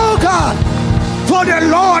 Oh God, for the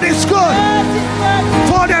Lord is good.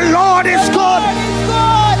 For the Lord is good.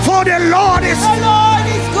 For the Lord is good.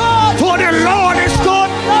 For the Lord is good.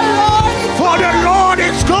 For the Lord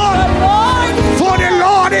is good. For the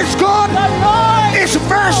Lord is good. His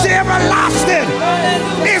mercy everlasting.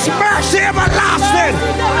 His mercy everlasting.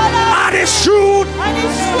 And his truth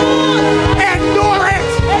endure it.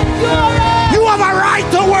 You have a right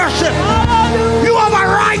to worship. You have a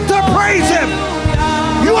right to praise him.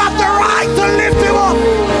 You have the right to lift him up.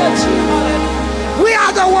 We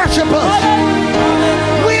are the worshipers.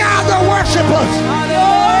 We are the worshipers.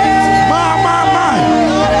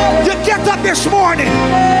 You get up this morning.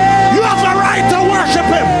 You have a right to worship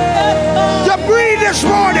him. You breathe this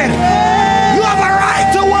morning. You have a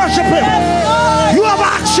right to worship him. You have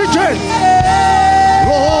oxygen.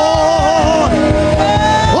 Lord,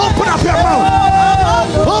 open up your mouth.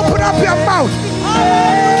 Open up your mouth.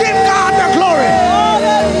 Give God the glory.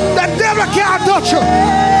 The devil can't touch you.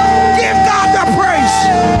 Give God the praise.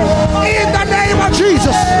 In the name of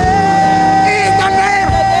Jesus. In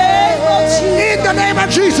the name of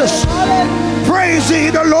Jesus. Praise ye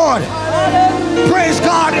the Lord. Praise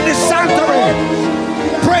God in his sanctuary.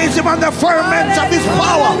 Praise him on the firmament of his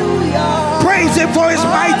power. Praise him for his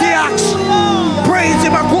mighty acts. Praise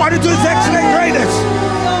him according to his excellent greatness.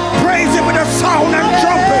 Praise him with a sound and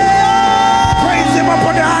trumpet. Praise him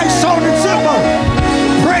upon the high sounding cymbal.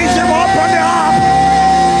 Praise him upon the harp.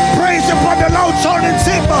 Praise him upon the loud sounding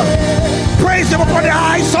cymbal. Praise him upon the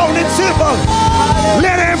high sounding cymbal.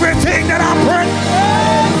 Let everything that I pray,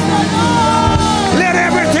 let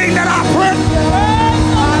everything that I pray,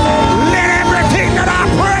 let everything that I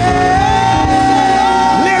pray,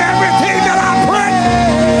 let everything that I pray,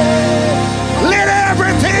 let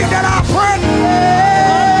everything that I pray.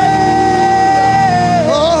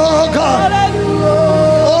 Oh God,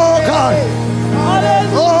 oh God,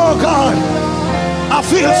 oh God, I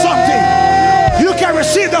feel something. You can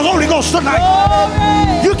receive the Holy Ghost tonight.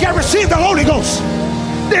 You can receive the Holy Ghost.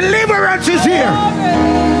 Deliverance is here.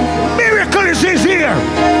 Miracle is here.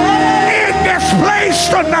 In this place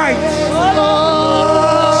tonight.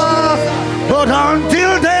 But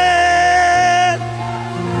until then,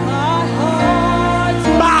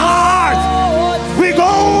 my heart, we go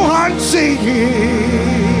on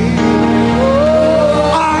singing.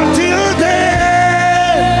 Until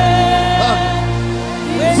then,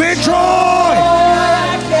 with joy,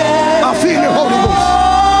 I feel the Holy Ghost.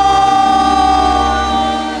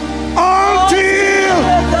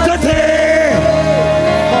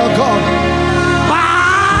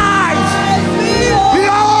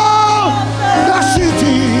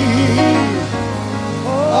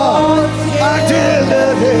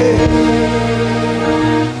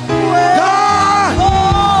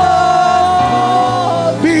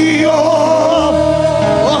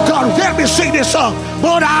 Sing this song,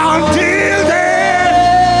 but until then,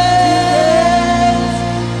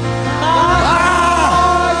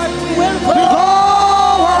 I will go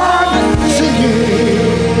on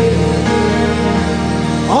singing.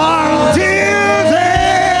 Until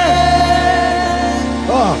then,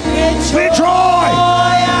 with joy,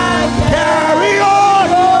 carry on.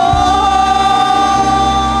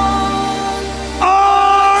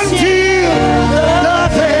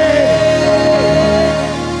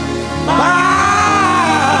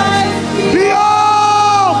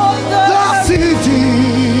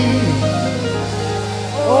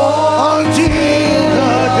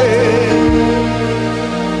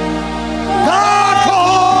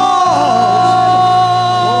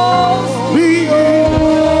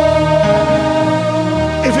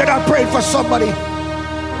 for somebody.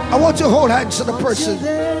 I want you to hold hands to the person.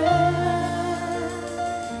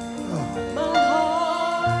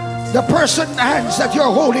 The person hands that you're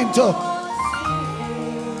holding to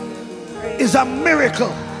is a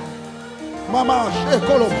miracle. Mama,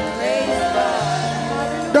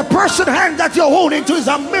 the person hand that you're holding to is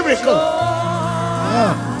a miracle.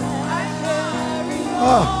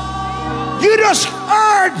 You just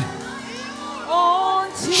heard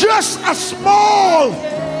just a small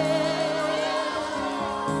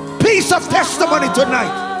piece of testimony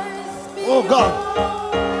tonight. Oh God.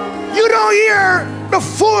 You don't hear the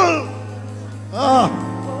full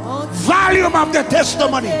volume of the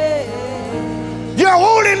testimony. You're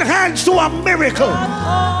holding hands to a miracle.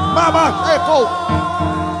 Mama, echo.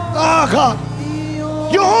 Oh God.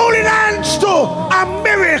 You're holding hands to a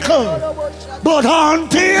miracle. But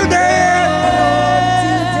until then,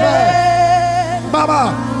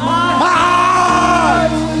 Mama, my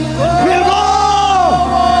heart will go.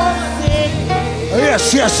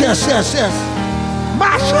 Yes, yes, yes, yes, yes.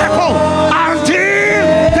 Mash echo. Until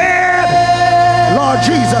then, Lord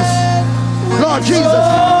Jesus, Lord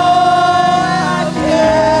Jesus.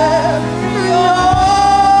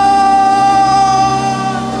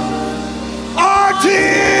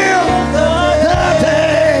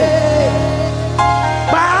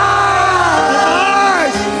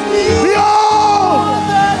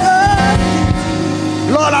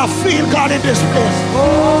 I feel God in this place.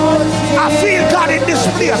 I feel God in this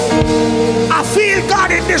place. I feel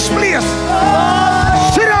God in this place.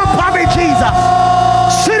 Sit down for me, Jesus.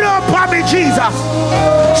 Sit down for me, Jesus.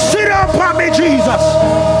 Sit down for me, Jesus.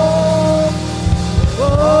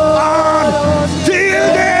 Until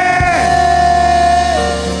then,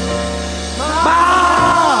 my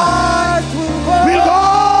heart will go.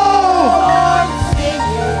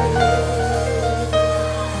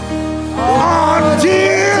 Until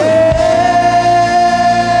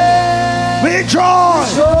joy,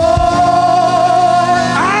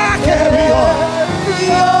 I carry on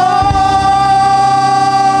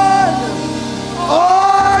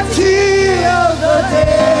until the day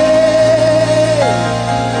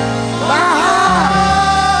my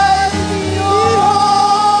eyes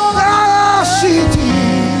behold the city,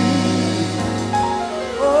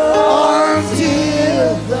 until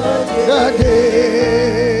the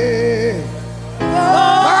day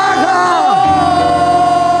my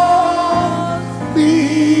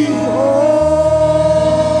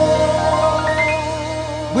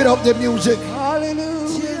of the music.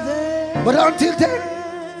 Hallelujah. But until then,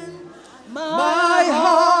 my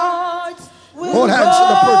heart will hold hands to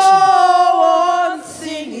the person.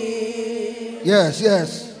 Singing. Yes, yes.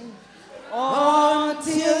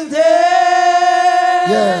 Until then.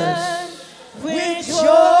 Yes. With joy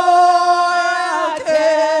I'll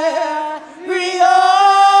carry on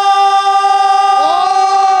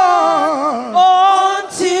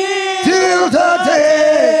until the day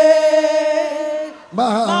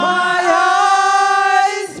my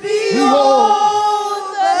eyes behold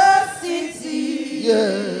the city.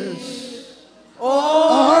 Yes.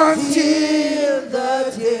 Until the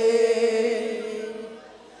day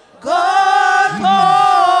God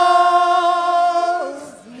calls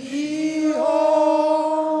me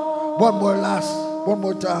home. One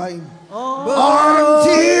more time. Until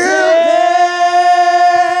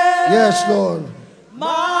yes, Lord. My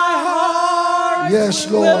heart yes,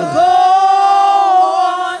 Lord. Will go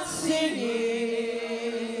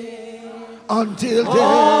until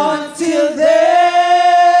then,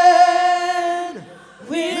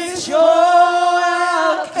 with joy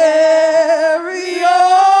I'll carry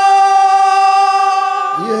on.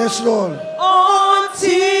 Yes, Lord.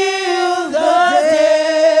 Until the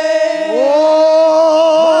day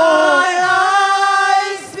my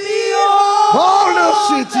eyes behold the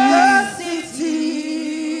city.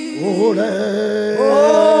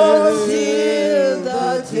 Until the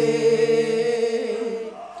day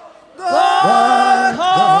God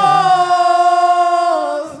calls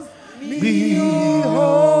me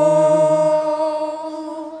home.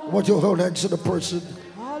 I want you to hold hands to the person.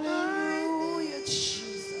 Hallelujah, Jesus.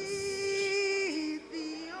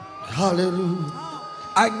 Hallelujah.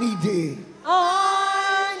 I need thee.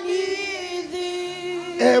 I need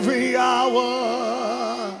thee. Every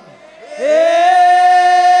hour. Every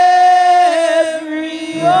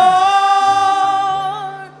hour.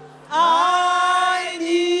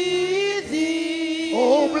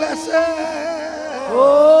 Oh, bless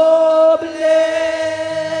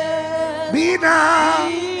me now.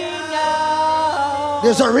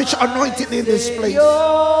 There's a rich anointing in this place.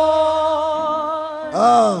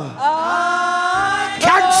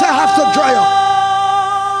 Cancer has to dry up.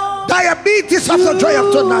 Diabetes has to dry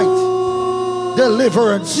up tonight.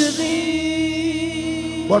 deliverance. To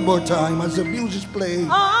thee. One more time as the music's playing.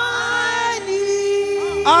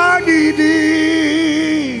 I need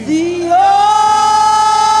thee. Thee,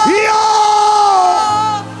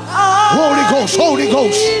 Holy Ghost, Holy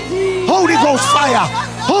Ghost, Holy Ghost fire,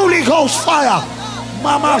 Holy Ghost fire.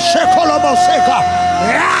 Mama Shekolomo Seka.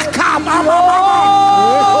 Yaka Mama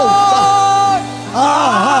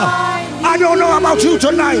I don't know about you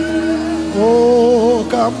tonight. Oh,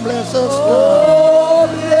 God bless us now.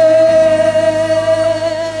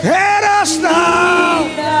 Head us now.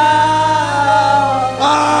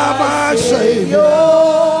 Ah, my Savior.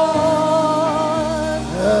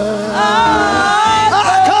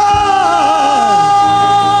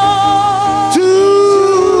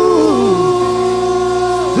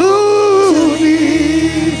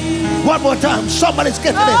 One more time, somebody's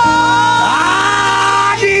getting it.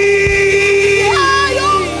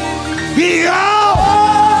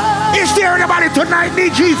 Is there anybody tonight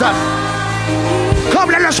need Jesus? Come,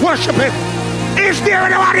 let us worship him. Is there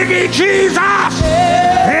anybody need Jesus?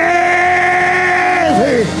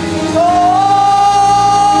 Hey.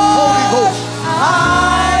 Holy Ghost.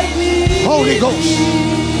 Holy Ghost.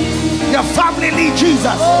 Your family needs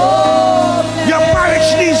Jesus. Your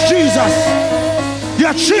marriage needs Jesus.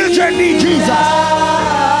 Your children need Jesus.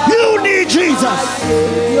 You need Jesus.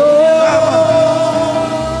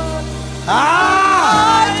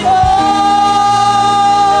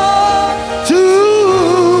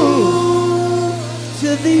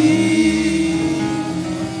 To thee.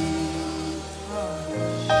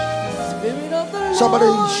 Spirit of the Somebody.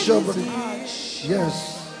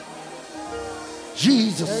 Yes.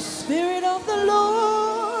 Jesus. The Spirit of the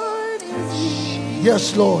Lord is here.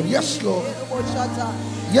 Yes, Lord. Yes, Lord.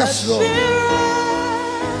 Yes, Lord.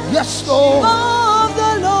 Yes, Lord. Of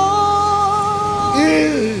the Lord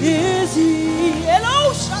is he.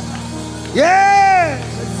 Hello, yeah.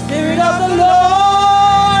 The Spirit of the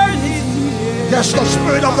Lord is here. Yes, the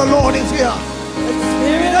Spirit of the Lord is here. The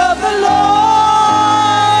Spirit of the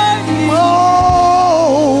Lord is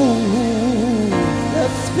here. The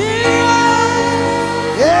Spirit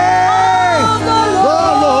of the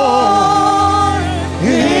Lord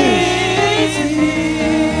is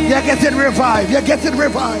here. You're getting revived. You're getting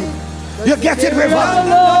revived. You're getting revived.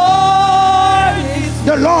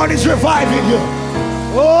 The Lord is reviving you.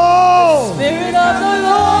 Oh, Spirit of the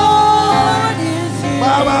Lord is here.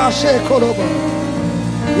 Mama Shekoroba.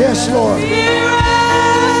 Yes, Lord.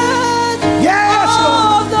 Yes,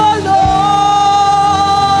 Lord. The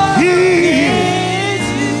Lord is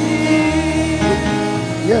here.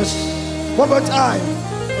 Yes. One more time.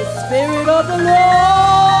 The Spirit of the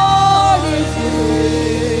Lord is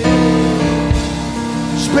here.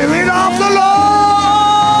 Spirit of the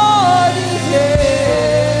Lord is here.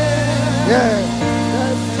 Yeah. The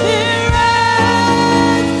Spirit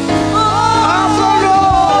of the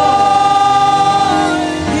Lord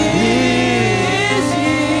is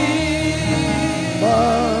here.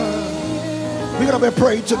 We're going to be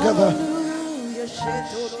praying together.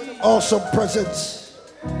 Awesome presence.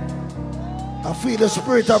 I feel the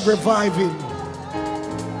spirit of reviving.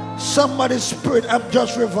 Somebody's spirit have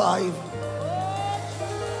just revived.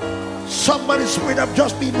 Somebody's spirit have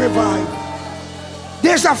just been revived.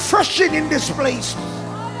 There's a freshening in this place.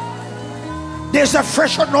 There's a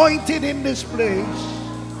fresh anointing in this place.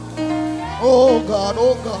 Oh God,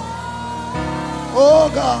 oh God. Oh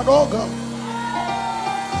God, oh God.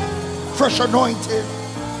 Fresh anointing.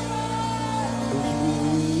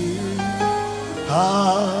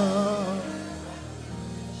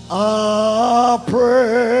 A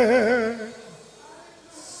prayer,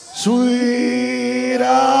 sweet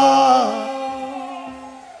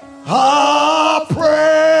a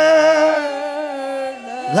prayer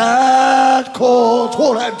that calls.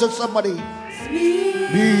 Hold on to somebody.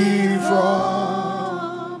 Be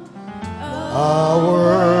from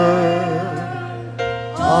our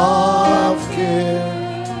of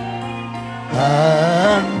care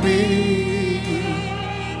and be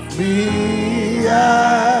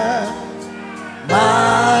at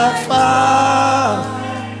my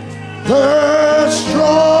Father's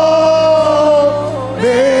throne.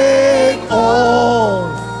 Make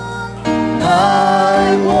all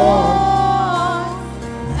I want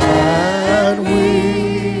and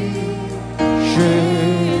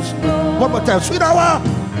wishes known. One more time, sweet hour,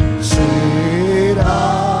 sweet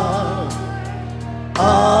hour.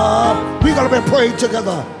 We're gonna be praying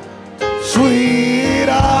together. Sweet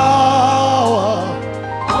hour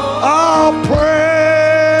of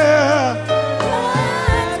prayer.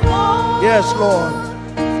 Yes, Lord.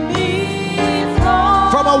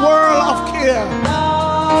 From a world of care.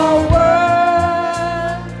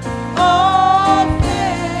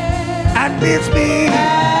 It's me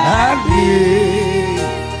and me.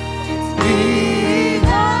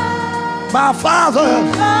 My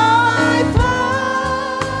Father's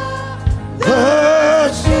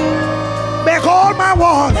make all my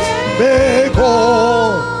wants, make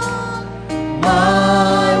all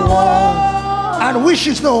my wants and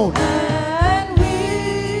wishes known.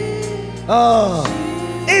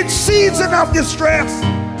 In season of distress,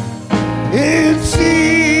 in season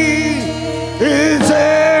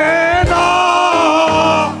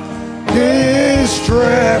of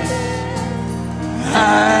distress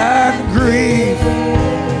and grief,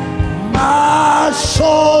 my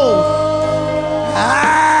soul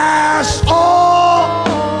has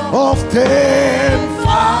often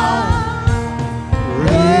found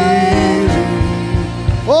relief.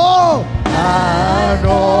 Oh, I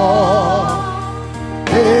know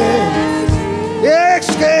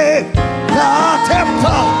escape the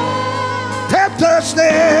tempter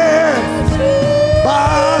snare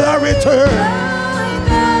by the return.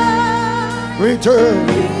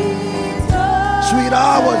 Sweet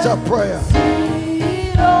hours of prayer.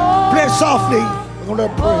 Play softly. We're going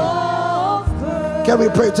to pray. Can we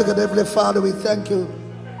pray together? Heavenly Father, we thank you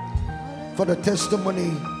for the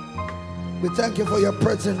testimony. We thank you for your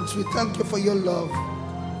presence. We thank you for your love.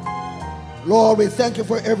 Lord, we thank you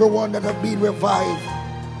for everyone that have been revived.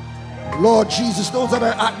 Lord Jesus, those that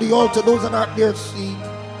are at the altar, those that are at their seat.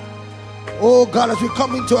 Oh God, as we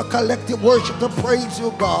come into a collective worship to praise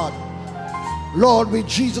you, God. Lord, we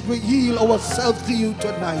Jesus, we yield ourselves to you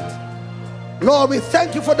tonight. Lord, we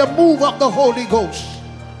thank you for the move of the Holy Ghost.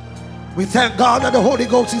 We thank God that the Holy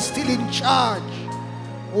Ghost is still in charge.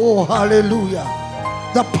 Oh, hallelujah.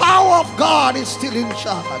 The power of God is still in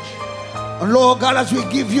charge. And Lord God, as we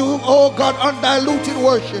give you, oh God, undiluted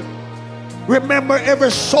worship, remember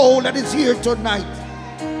every soul that is here tonight.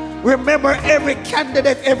 Remember every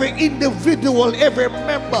candidate, every individual, every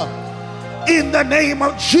member. In the name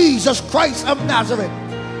of Jesus Christ of Nazareth,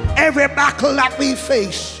 every battle that we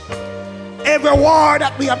face, every war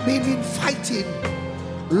that we have been fighting,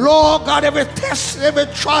 Lord God, every test, every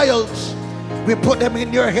trials, we put them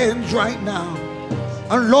in your hands right now.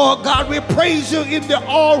 And Lord God, we praise you in the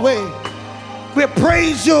hallway. We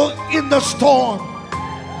praise you in the storm.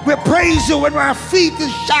 We praise you when our feet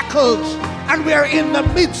is shackled and we are in the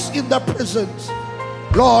midst in the prisons.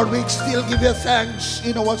 Lord, we still give you thanks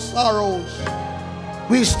in our sorrows.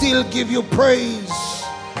 We still give you praise,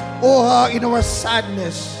 oh, in our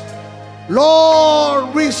sadness.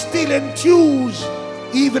 Lord, we still enthuse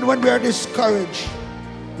even when we are discouraged.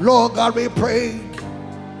 Lord God, we pray,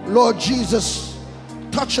 Lord Jesus,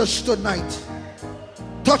 touch us tonight.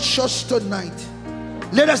 Touch us tonight.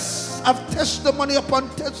 Let us have testimony upon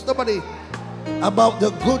testimony about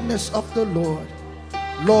the goodness of the Lord.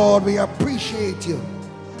 Lord, we appreciate you.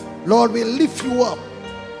 Lord, we lift you up.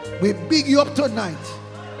 We big you up tonight.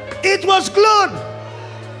 It was good,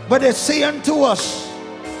 but they say unto us,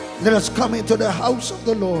 let us come into the house of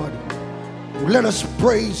the Lord. Let us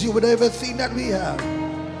praise you with everything that we have.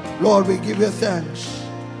 Lord, we give you thanks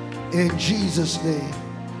in Jesus' name.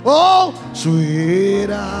 Oh,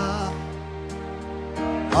 sweeter,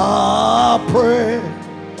 I pray.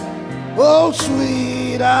 Oh,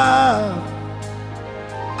 sweeter,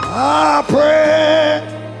 I pray.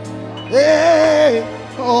 Hey,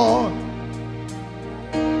 oh.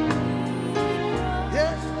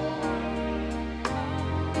 Yes.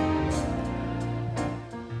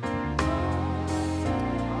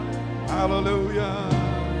 Hallelujah.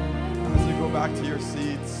 As you go back to your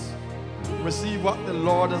seats, receive what the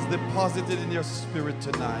Lord has deposited in your spirit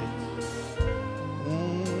tonight.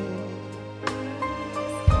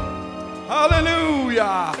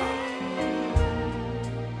 Hallelujah.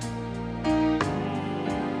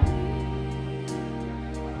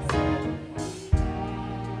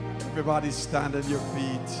 Everybody stand on your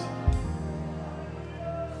feet.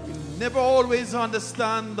 We never always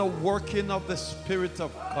understand the working of the Spirit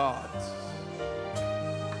of God.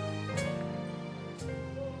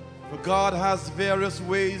 But God has various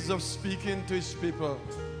ways of speaking to his people.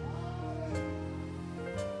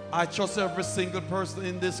 I trust every single person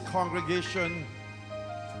in this congregation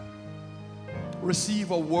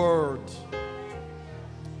receive a word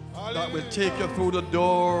that will take you through the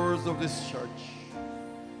doors of this church.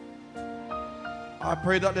 I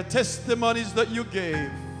pray that the testimonies that you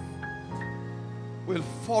gave will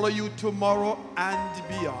follow you tomorrow and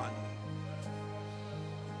beyond.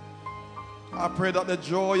 I pray that the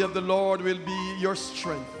joy of the Lord will be your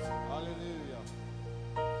strength.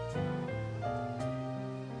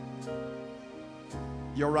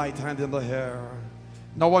 Your right hand in the hair.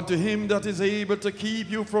 Now unto him that is able to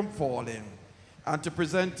keep you from falling and to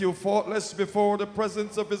present you faultless before the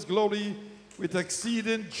presence of his glory with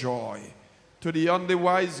exceeding joy. To the only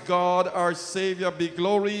wise God, our Savior, be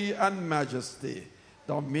glory and majesty,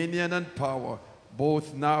 dominion and power,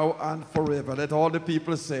 both now and forever. Let all the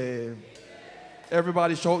people say, amen.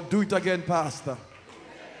 Everybody shout, do it again, Pastor.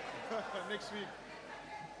 Next week.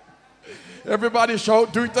 Everybody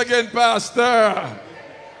shout, do it again, Pastor.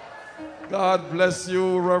 God bless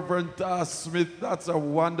you, Reverend Smith. That's a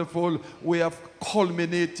wonderful way of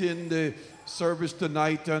culminating the service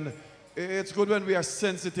tonight. And it's good when we are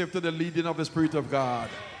sensitive to the leading of the Spirit of God.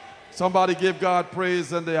 Somebody give God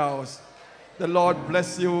praise in the house. The Lord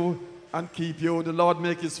bless you and keep you. The Lord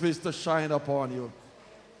make his face to shine upon you.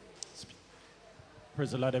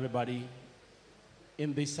 Praise the Lord, everybody.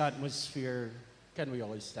 In this atmosphere, can we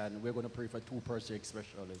all stand? We're going to pray for two persons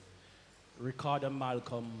especially. Ricardo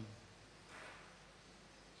Malcolm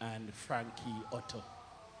and Frankie Otto.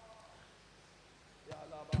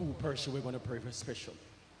 Two persons we're going to pray for special.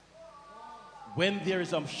 When there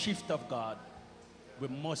is a shift of God, we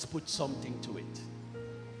must put something to it.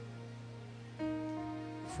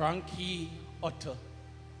 Frankie Otto,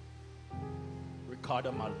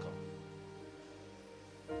 Ricardo Malcolm.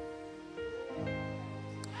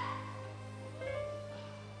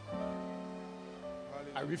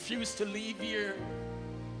 I refuse to leave here.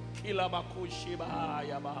 I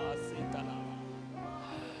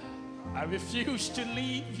refuse to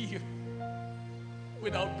leave here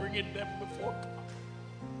without bringing them before God.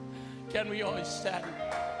 Can we all stand?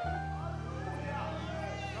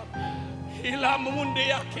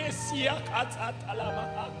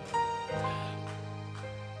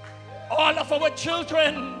 All of our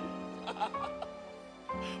children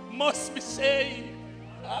must be saved.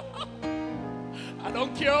 I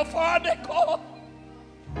don't care how far they go.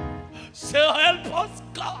 So help us,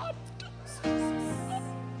 God.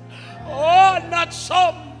 Oh, not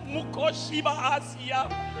some Mukoshiba Asia.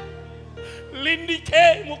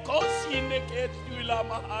 Lindike Mukosi Neketula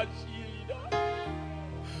Mahashida.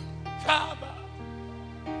 Father,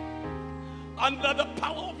 under the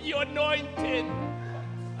power of your anointing,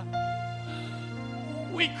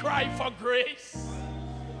 we cry for grace.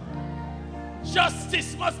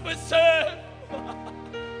 Justice must be served.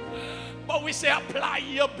 But we say, apply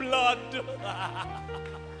your blood.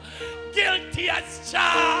 Guilty as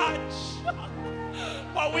charged.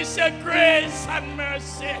 But we say, grace and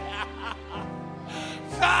mercy.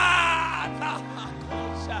 Father,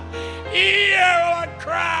 hear our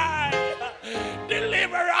cry.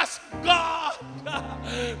 Deliver us, God.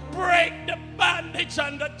 Break the bandage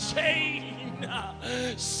and the chain.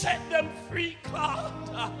 Set them free, God,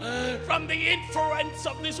 from the influence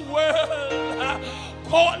of this world.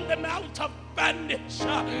 Call them out of bondage.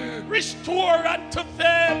 Restore unto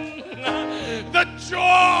them the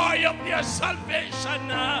joy of their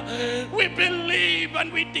salvation. We believe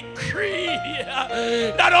and we decree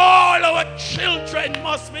that all our children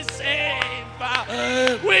must be saved.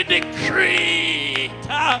 We decree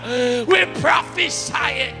it. We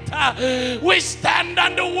prophesy it. We stand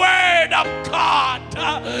on the word of God.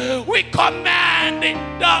 We command it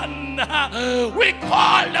done. We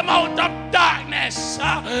call them out of darkness.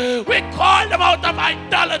 We call them out of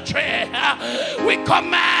idolatry. We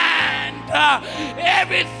command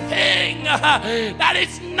everything that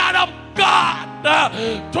is not of God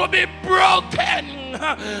to be broken.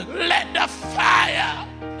 Let the fire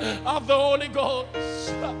of the Holy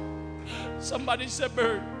Ghost. Somebody say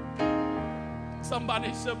burn.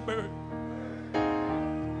 Somebody say burn.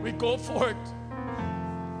 We go forth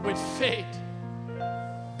with faith,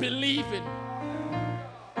 believing,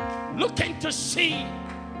 looking to see,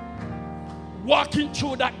 walking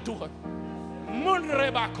through that door.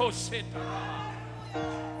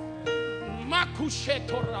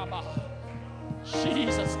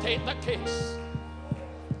 Jesus, take the case.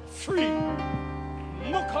 Free.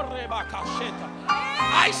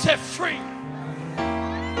 I say free.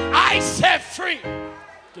 I say free.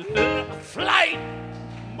 Flight.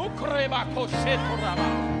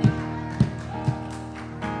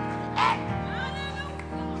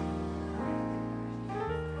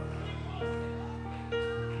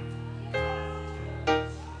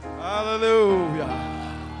 Hallelujah.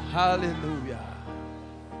 Hallelujah.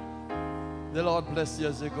 The Lord bless you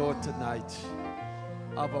as you go tonight.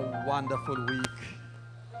 Have a wonderful week.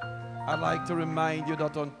 I'd like to remind you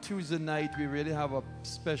that on Tuesday night we really have a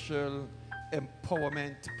special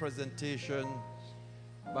empowerment presentation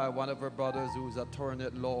by one of our brothers who's an attorney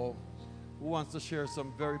at law, who wants to share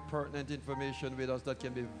some very pertinent information with us that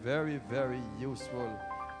can be very, very useful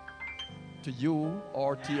to you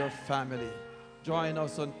or to your family. Join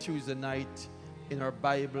us on Tuesday night in our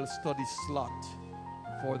Bible study slot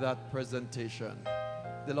for that presentation.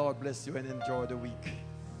 The Lord bless you and enjoy the week.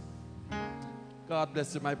 God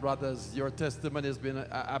bless you, my brothers. Your testimony has been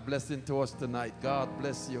a blessing to us tonight. God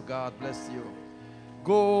bless you. God bless you.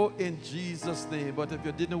 Go in Jesus' name. But if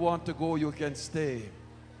you didn't want to go, you can stay.